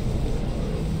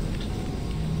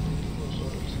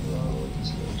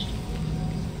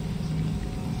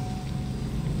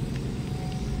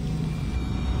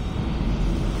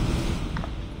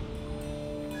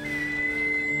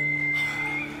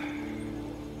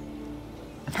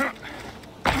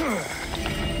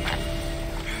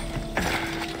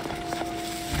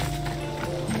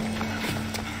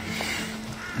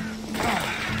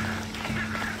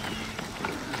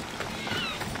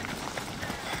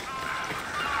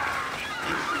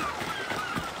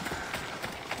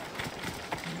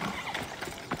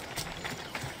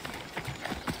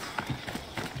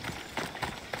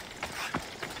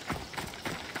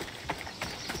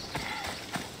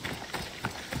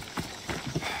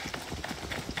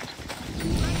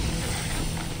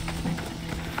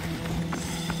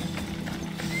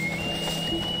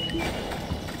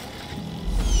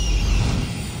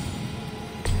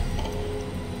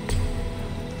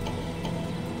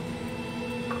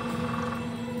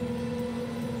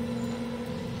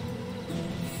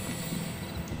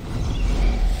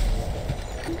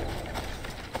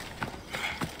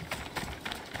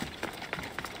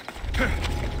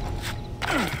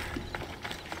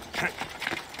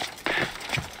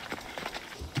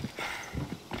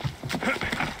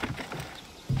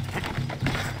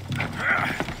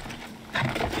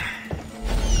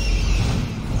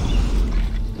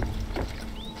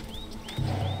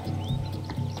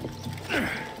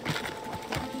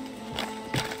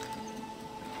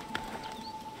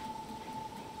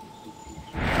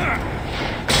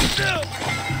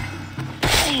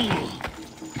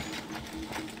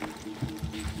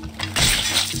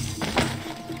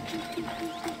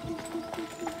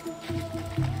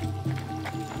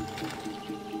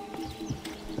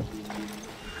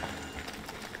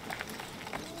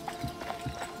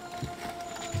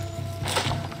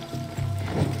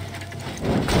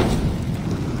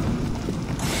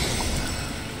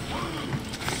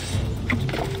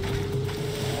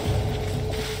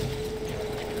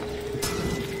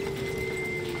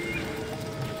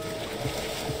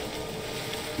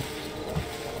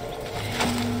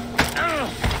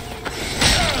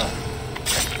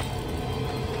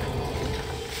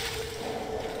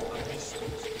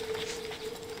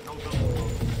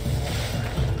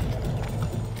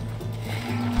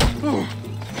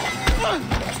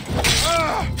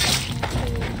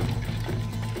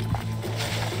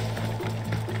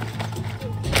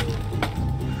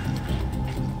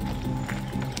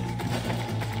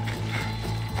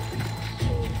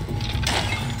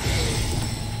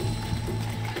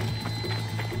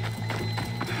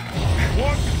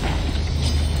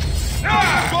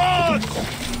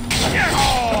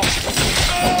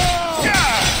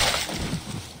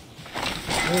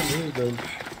 Oh my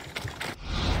god.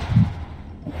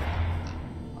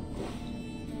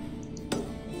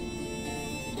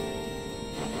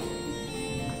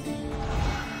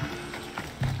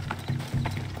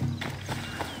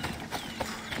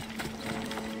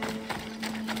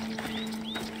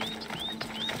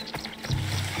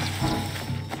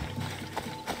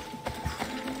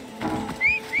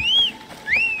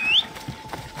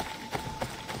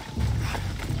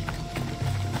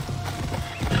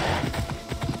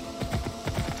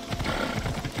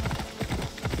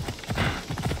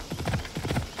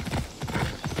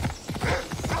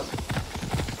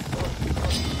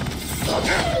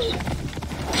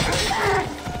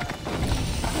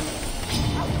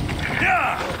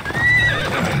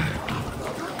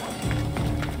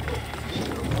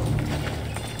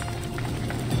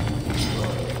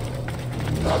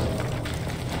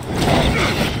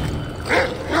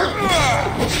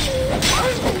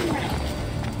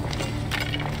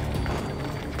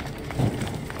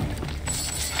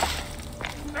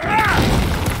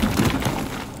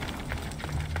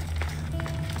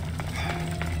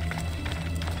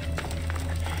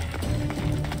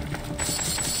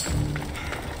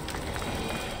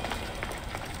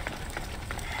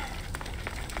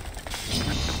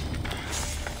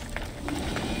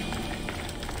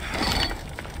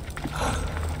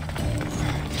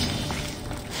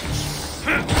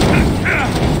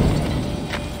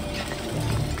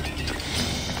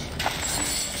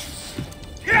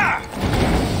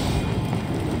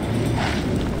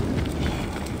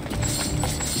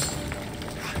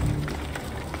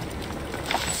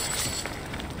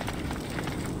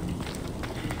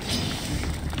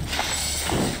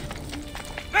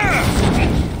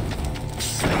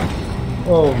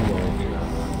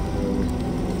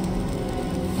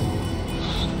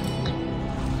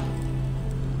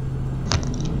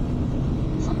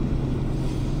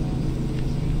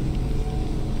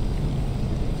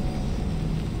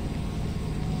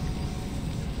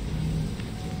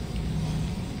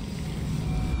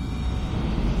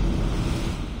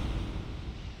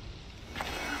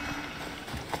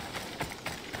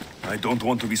 I don't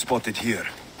want to be spotted here.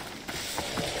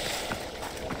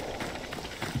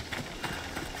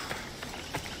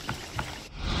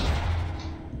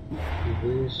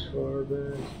 This far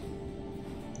back.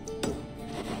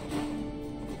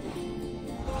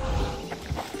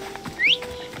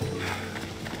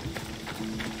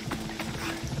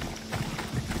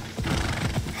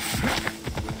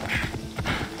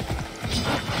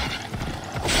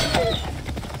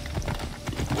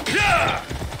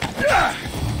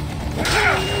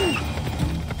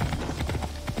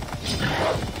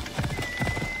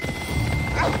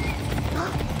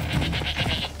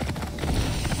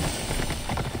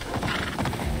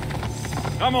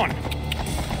 Come on.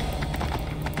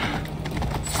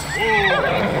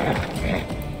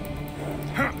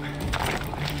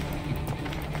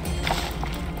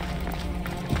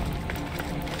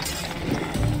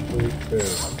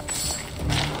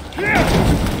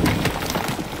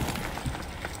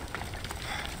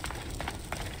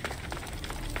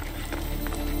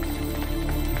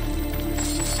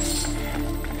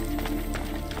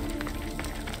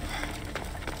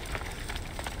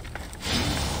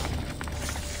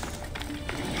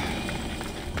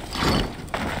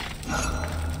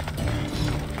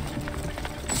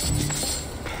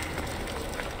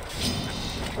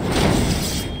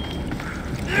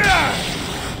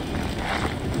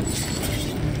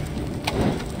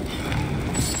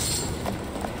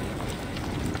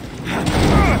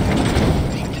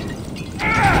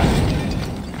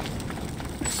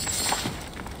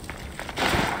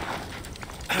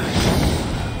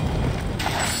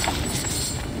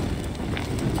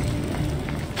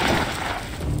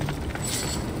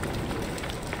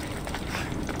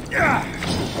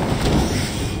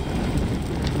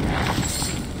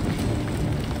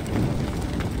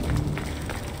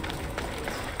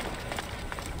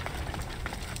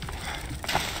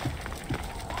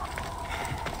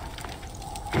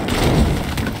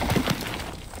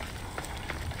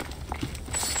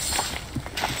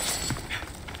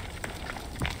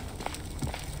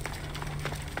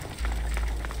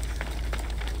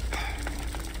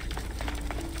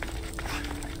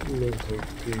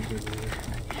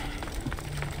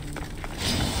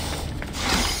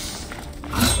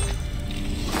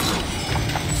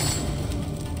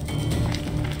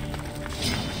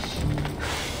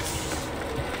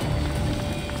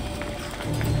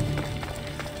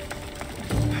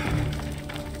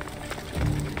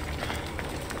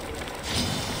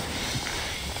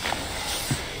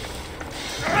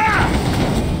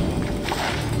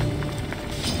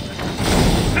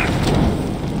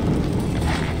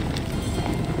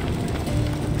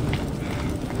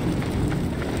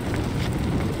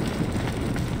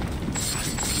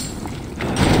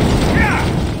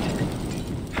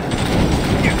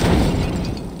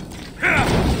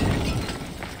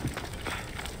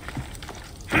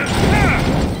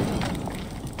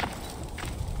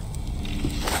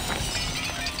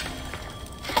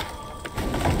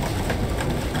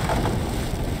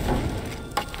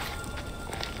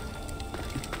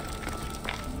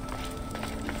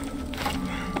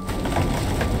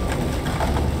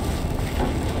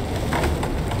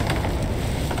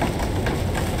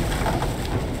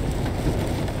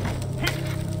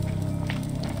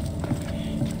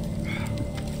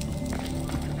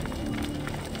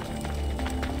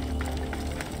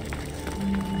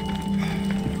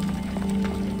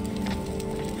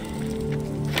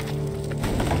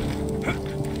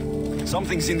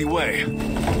 Something's in the way.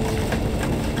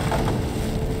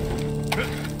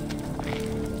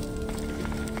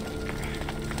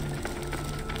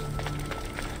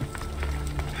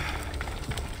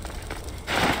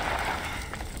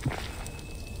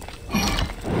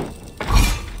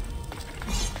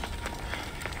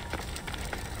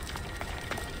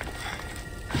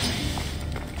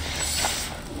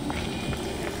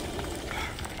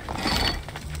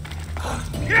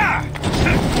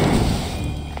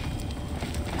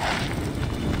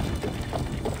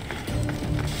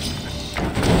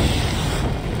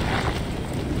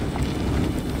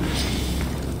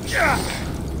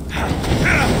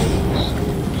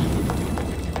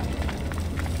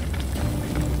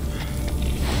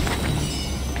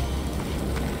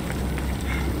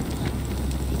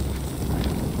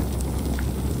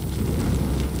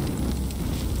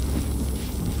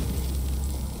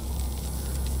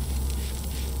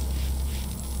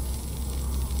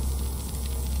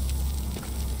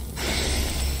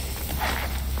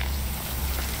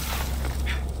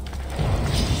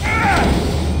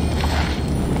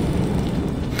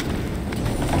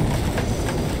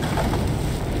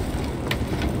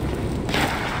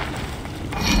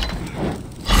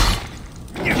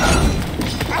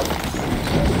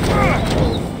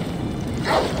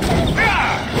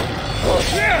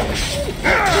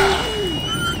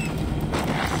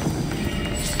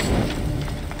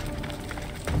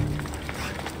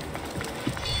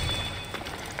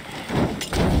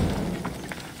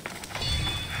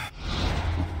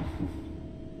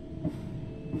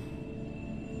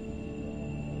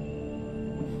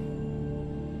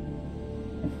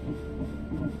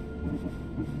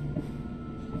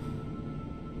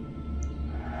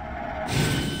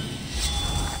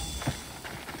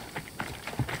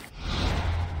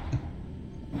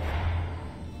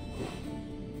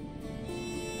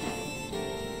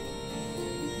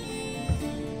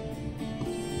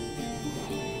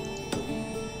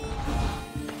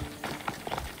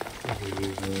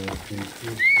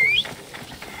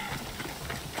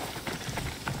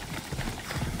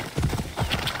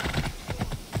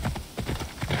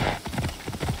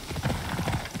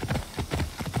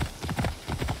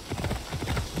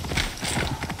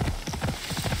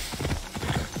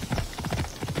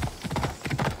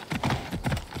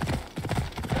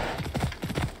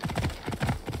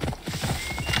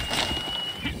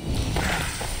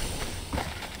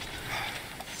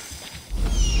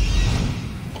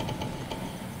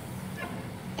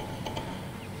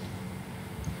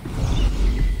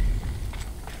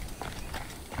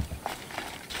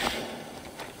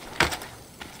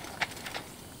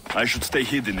 I should stay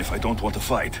hidden if I don't want to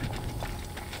fight.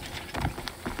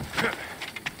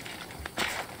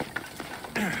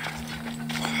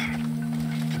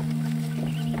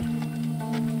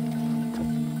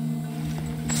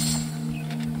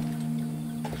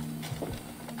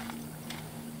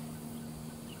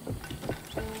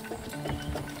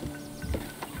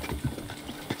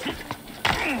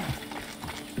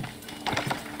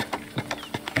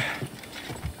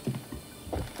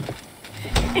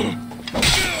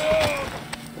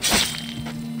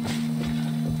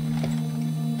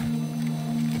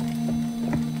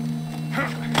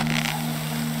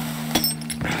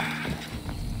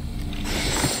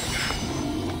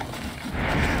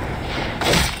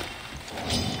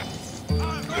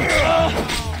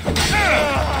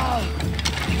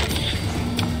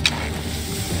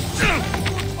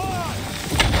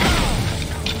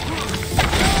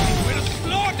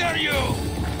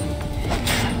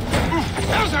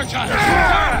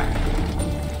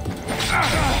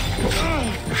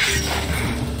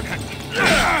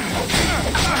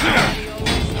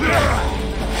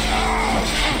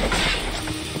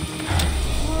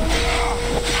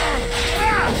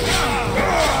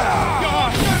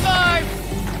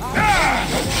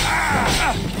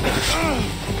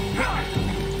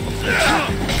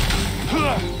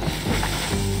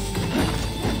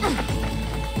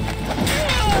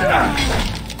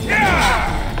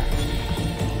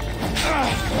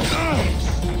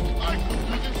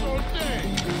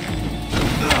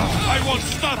 I won't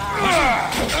stop!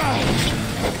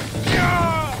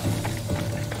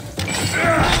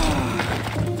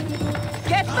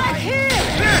 Get back here!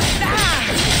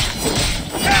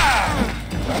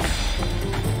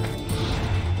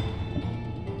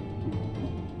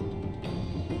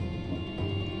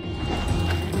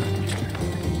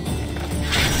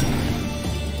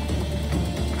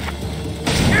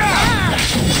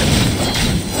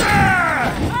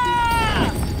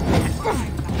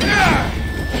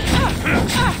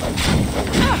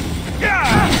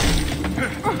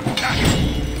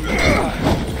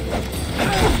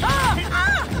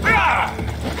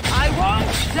 I won't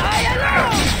die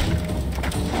alone!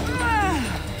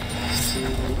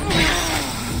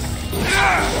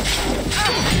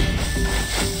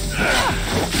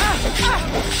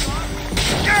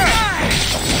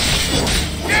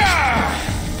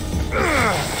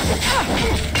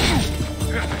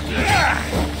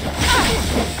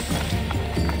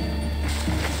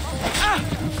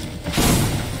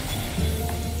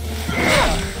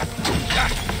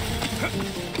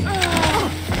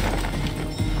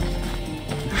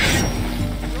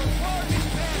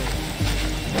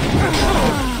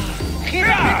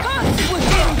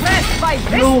 By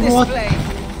this display.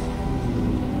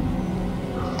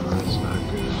 That's not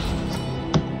good.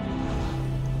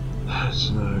 That's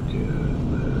not good,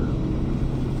 man.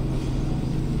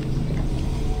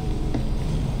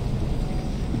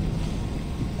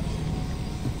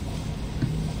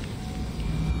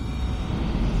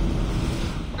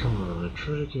 Come on, I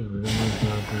try to get rid of my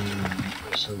goblin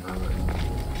somehow.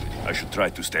 I should try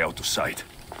to stay out of sight.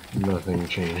 Nothing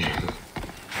changing.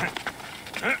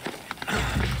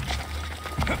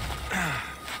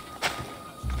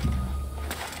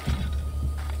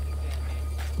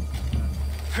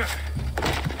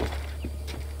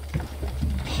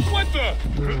 What the?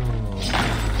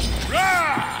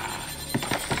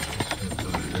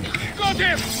 Got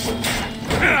him!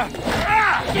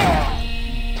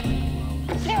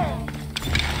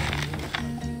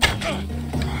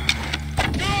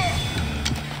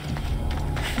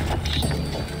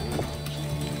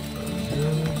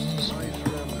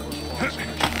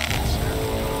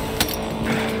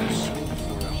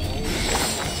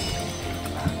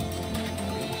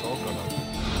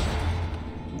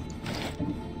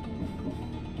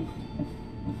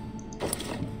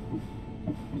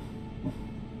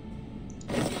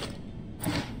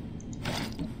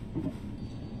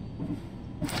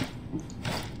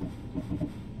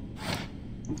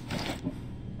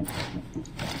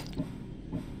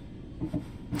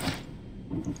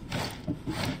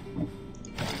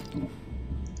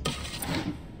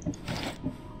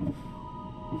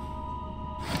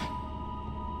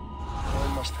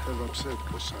 Have upset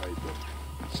Poseidon.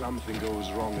 Something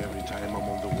goes wrong every time I'm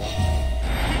on the wall.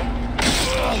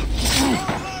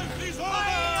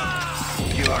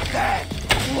 You're dead!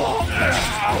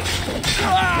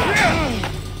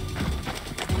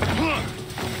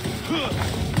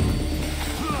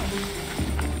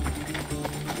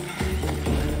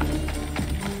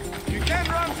 You can't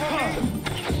run from me!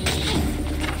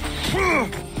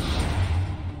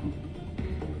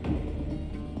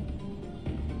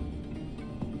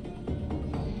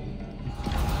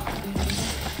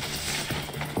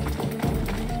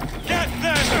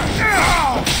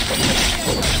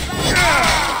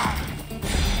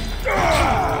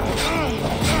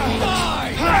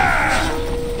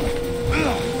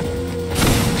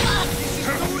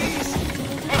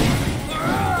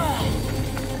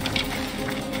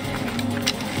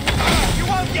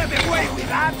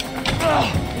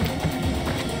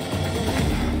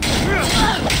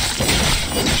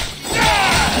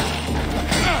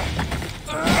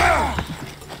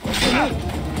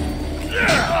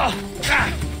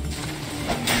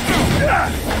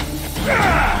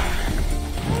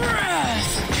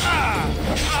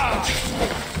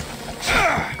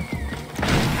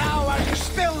 How are you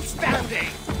still standing?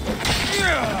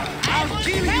 I'll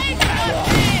kill you!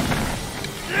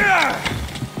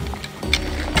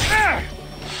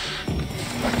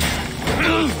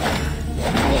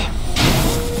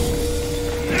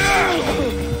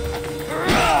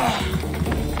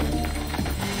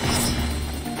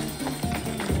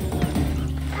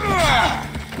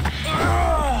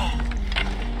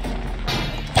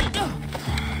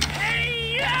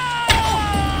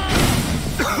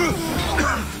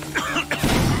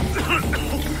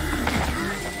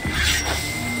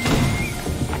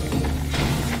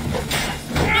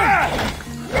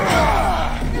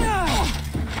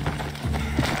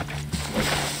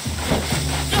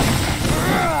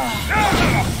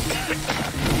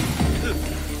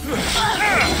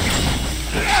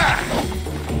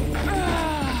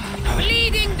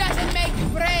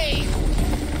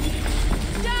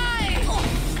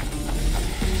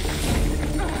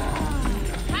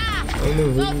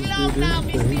 Not long now,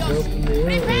 Mistios.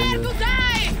 Prepare to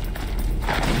die!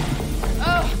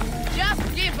 Oh,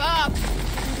 just give up.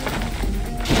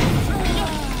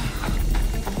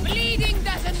 Bleeding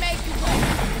doesn't make you go.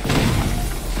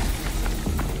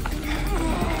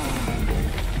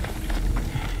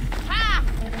 Ha!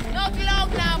 Not long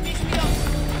now, Mistios.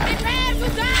 Prepare to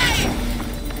die!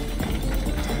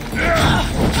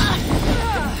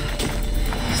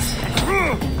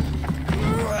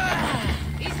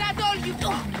 Is that all you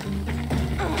got?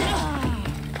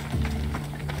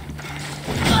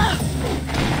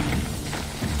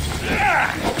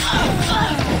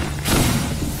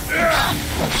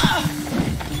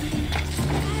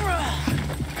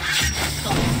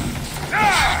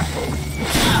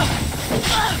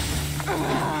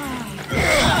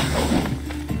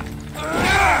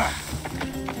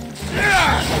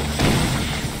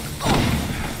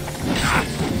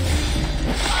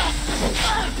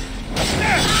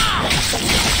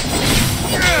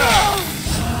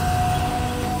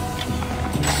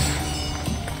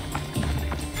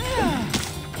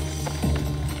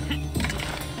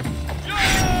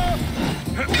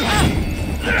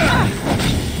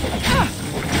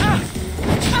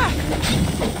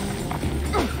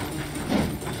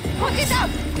 Put it up!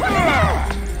 Put it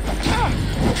up!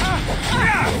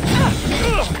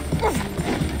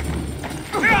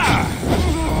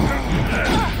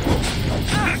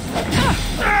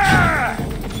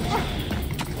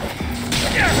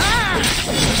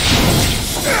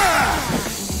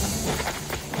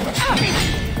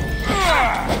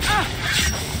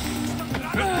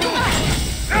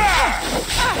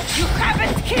 You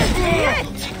haven't killed me yet!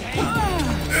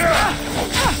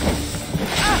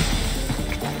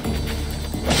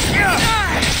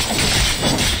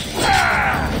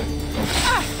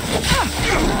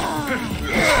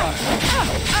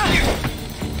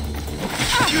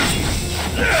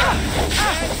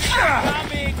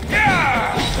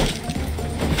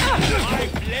 My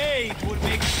blade will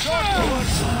make short work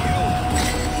of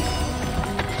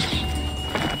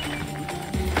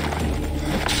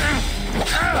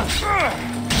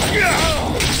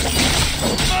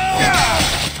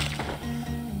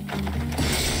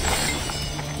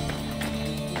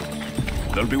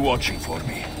They'll be watching for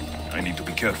me. I need to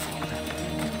be careful.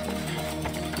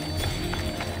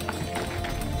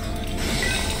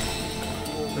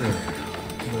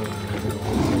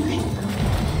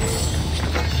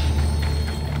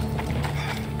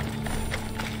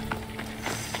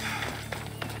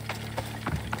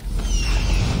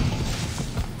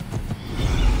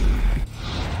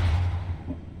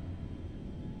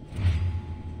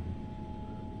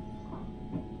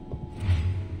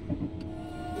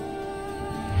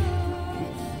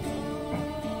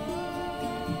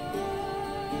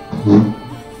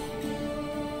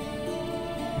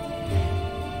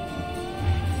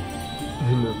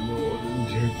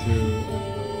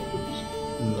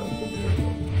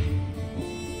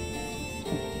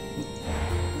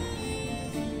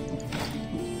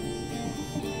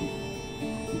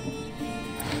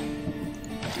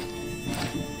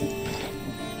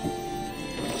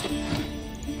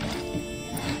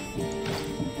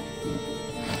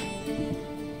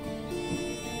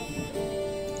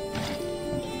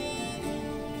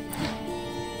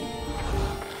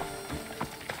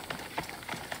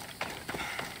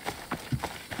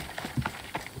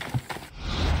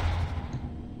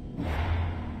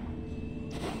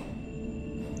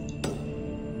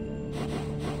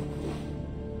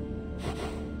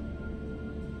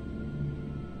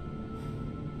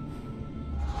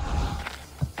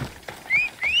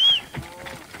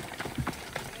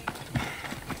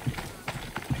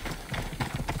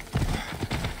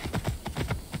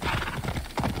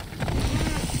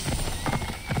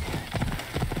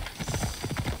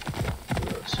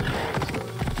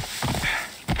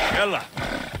 Ella!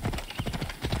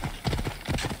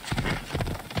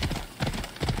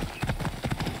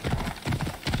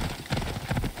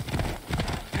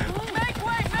 Make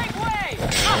way! Make way!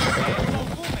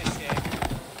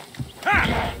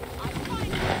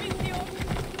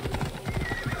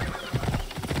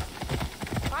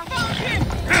 I found him!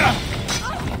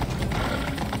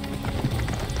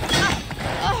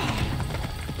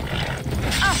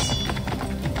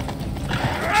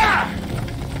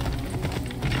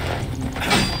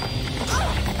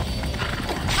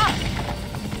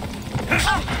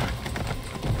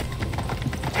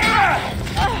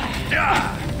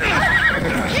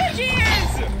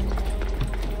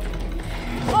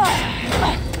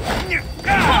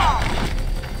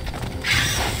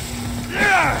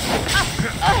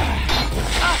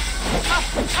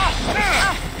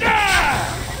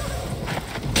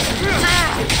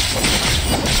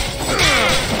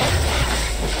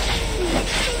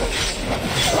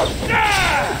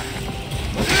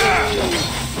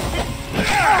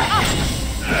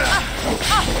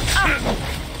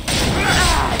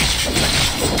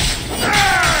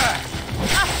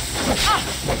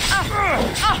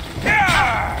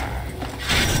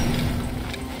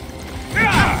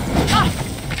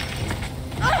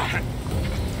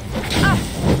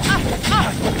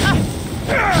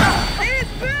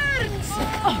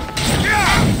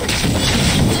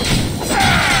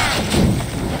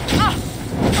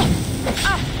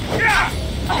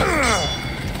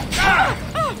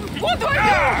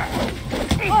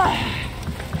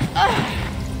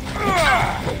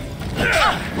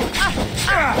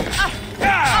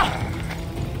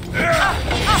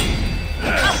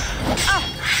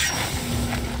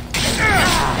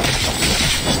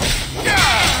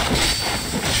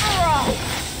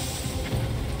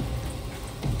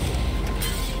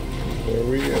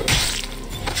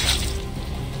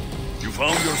 You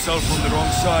found yourself on the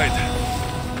wrong side.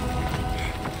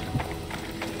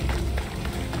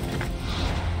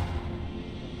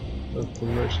 Up the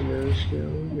mercenary scale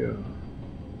we go.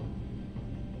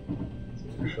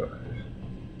 35.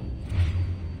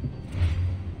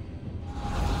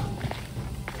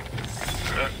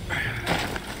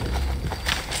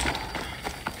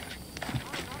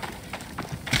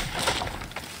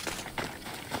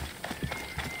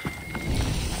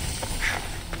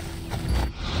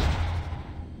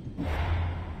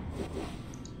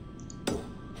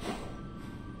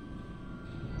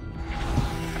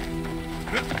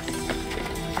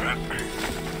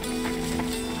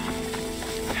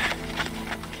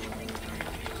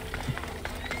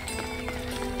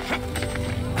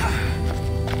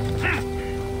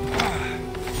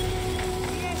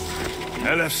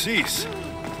 LFCs.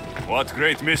 What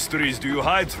great mysteries do you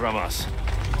hide from us?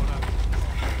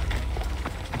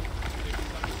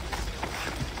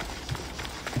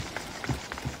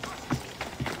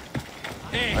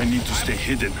 I need to stay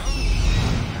hidden.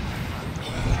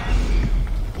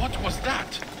 What was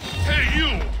that? Hey,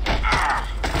 you! Ah!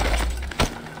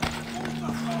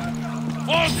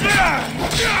 Oh, yeah!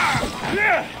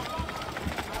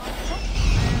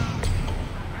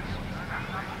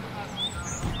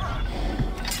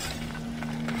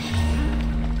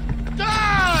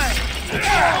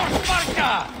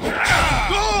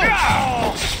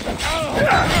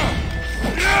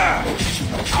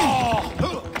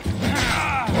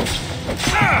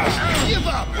 Give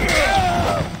up!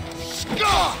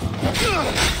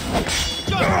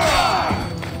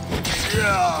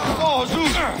 Oh,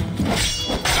 Zeus!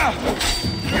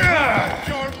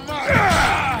 Your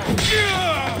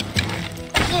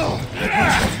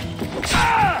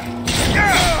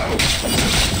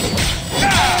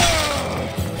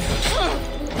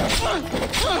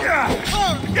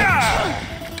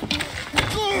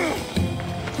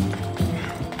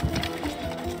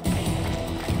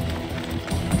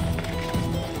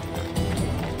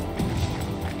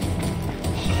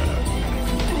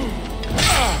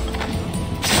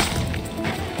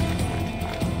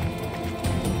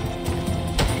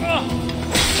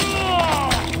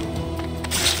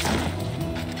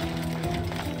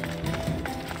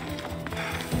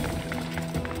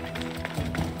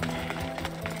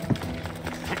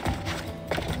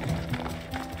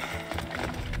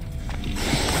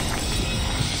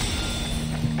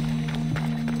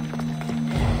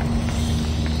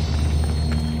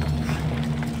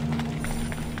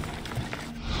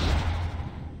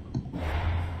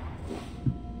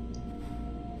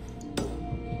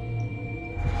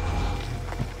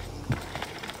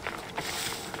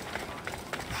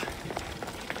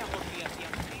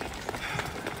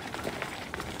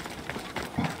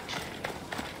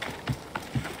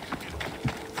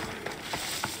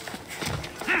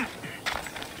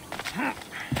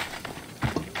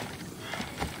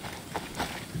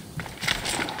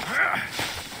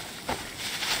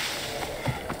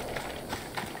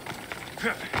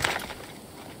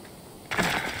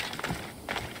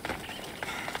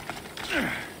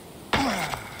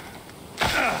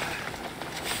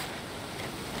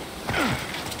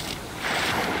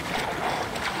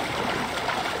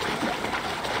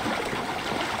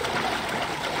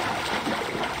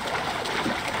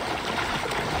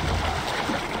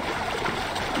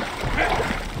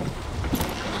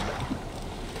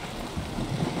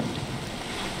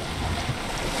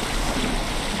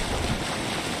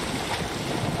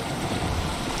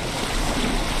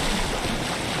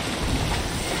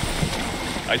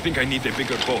I think I need a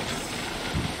bigger boat.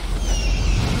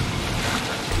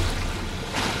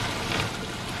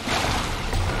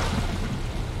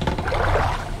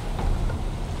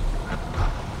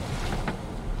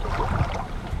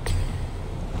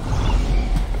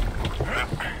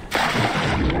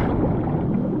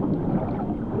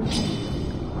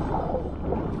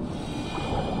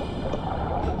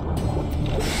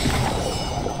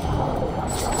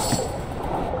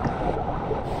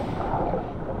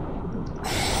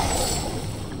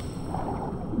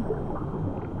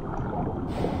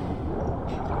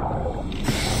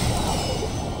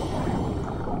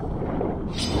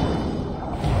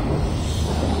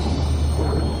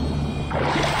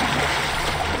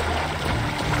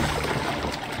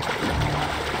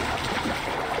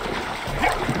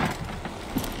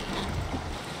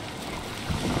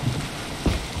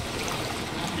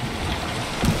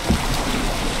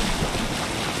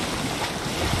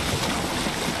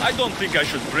 I don't think I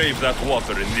should brave that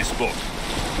water in this boat.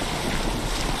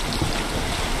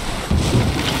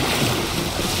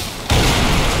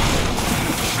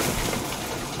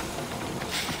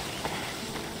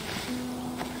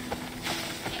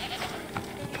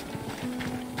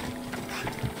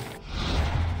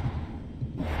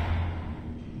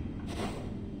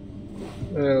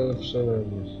 I left some of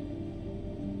these.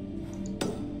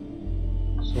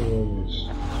 Some of these.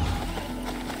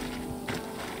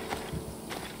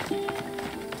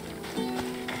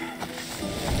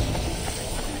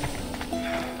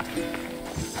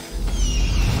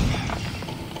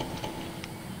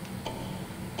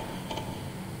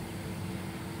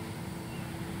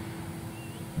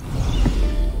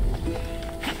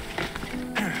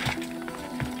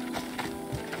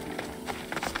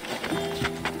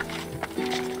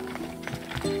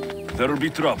 There'll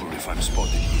be trouble if I'm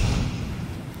spotted.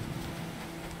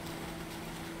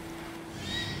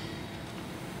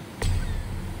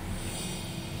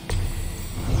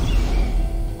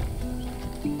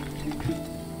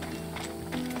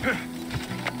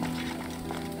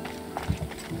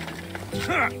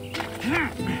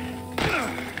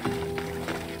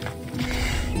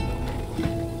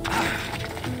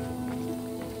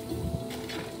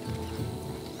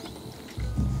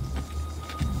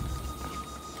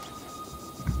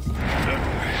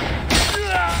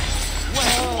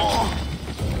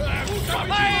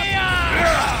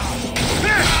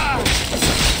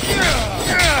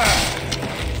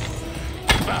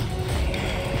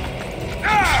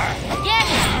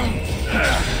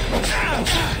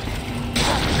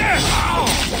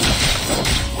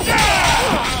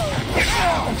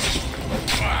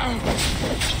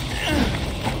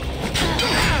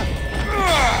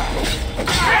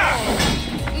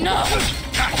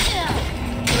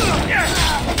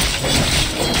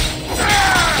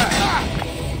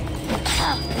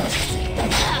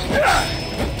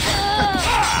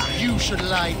 You should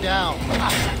lie down.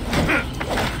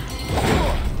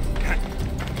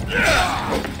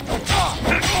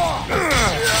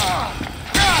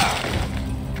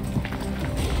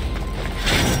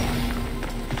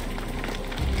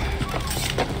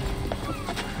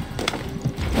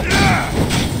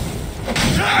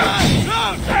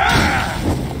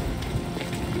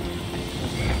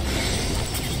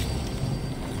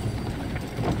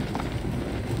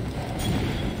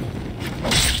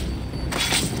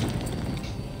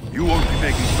 You won't be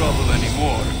making trouble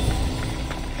anymore.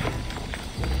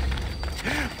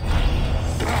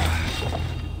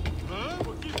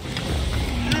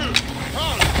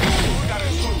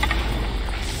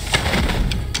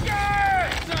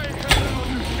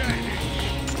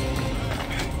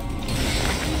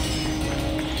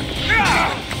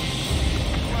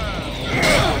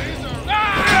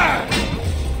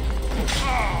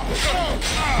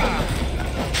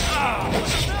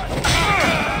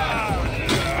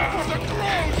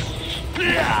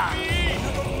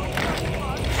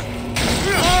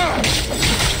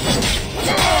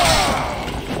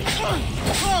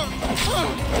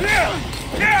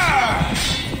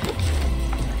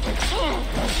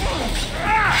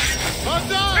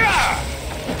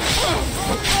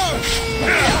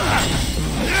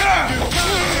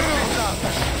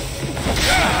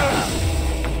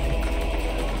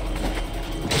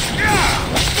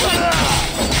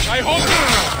 I hope.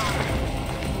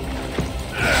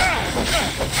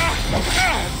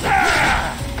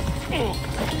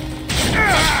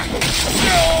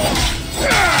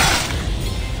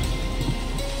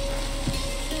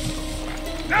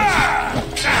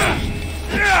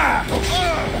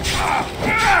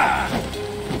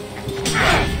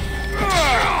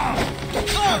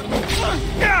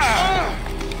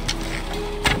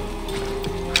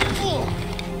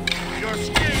 Your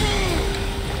skin.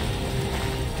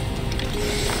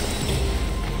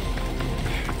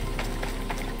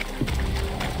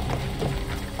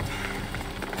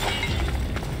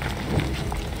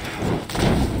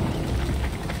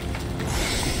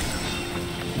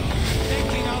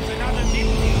 Taking out another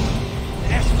victim.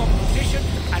 Less competition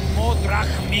and more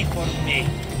drachmi for me.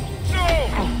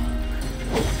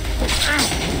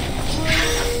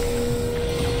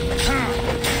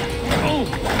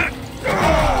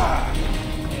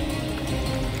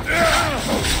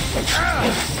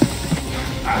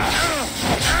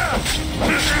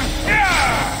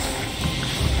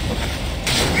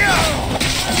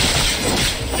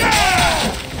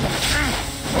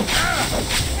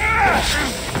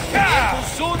 It will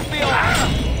soon be over.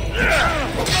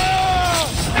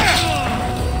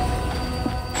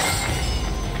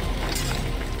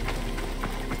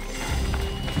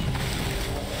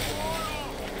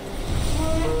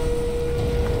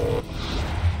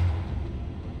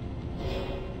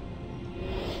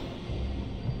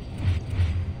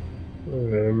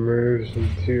 I murdered some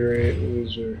tier 8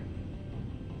 loser.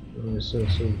 I sent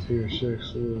some tier 6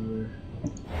 loser.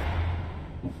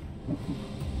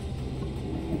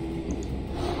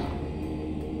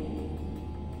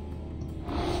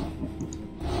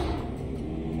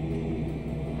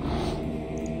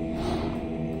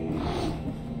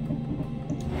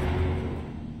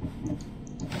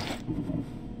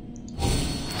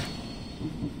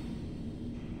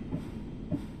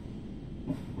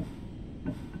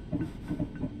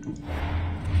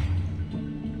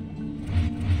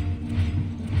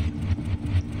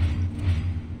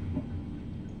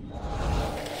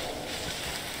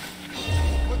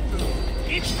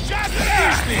 It's just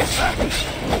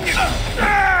business!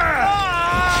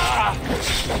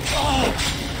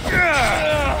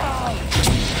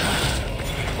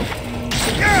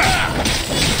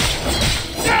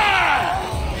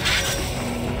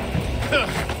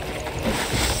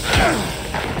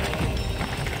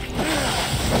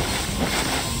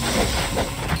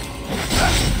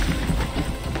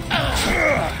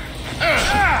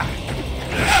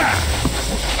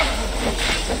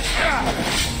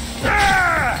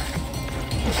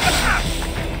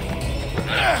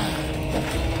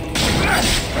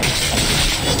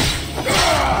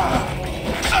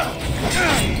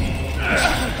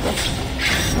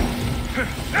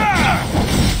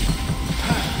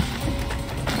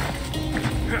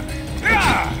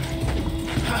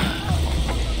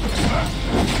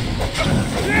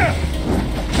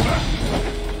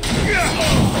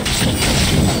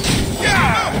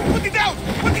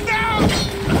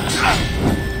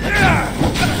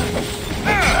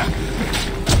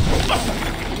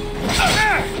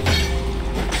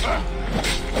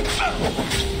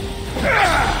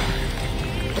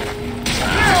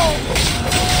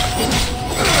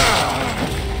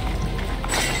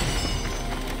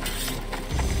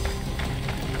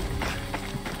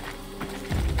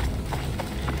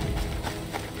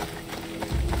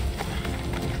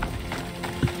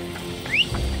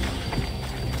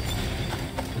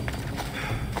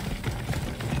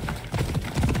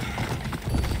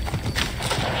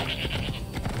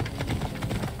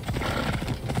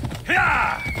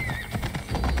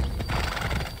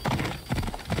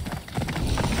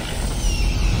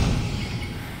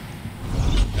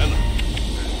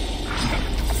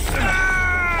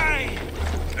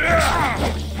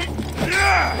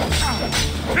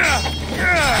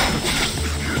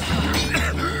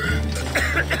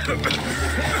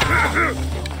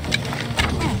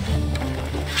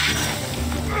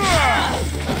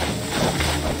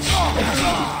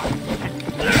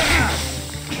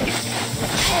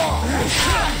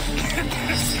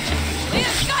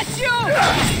 We've got you!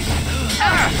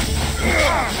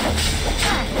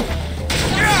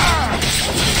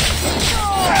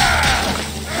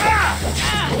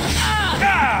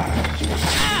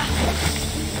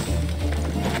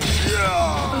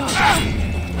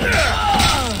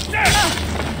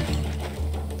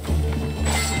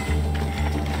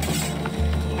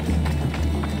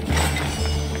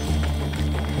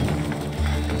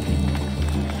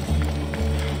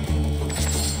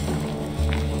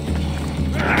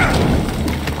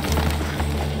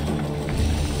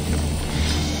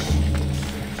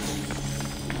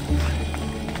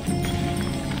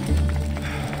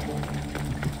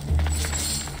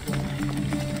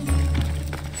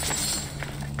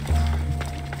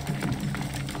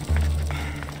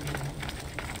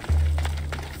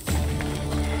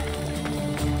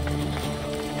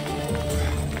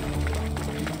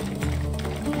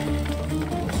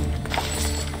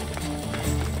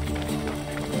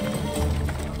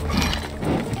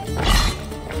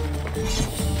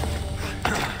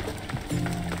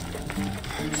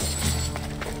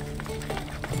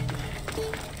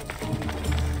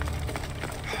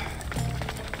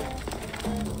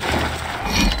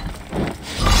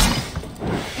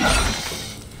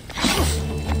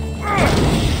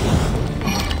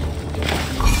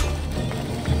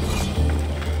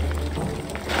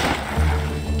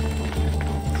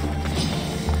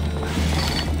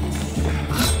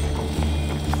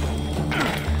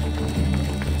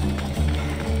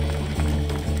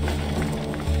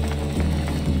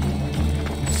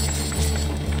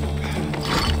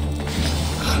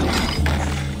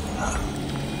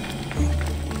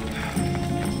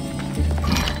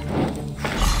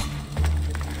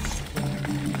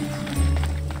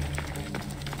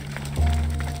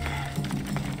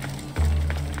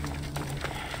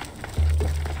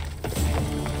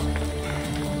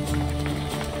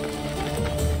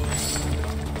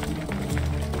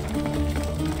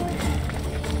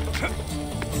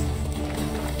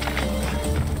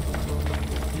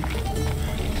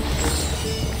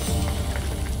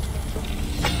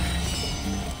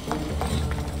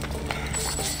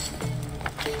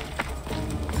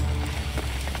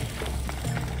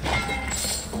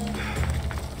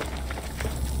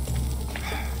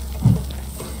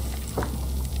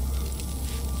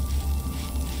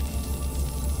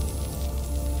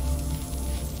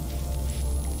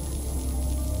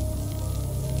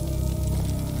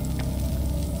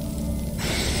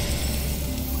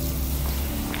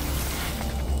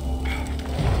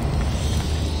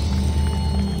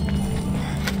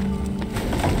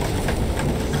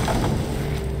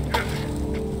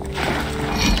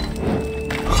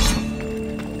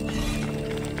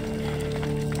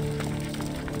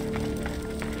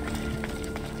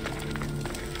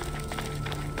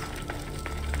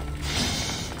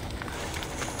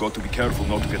 got to be careful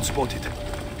not to get spotted.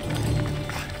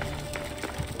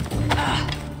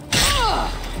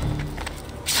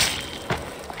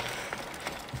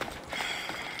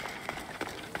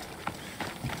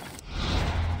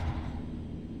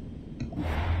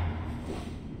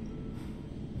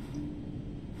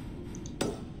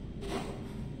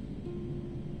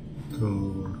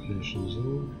 Locations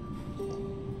in.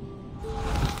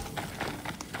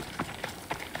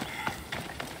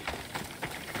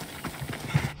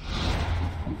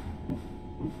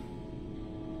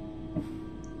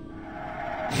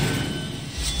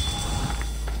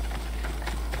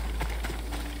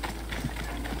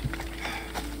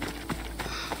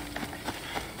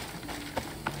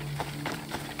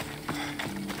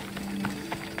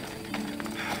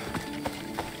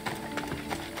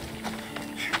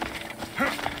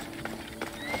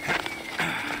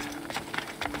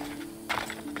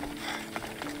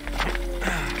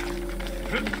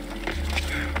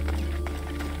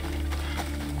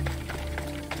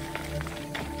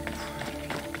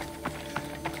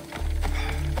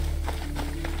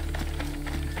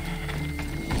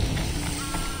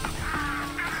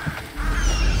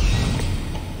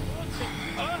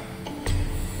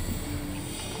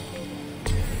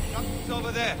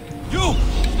 Over there. You!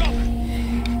 Stop!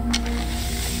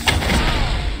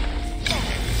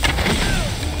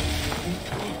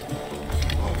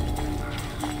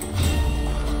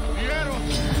 Piero!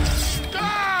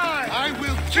 Die! I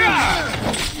will kill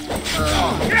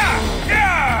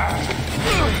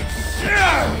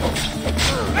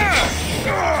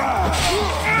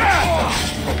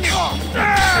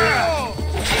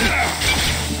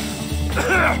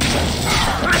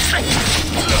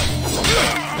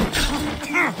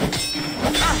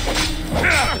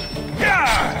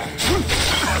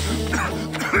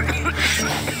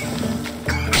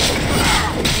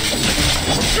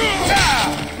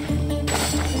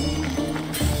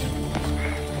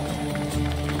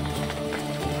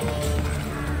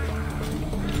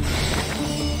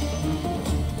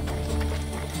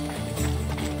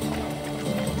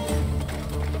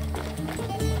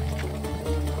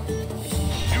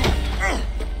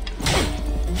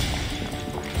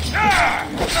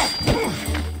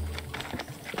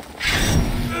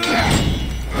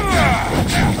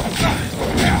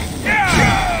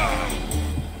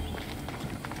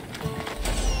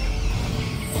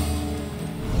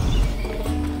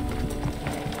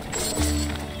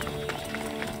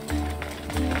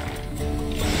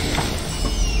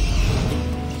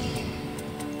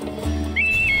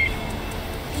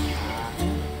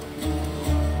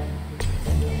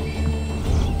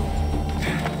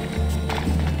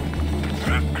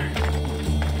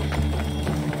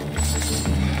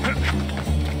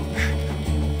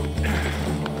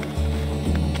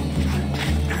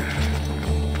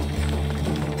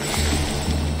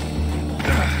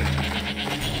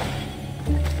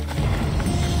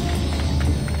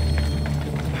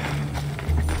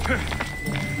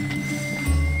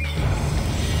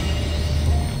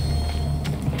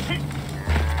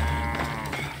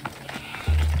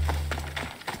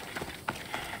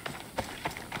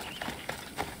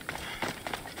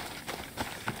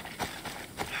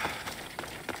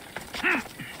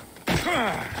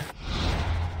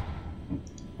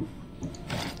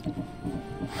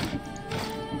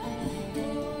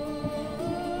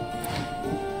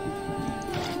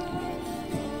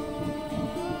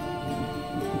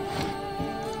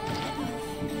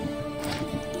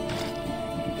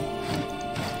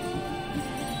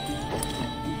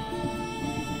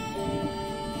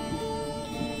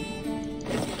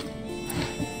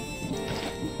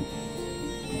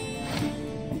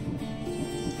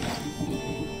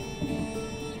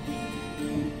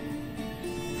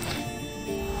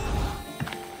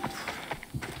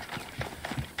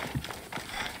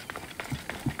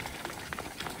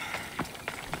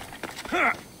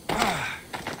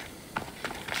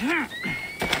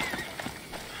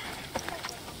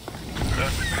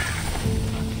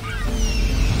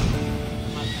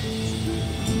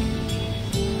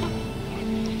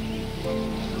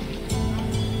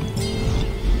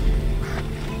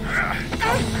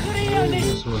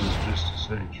This one is just a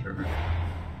sanctuary.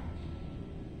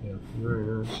 Yeah, very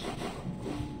nice.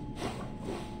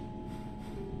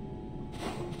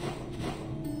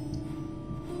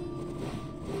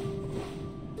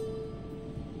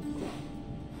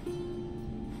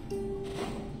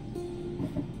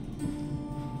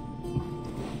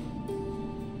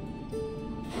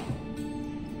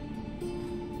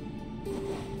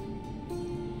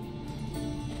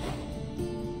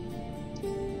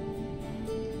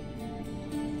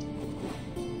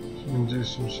 Do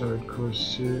some side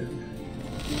quests here.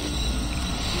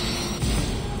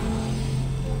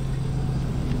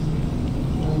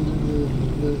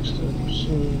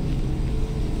 We're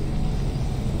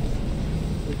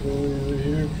going over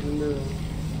here for now.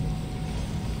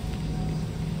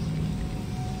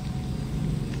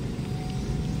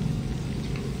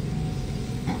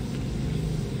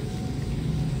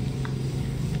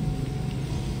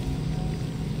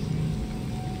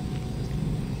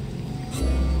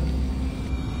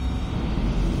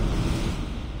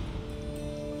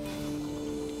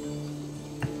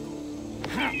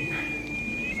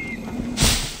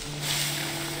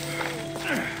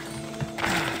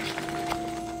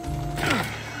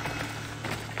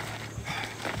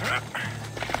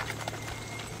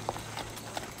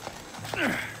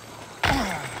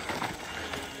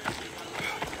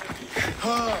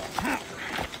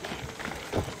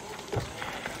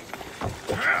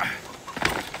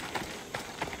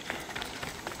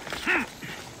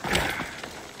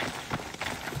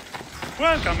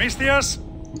 Welcome, Mistias.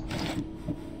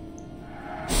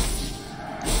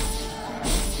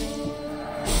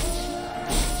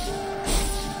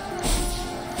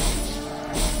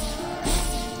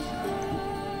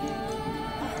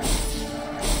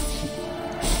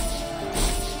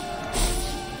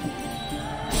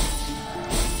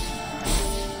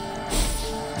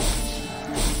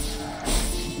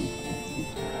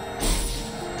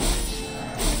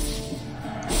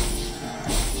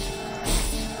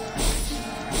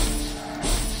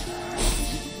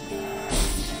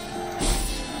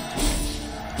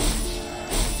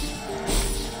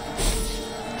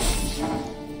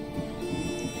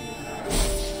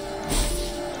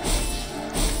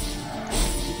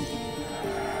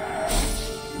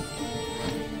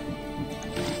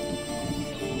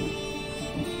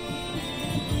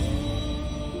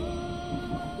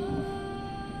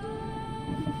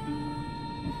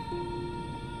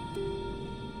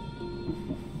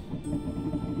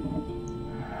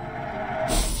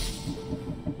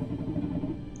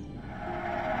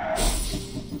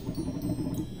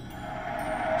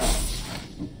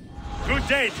 Good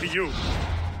day to you.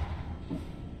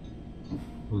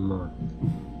 Come on.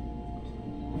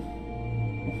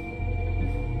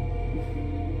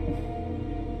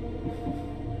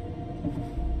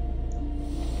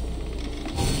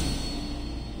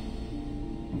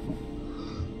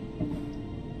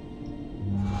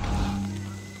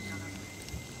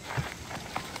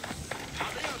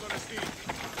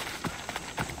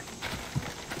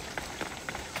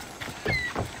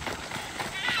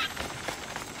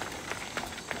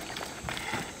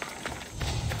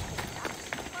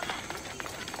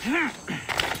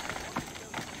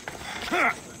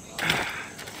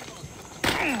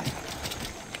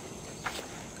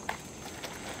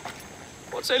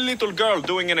 What's a little girl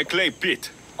doing in a clay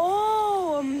pit?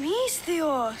 Oh,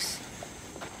 Mistios.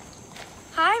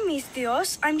 Hi,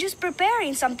 Mistios. I'm just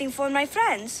preparing something for my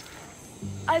friends.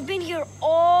 I've been here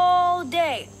all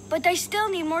day, but I still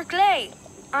need more clay.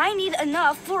 I need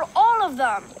enough for all of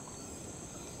them.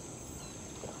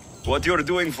 What you're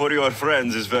doing for your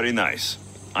friends is very nice.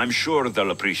 I'm sure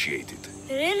they'll appreciate it.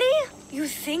 Really? You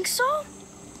think so?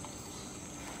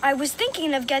 I was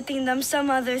thinking of getting them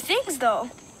some other things, though.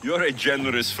 You're a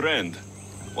generous friend.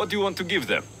 What do you want to give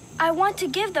them? I want to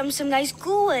give them some nice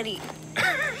jewelry.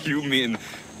 You mean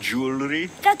jewelry?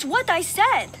 That's what I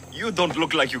said. You don't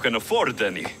look like you can afford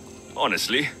any.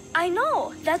 Honestly. I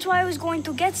know. That's why I was going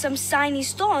to get some shiny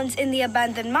stones in the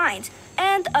abandoned mines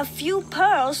and a few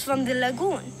pearls from the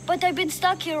lagoon. But I've been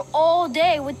stuck here all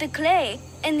day with the clay,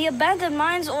 and the abandoned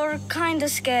mines are kinda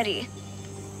scary.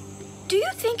 Do you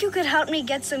think you could help me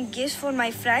get some gifts for my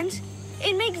friends?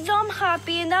 It makes them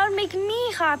happy and that'll make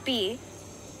me happy.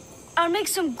 I'll make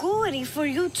some jewelry for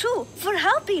you too, for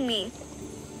helping me.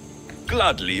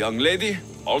 Gladly, young lady.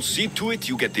 I'll see to it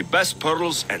you get the best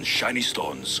pearls and shiny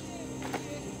stones.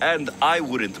 And I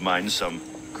wouldn't mind some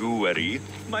jewelry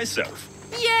myself.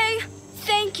 Yay!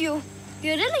 Thank you.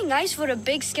 You're really nice for a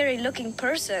big, scary-looking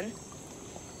person.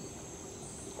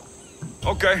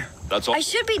 Okay, that's all. I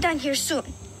should be done here soon.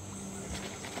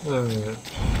 Alright.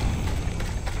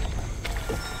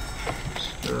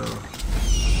 So.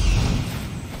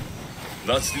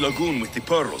 That's the lagoon with the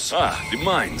pearls. Ah, the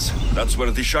mines. That's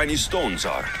where the shiny stones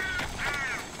are.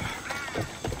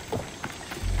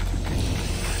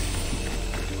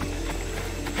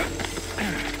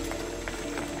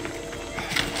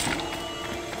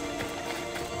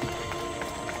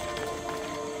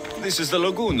 This is the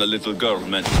lagoon the little girl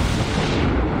mentioned.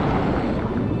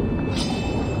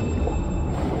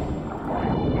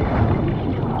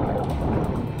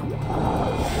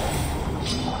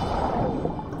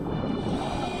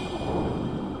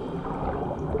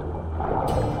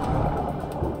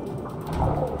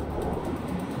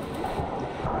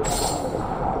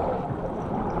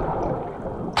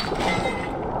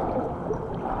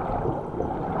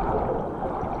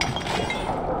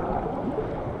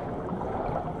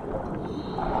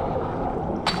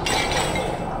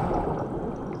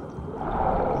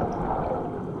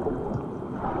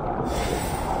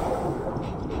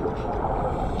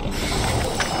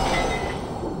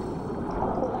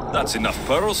 That's enough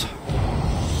pearls.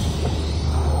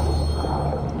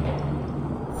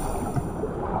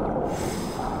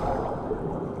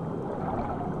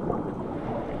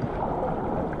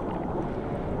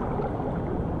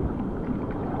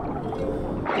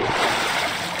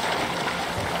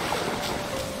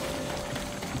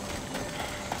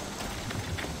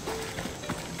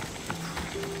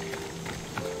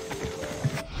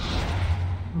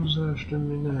 Who's after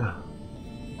me now?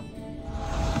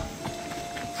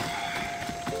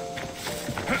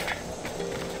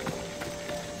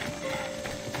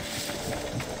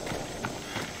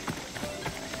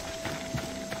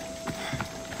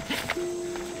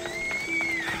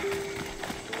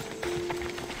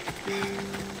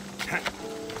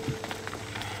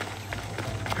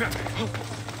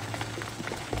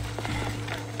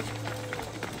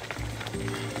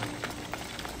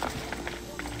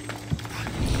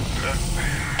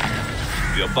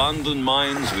 The abandoned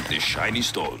mines with the shiny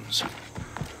stones.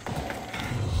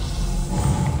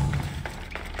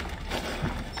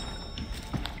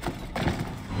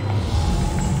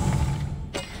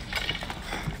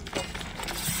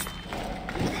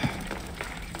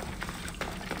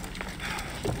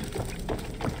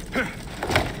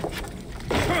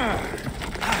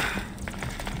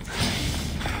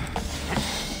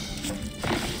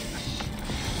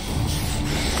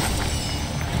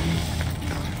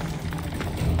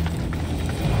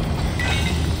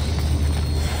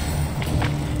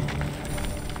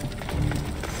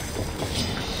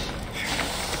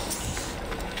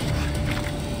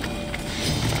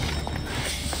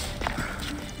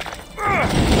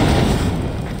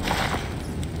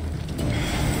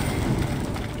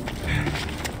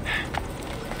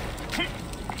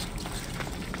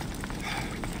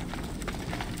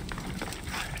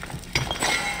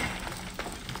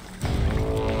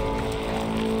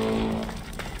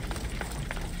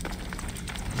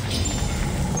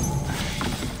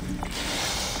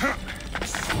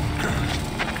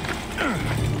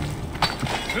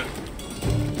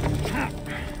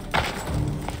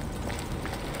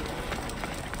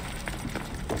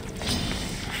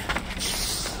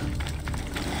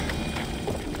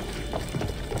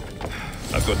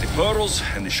 I've got the pearls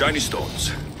and the shiny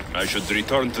stones. I should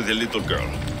return to the little girl.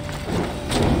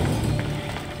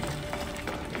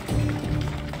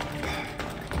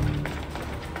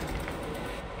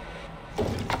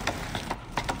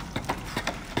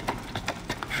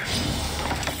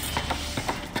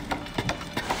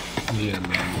 Yeah,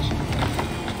 man.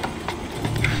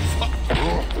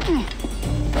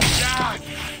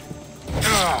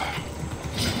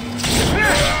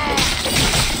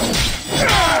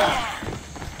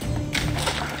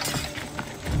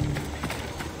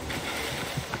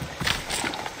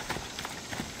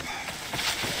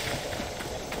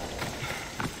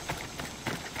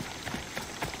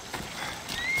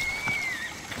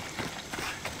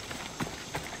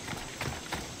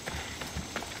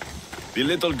 The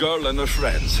little girl and her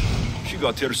friends. She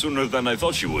got here sooner than I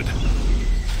thought she would.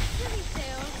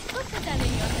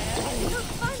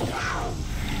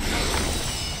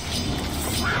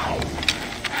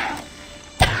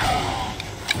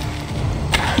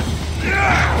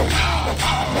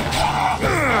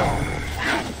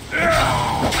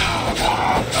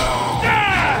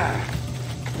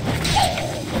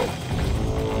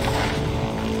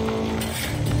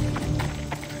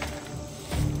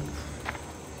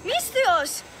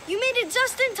 You made it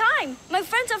just in time. My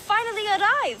friends have finally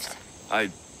arrived. I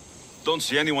don't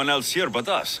see anyone else here but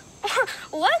us.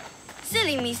 What?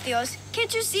 Silly Mistios.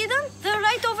 Can't you see them? They're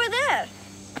right over there.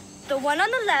 The one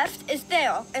on the left is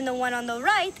Theo, and the one on the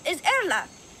right is Erla.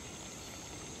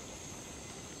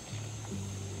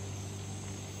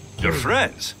 Your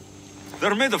friends?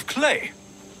 They're made of clay.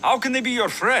 How can they be your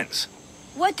friends?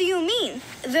 What do you mean?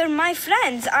 They're my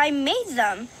friends. I made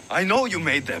them. I know you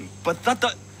made them, but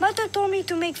Mother told me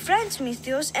to make friends,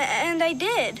 Mistios, and I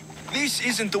did. This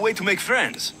isn't the way to make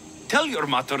friends. Tell your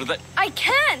mother that... I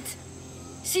can't!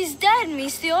 She's dead,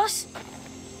 Mistios.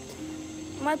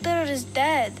 Mother is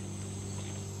dead.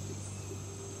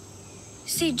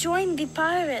 She joined the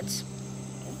pirates.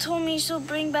 Told me she'll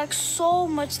bring back so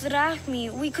much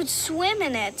drachmi, we could swim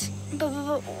in it. But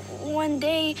one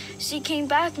day, she came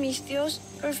back, Mistios.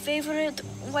 Her favorite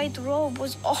white robe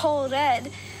was all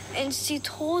red. And she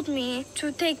told me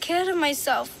to take care of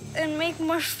myself and make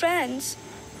more friends.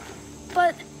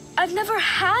 But I've never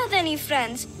had any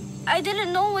friends. I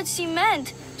didn't know what she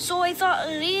meant. So I thought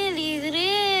really,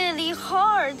 really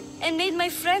hard and made my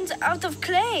friends out of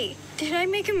clay. Did I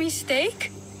make a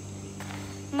mistake?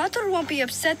 Mother won't be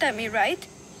upset at me, right?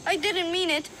 I didn't mean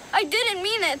it. I didn't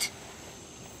mean it.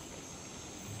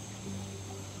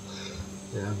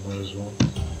 Yeah, might as well.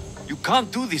 You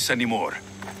can't do this anymore.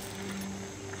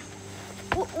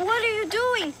 What are you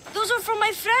doing? Those are from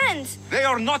my friends. They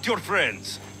are not your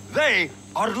friends. They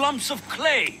are lumps of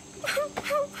clay.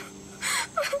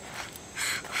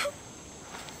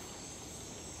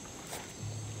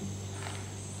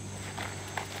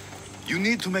 You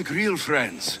need to make real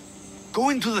friends. Go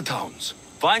into the towns.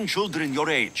 Find children your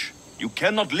age. You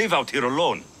cannot live out here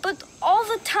alone. But all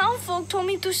the town folk told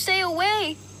me to stay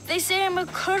away. They say I'm a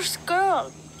cursed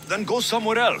girl. Then go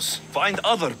somewhere else. Find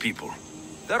other people.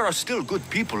 There are still good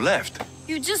people left.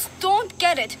 You just don't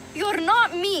get it. You're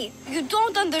not me. You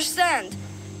don't understand.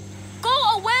 Go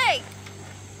away!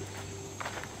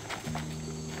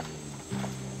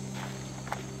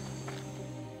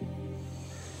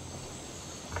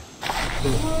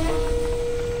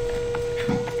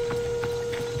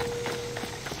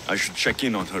 I should check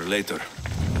in on her later.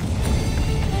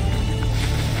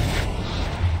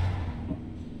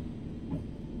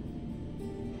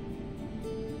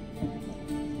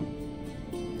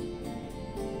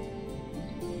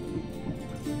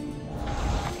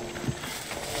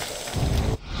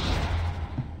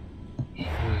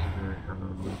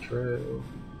 Trail.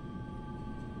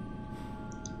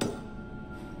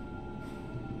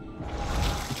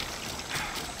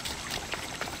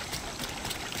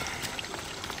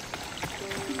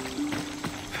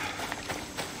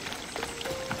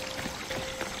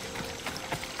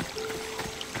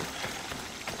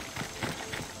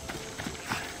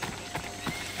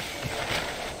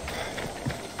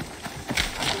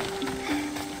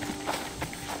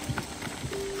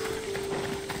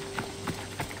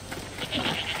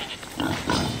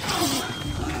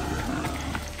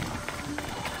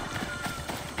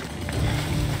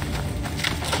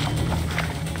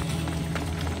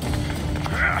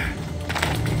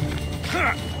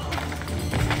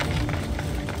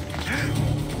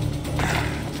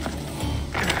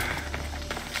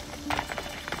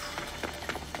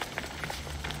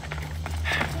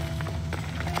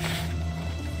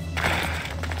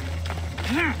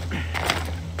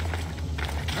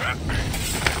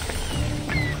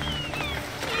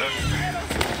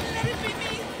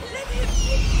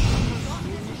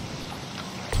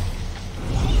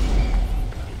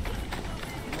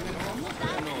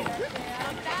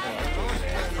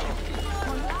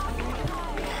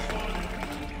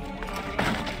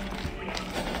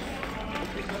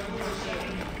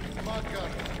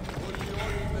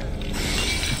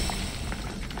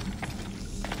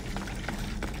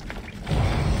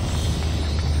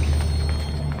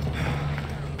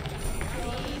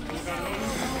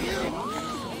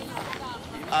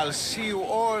 I'll see you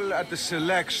all at the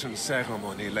selection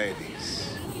ceremony,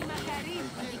 ladies.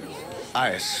 I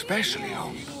especially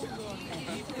hope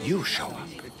you show up.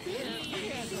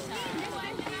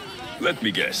 Let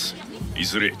me guess.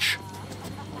 He's rich.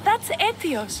 That's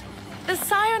Etios, the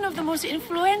scion of the most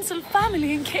influential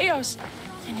family in Chaos.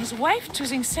 And his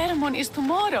wife-choosing ceremony is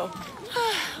tomorrow.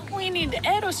 We need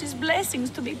Eros's blessings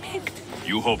to be picked.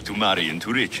 You hope to marry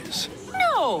into riches.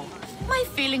 No! My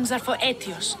feelings are for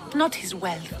Etios, not his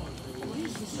wealth.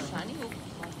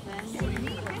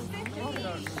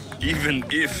 Even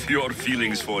if your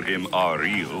feelings for him are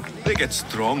real, they get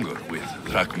stronger with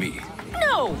Drachmi.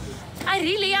 No! I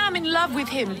really am in love with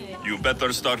him. You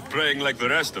better start praying like the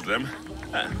rest of them.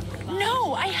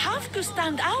 No, I have to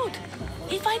stand out.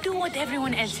 If I do what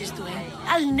everyone else is doing,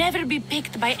 I'll never be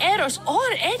picked by Eros or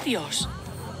Etios.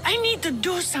 I need to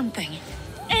do something.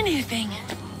 Anything.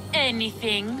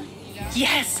 Anything?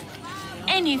 Yes,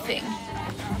 anything.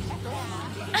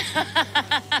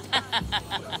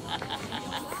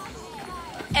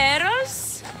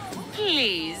 Eros?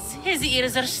 Please, his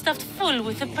ears are stuffed full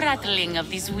with the prattling of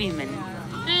these women.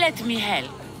 Let me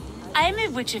help. I'm a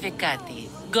witch of Hecate,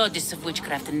 goddess of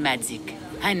witchcraft and magic.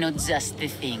 I know just the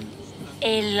thing.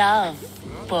 A love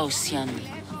potion.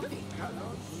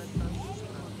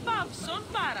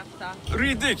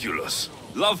 Ridiculous.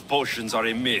 Love potions are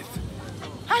a myth.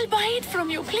 I'll buy it from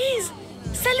you, please.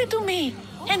 Sell it to me,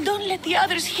 and don't let the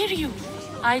others hear you.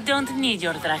 I don't need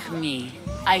your drachmi.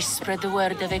 I spread the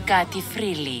word of Hecate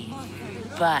freely.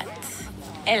 But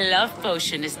a love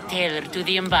potion is tailored to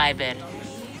the imbiber.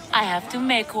 I have to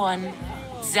make one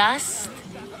just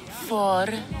for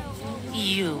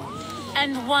you.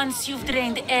 And once you've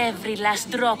drained every last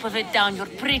drop of it down your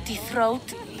pretty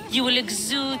throat, you will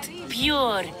exude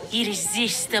pure,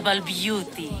 irresistible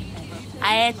beauty.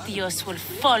 Aetios will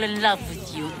fall in love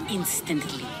with you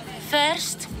instantly.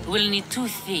 First, we'll need two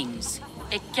things.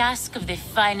 A cask of the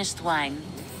finest wine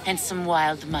and some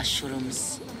wild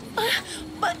mushrooms.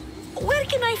 But Where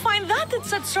can I find that at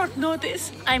such short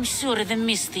notice? I'm sure the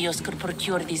Misthios could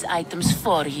procure these items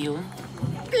for you.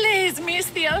 Please,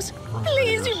 Misthios,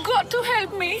 please, you've got to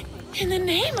help me. In the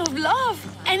name of love,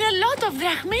 and a lot of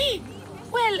drachmi.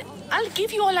 Well, I'll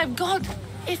give you all I've got.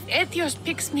 If Ethios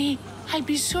picks me, I'll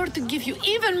be sure to give you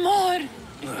even more.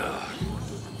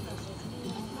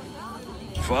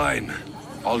 Fine.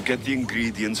 I'll get the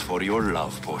ingredients for your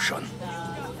love potion.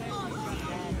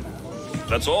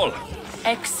 That's all.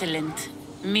 Excellent.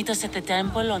 Meet us at the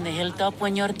temple on the hilltop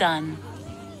when you're done.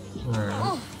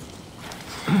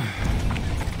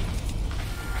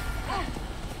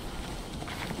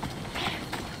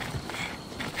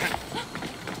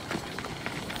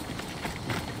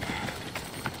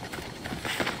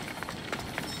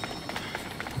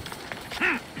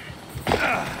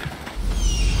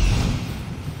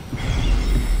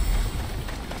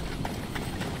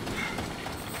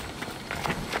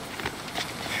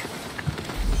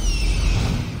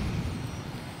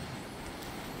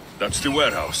 That's the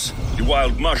warehouse. The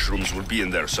wild mushrooms will be in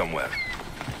there somewhere.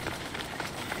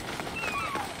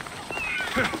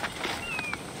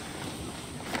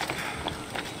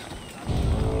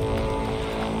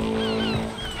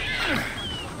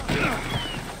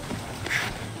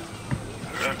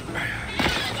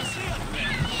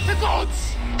 The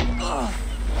gods!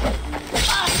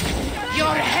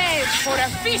 Your head for a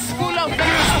fistful of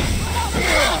them!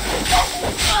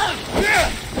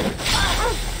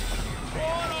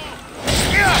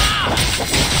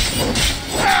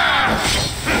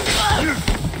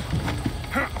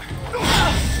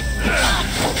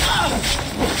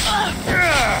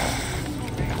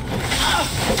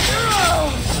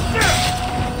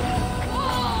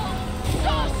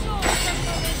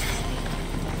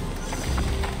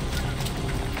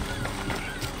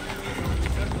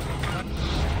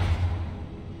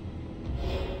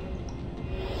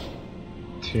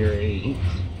 Tier 8.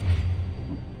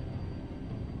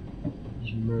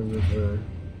 Just move it there.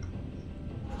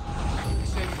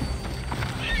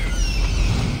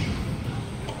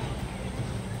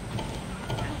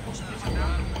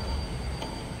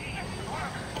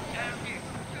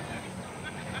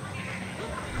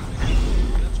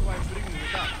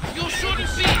 You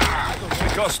shouldn't be!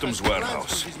 The customs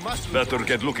warehouse. Better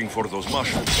get looking for those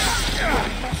mushrooms.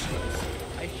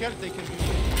 I heard they can be...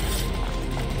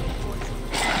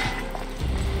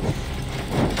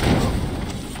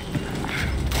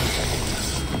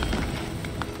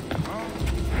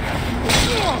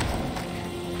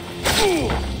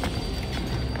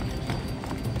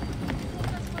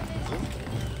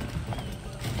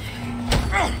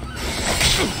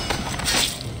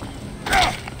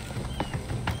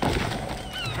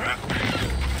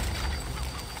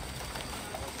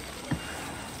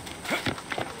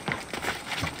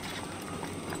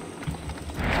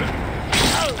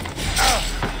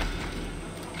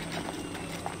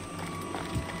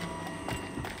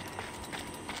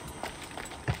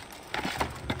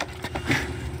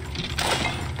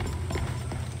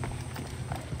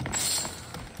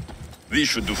 These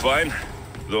should do fine,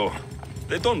 though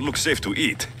they don't look safe to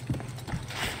eat.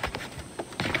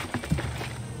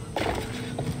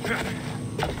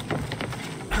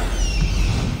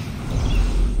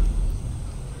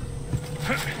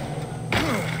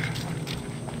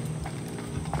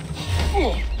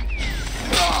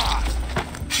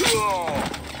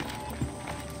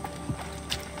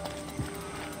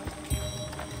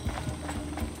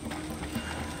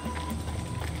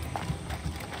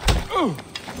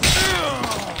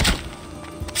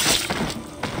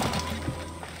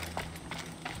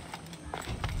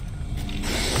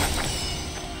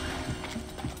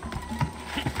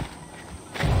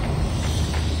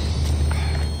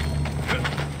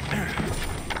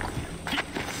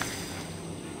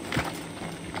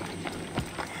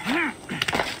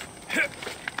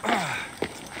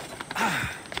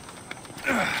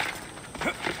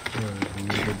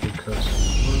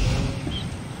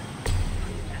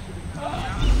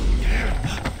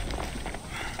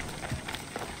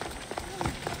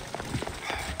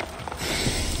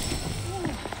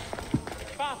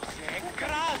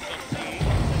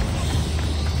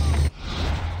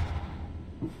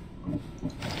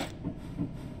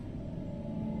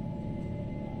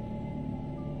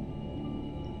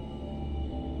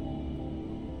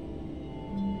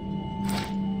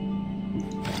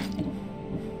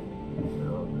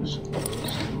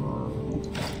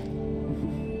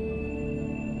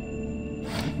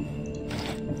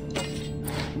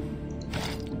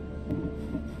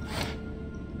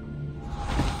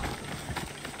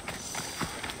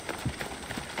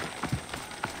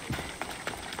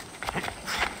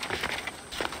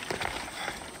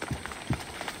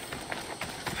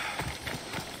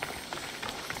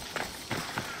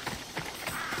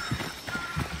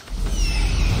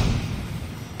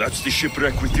 That's the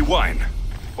shipwreck with the wine.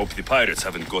 Hope the pirates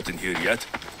haven't gotten here yet.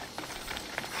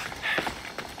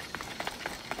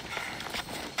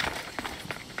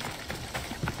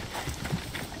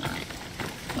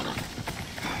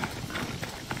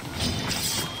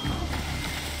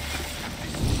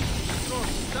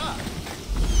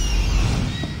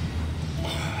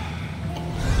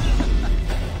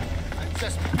 I'm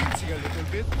just pinching a little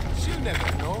bit. She'll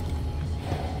never know.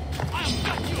 I'll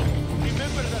cut you!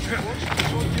 Remember that horse you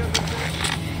told the other day?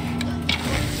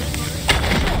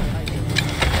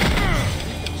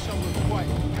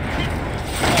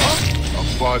 A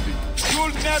body.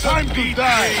 You'll never Time to beat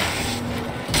die. me!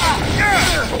 Get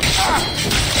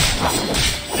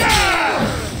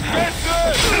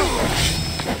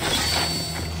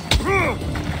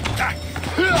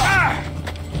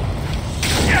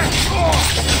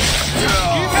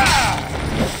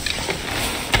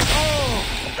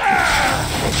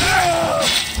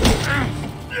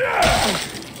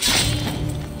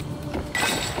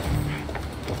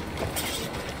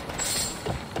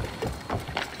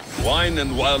Wine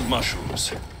and wild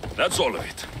mushrooms. That's all of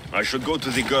it. I should go to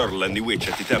the girl and the witch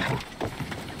at the temple.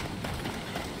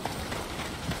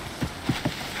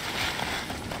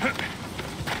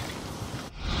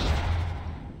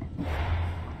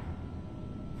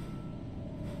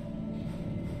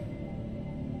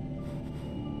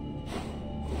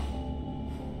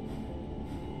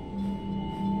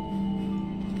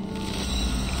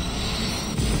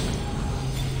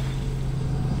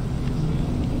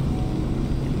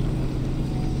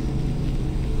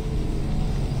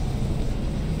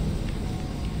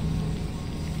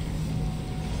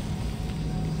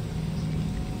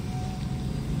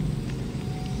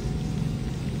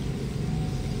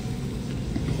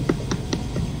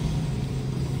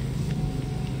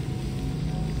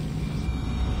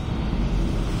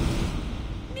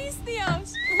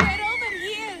 Misthios, we're over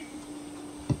here.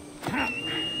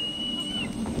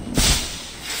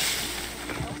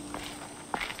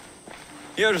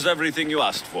 Here's everything you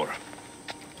asked for.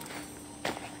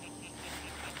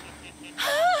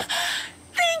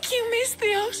 Thank you,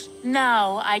 Misthios.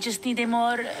 Now, I just need a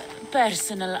more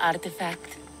personal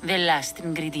artifact. The last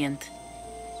ingredient.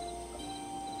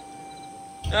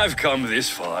 I've come this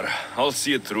far. I'll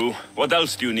see it through. What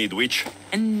else do you need, witch?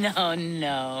 No,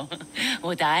 no.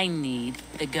 What I need,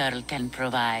 the girl can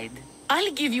provide.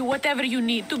 I'll give you whatever you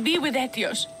need to be with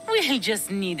Etios. We'll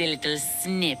just need a little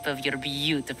snip of your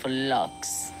beautiful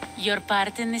locks. Your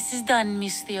part in this is done,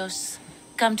 Misthios.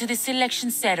 Come to the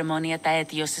selection ceremony at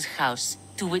Aetios' house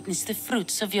to witness the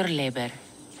fruits of your labor.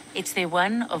 It's the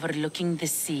one overlooking the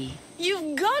sea.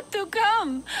 You've got to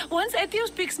come. Once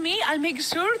Etios picks me, I'll make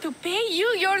sure to pay you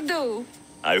your due.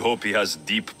 I hope he has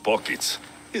deep pockets.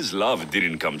 His love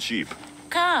didn't come cheap.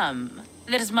 Come.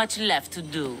 There's much left to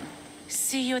do.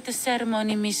 See you at the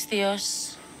ceremony,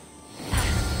 Misthios.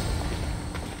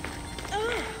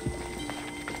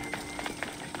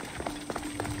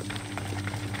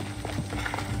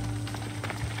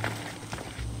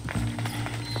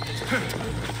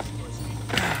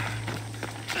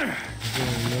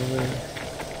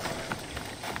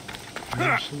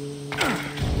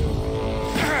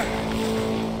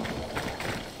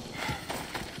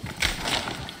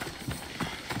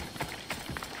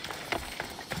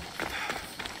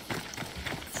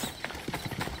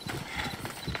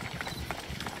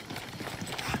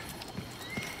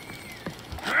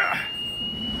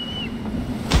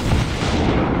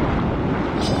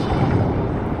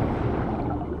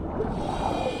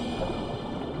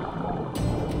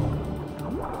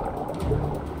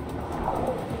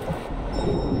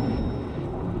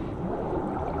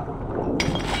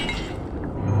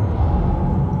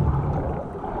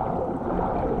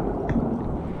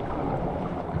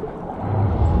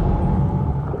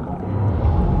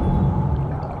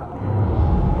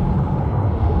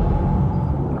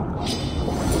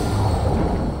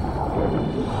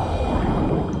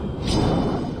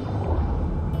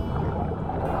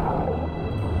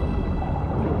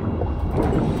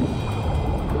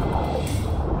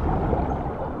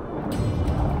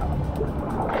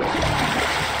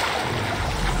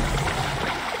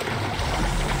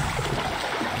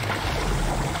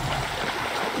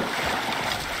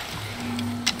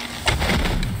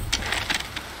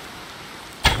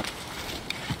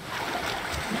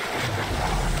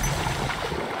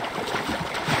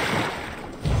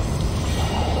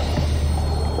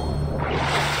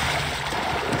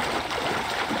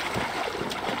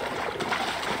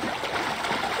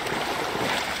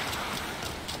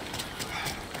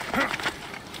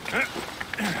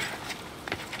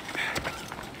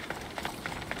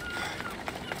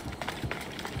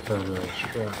 Have a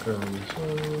tracker on the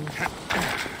phone.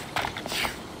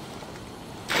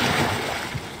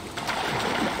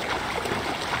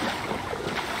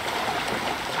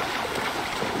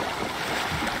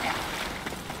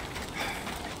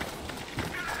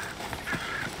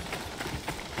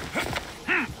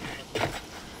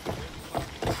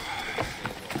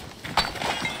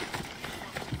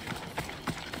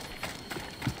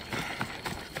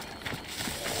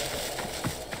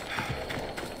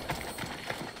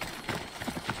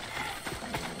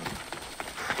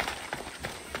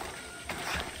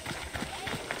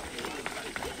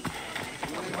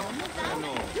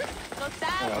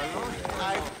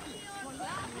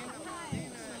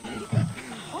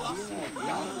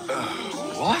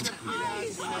 What?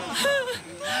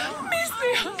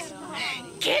 Misthios!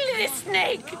 Kill this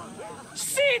snake!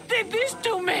 She did this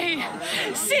to me!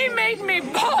 She made me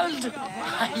bald!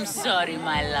 I'm sorry,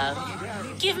 my love.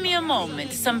 Give me a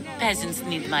moment. Some peasants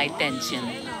need my attention.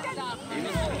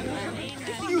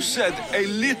 You said a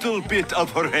little bit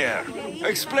of her hair.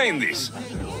 Explain this.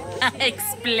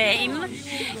 Explain?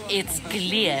 It's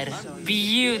clear,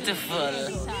 beautiful,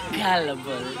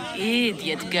 gullible,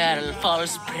 idiot girl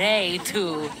falls prey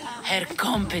to her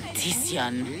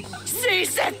competition. She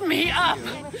set me up!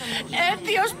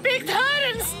 Ethios picked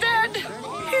her instead!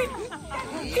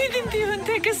 He didn't even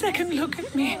take a second look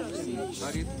at me.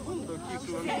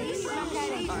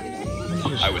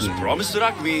 I was promised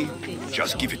Rakmi.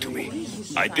 Just give it to me.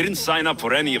 I didn't sign up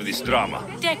for any of this drama.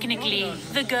 Technically,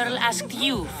 the girl asked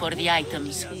you for the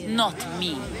items, not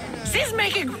me. She's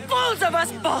making fools of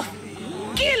us both!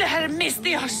 Kill her,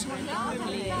 Misthios!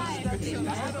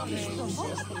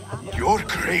 You're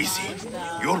crazy.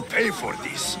 You'll pay for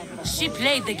this. She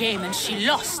played the game and she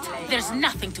lost. There's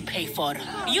nothing to pay for.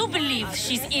 You believe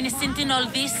she's innocent in all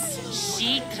this?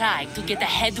 She tried to get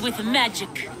ahead with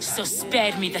magic, so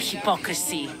spare me the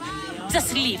hypocrisy.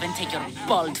 Just leave and take your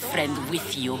bald friend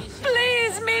with you.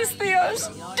 Please, Misthios,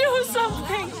 do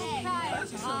something!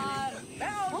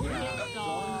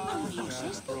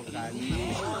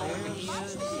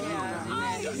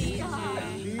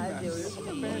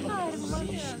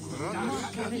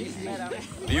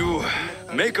 You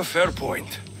make a fair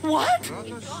point. What?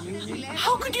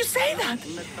 How could you say that?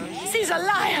 She's a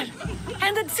liar,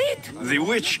 and that's it. The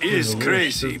witch is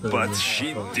crazy, but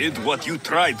she did what you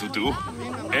tried to do.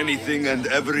 Anything and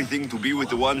everything to be with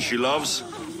the one she loves.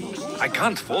 I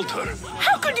can't fault her.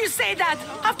 How could you say that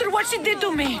after what she did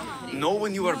to me? Know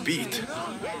when you are beat.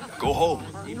 Go home.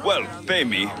 Well, pay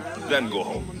me, then go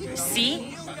home.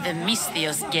 See? The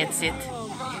Misthios gets it.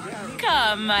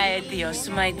 Come, Aetios,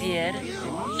 my dear.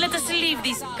 Let us leave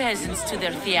these peasants to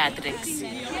their theatrics.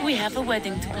 We have a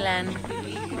wedding to plan.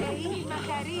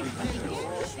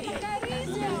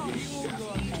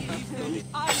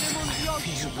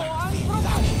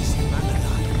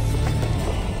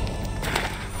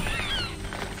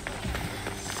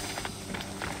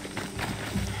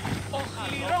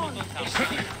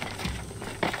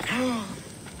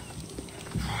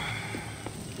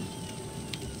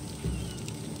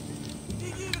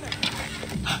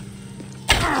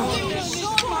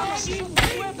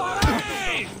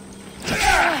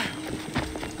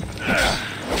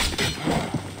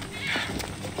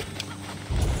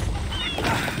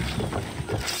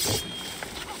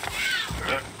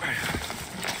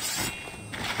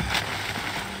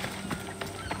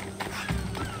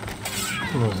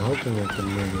 I was hoping I could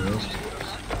move the rest.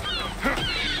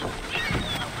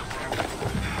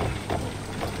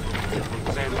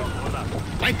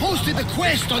 I posted a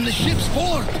quest on the ship's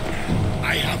board.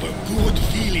 I have a good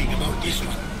feeling about this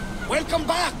one. Welcome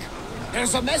back.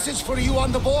 There's a message for you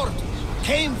on the board.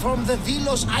 Came from the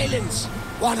Vilos Islands.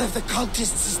 One of the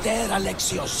cultists is there,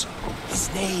 Alexios.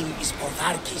 His name is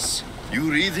Porvarkis.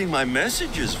 You reading my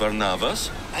messages,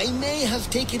 Varnavas? I may have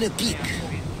taken a peek.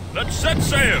 Let's set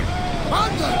sail!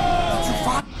 Commander! Did you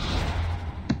find...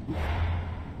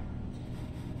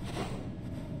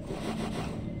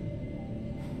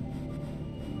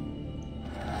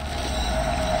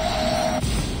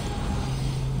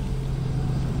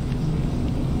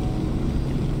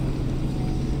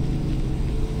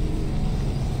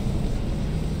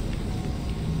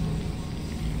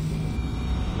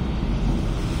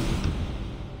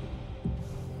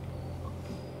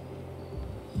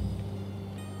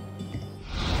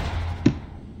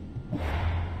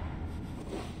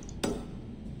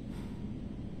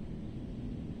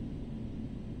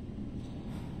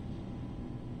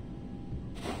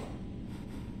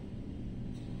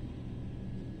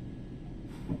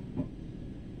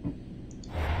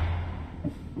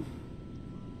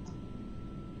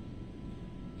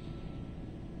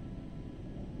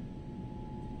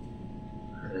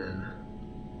 And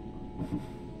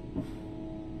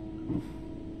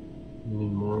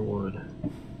need more wood.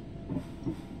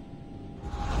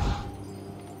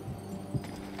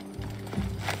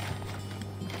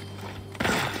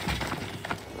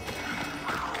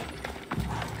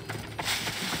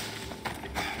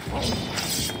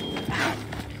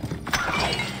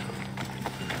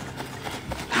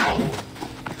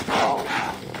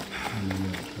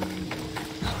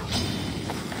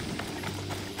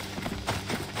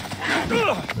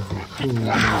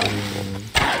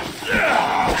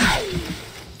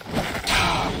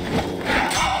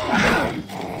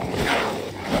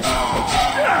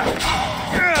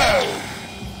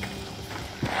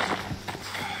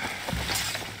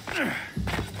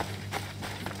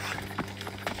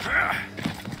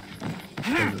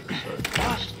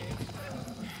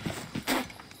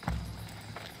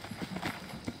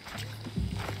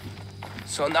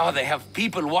 So now they have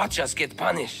people watch us get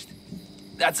punished.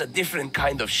 That's a different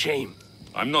kind of shame.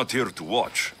 I'm not here to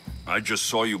watch. I just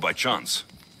saw you by chance.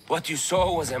 What you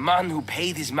saw was a man who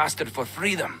paid his master for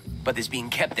freedom, but is being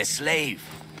kept a slave.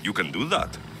 You can do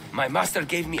that? My master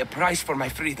gave me a price for my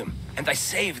freedom, and I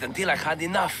saved until I had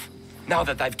enough. Now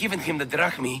that I've given him the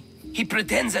drachmi, he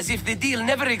pretends as if the deal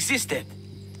never existed.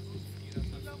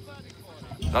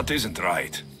 That isn't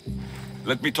right.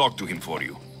 Let me talk to him for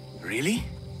you. Really?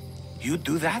 You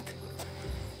do that?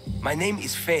 My name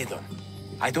is Phaedon.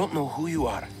 I don't know who you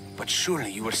are, but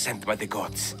surely you were sent by the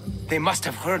gods. They must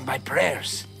have heard my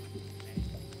prayers.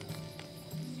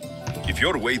 If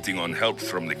you're waiting on help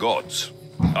from the gods,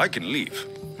 I can leave.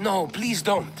 No, please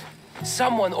don't.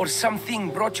 Someone or something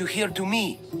brought you here to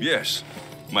me. Yes,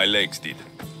 my legs did.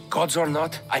 Gods or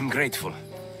not, I'm grateful.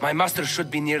 My master should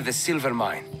be near the silver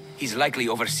mine. He's likely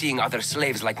overseeing other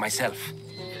slaves like myself.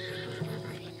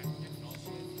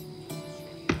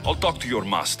 I'll talk to your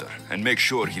master and make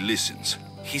sure he listens.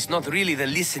 He's not really the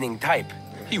listening type.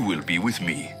 He will be with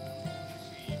me.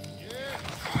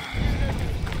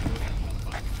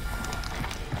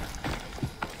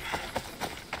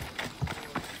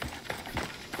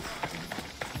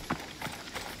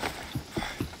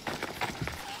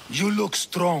 You look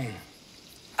strong.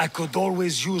 I could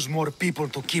always use more people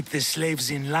to keep the slaves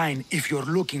in line if you're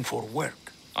looking for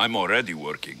work. I'm already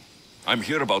working. I'm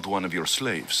here about one of your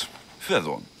slaves,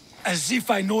 Phaedon. As if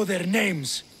I know their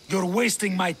names. You're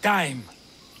wasting my time.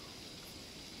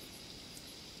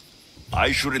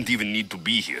 I shouldn't even need to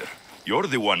be here. You're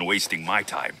the one wasting my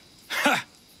time. Ha!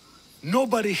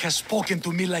 Nobody has spoken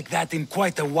to me like that in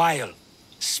quite a while.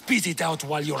 Spit it out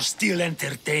while you're still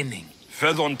entertaining.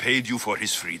 Phaedon paid you for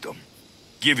his freedom.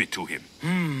 Give it to him.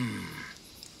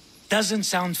 Doesn't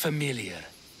sound familiar.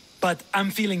 But I'm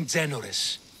feeling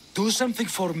generous. Do something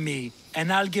for me,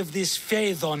 and I'll give this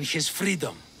Phaedon his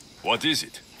freedom. What is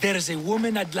it? There's a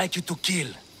woman I'd like you to kill.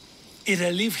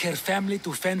 It'll leave her family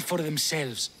to fend for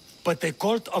themselves. But the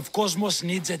cult of Cosmos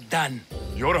needs it done.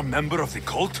 You're a member of the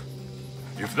cult?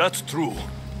 If that's true,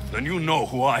 then you know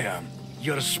who I am.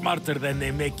 You're smarter than they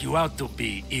make you out to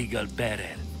be, Eagle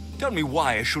Bearer. Tell me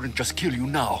why I shouldn't just kill you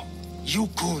now. You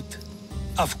could.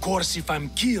 Of course, if I'm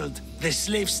killed, the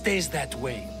slave stays that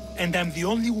way. And I'm the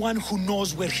only one who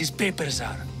knows where his papers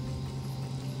are.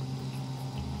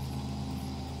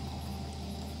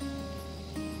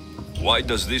 Why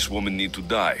does this woman need to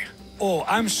die? Oh,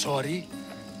 I'm sorry.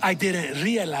 I didn't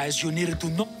realize you needed to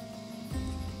know.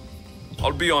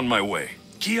 I'll be on my way.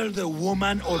 Kill the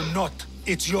woman or not,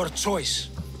 it's your choice.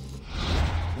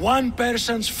 One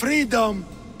person's freedom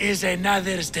is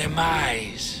another's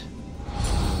demise.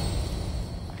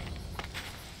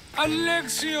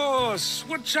 Alexios!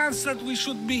 What chance that we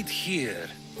should meet here?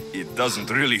 It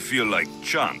doesn't really feel like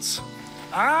chance.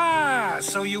 Ah,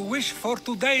 so you wish for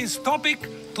today's topic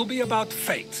to be about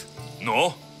fate?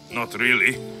 No, not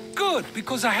really. Good,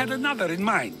 because I had another in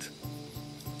mind.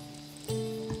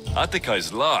 Attica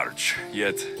is large,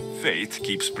 yet fate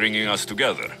keeps bringing us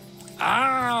together.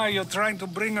 Ah, you're trying to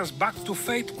bring us back to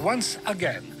fate once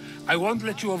again. I won't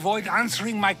let you avoid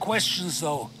answering my questions,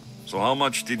 though. So how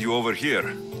much did you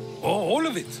overhear? Oh, all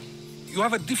of it. You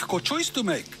have a difficult choice to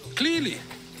make, clearly.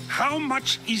 How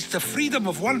much is the freedom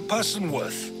of one person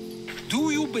worth?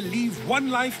 Do you believe one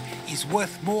life is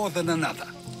worth more than another?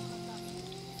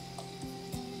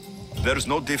 There's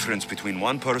no difference between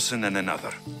one person and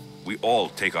another. We all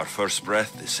take our first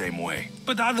breath the same way.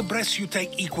 But are the breaths you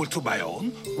take equal to my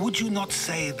own? Would you not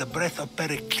say the breath of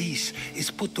Pericles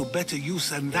is put to better use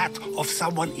than that of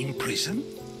someone in prison?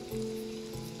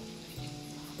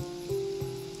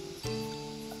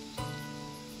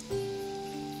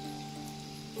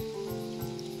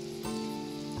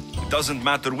 It doesn't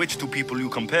matter which two people you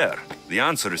compare. The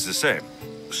answer is the same.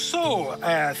 So,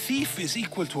 a thief is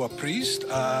equal to a priest,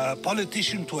 a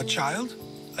politician to a child?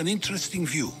 An interesting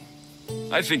view.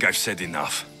 I think I've said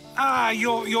enough.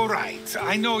 You're right.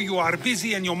 I know you are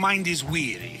busy and your mind is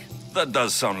weary. That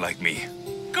does sound like me.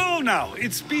 Go now.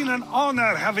 It's been an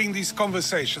honor having these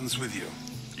conversations with you.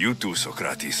 You too,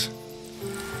 Sokrates.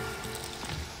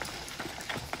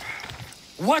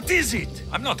 What is it?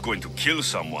 I'm not going to kill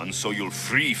someone so you'll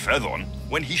free Fedon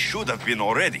when he should have been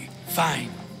already.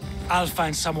 Fine. I'll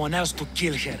find someone else to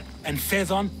kill her, and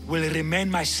Fedon will remain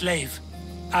my slave.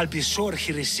 I'll be sure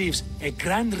he receives a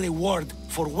grand reward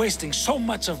for wasting so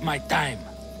much of my time.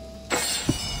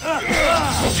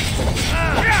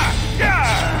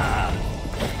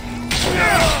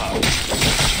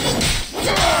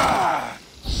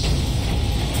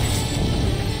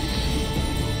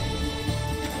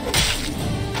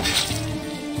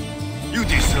 You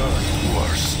deserve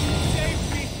worse.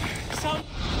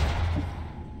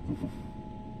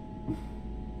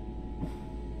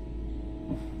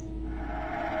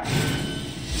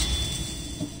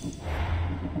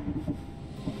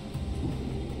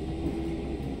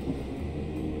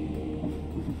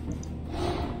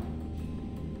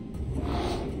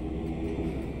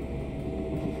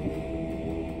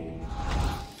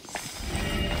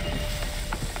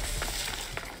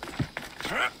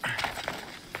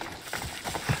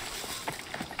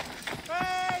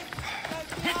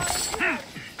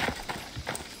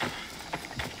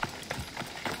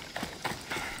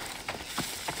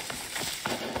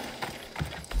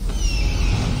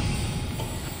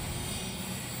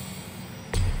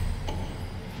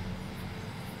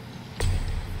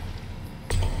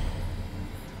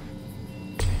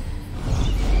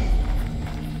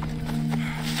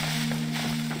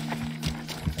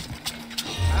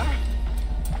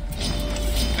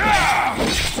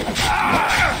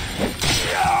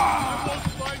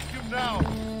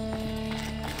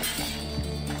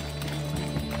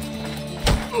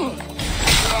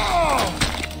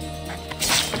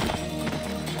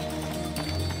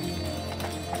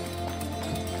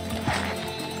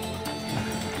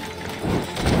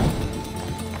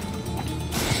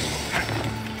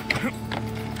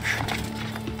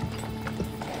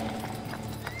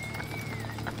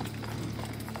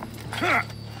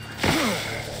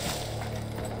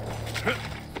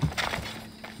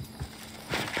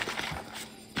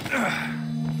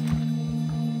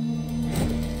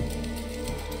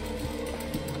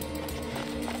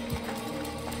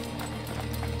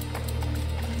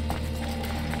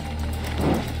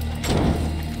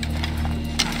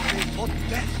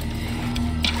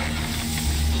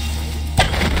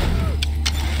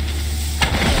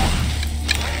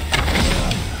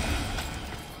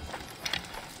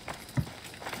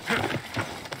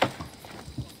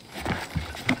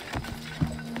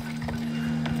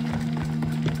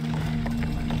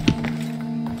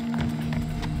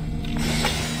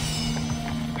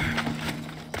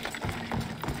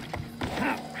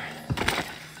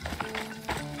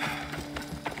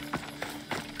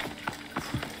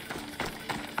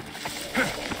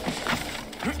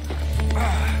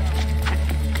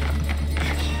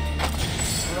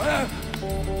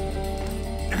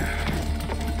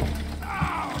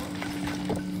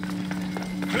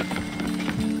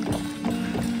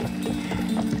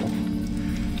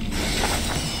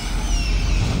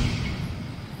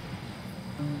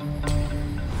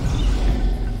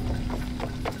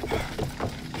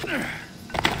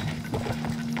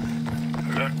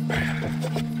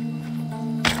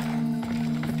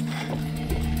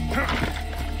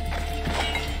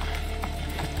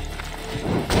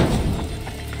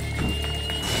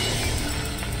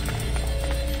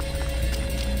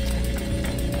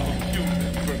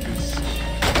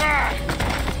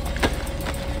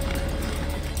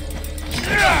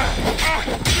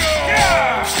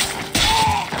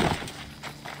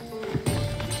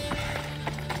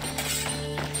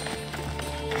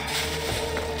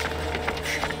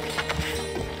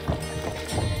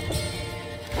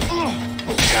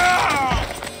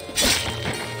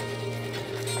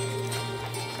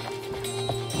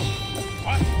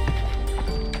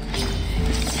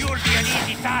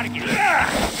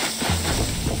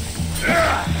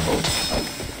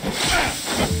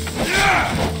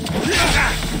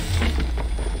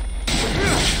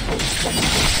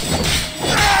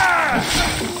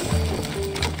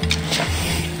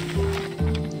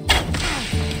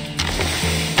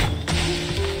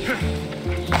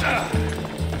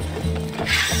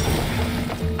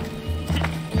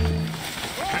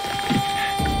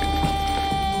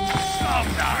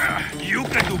 You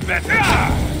can do better.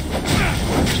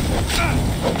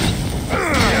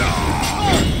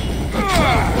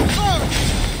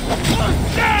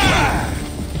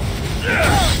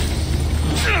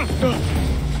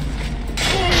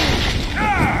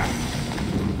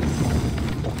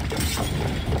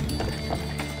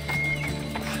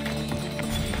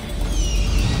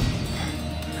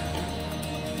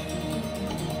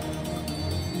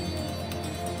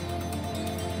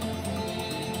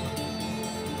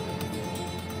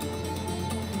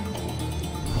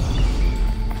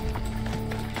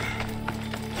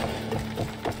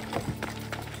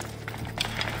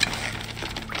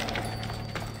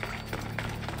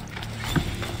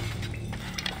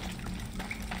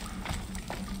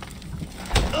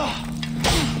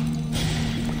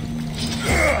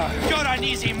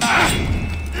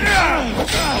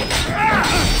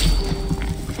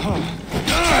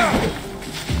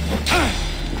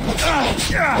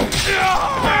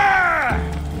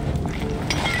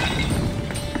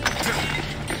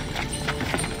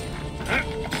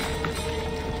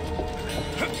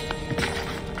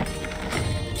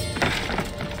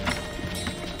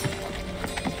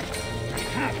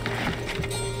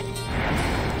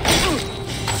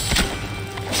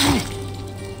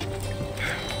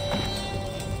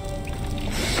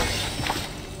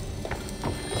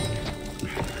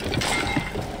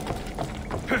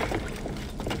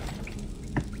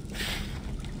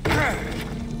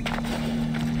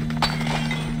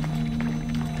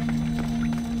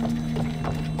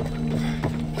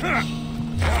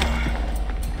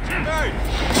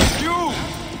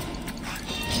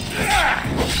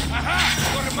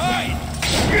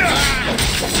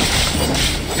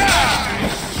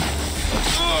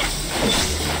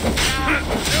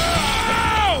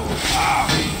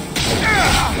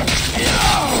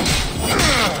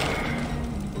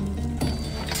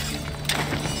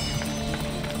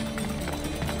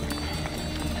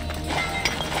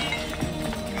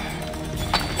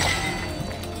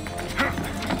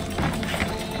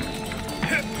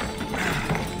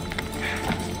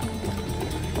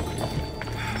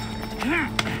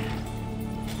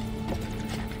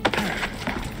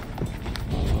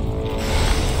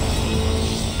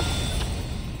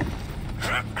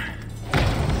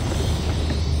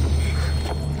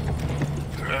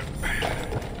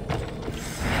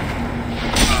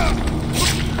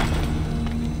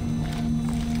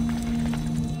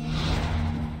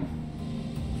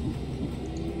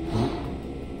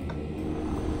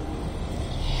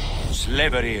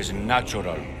 Slavery is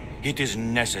natural. It is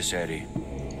necessary.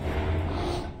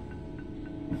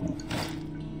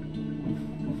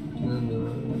 And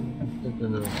I think I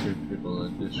know a few people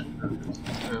that disagree with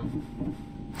him.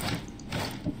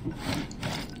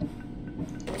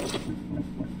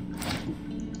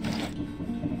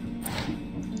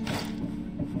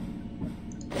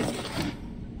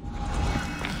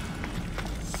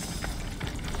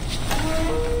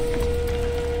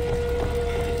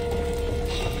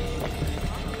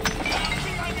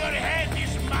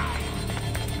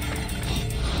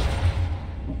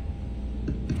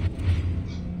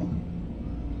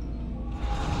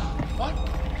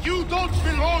 You don't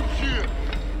belong here!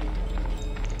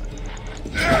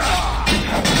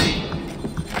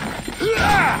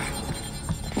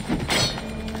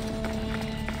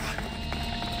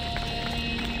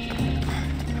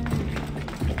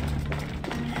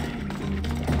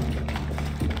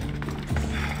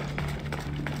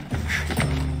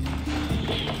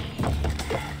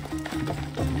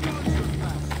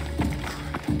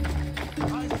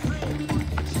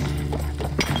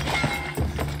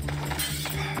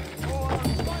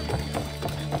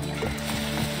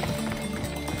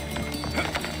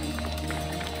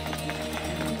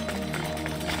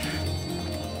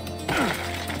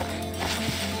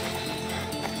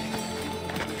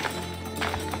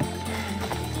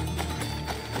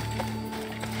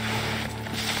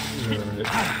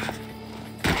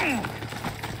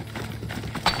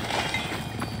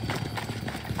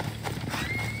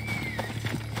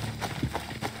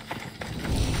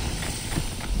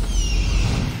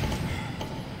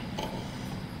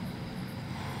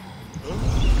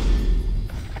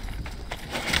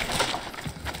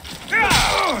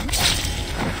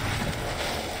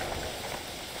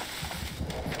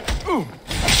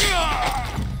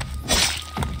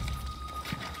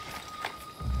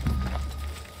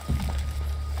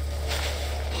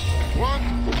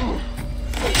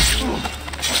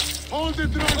 Hold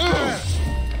it right there!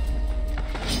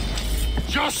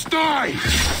 Just die!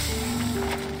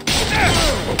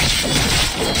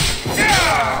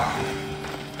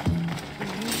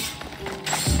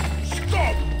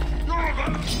 Stop!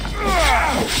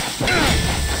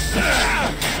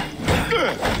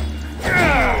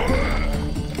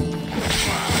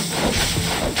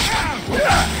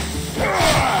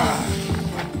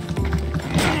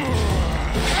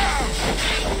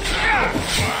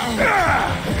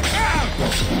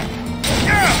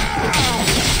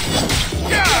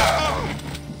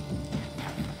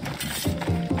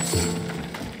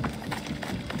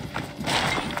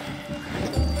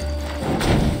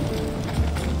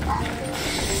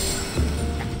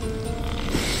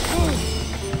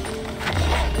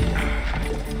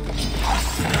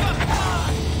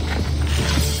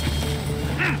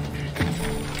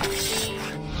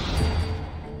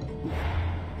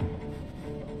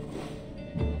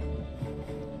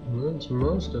 That's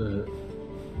most of it.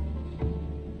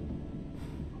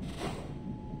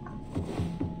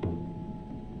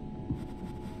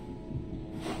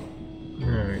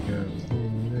 There we go.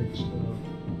 Next up,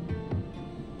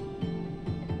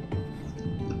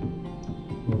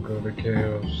 we'll go to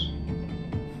Chaos.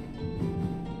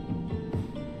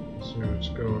 See what's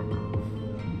going on.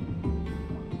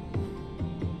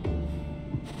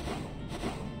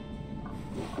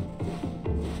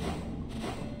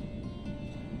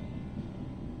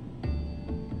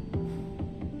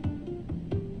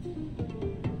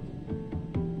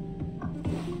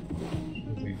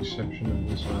 Exception of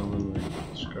this island, we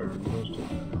discovered most of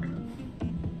that.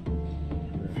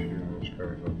 If you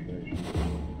discovered location.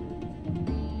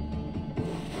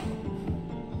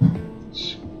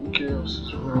 Chaos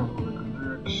is wrong with the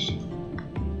next.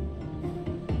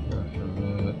 After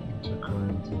that, it's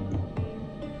according to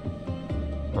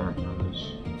Armors.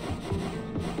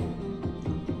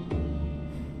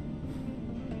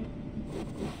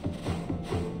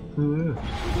 I'll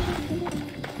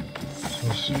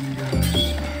see you guys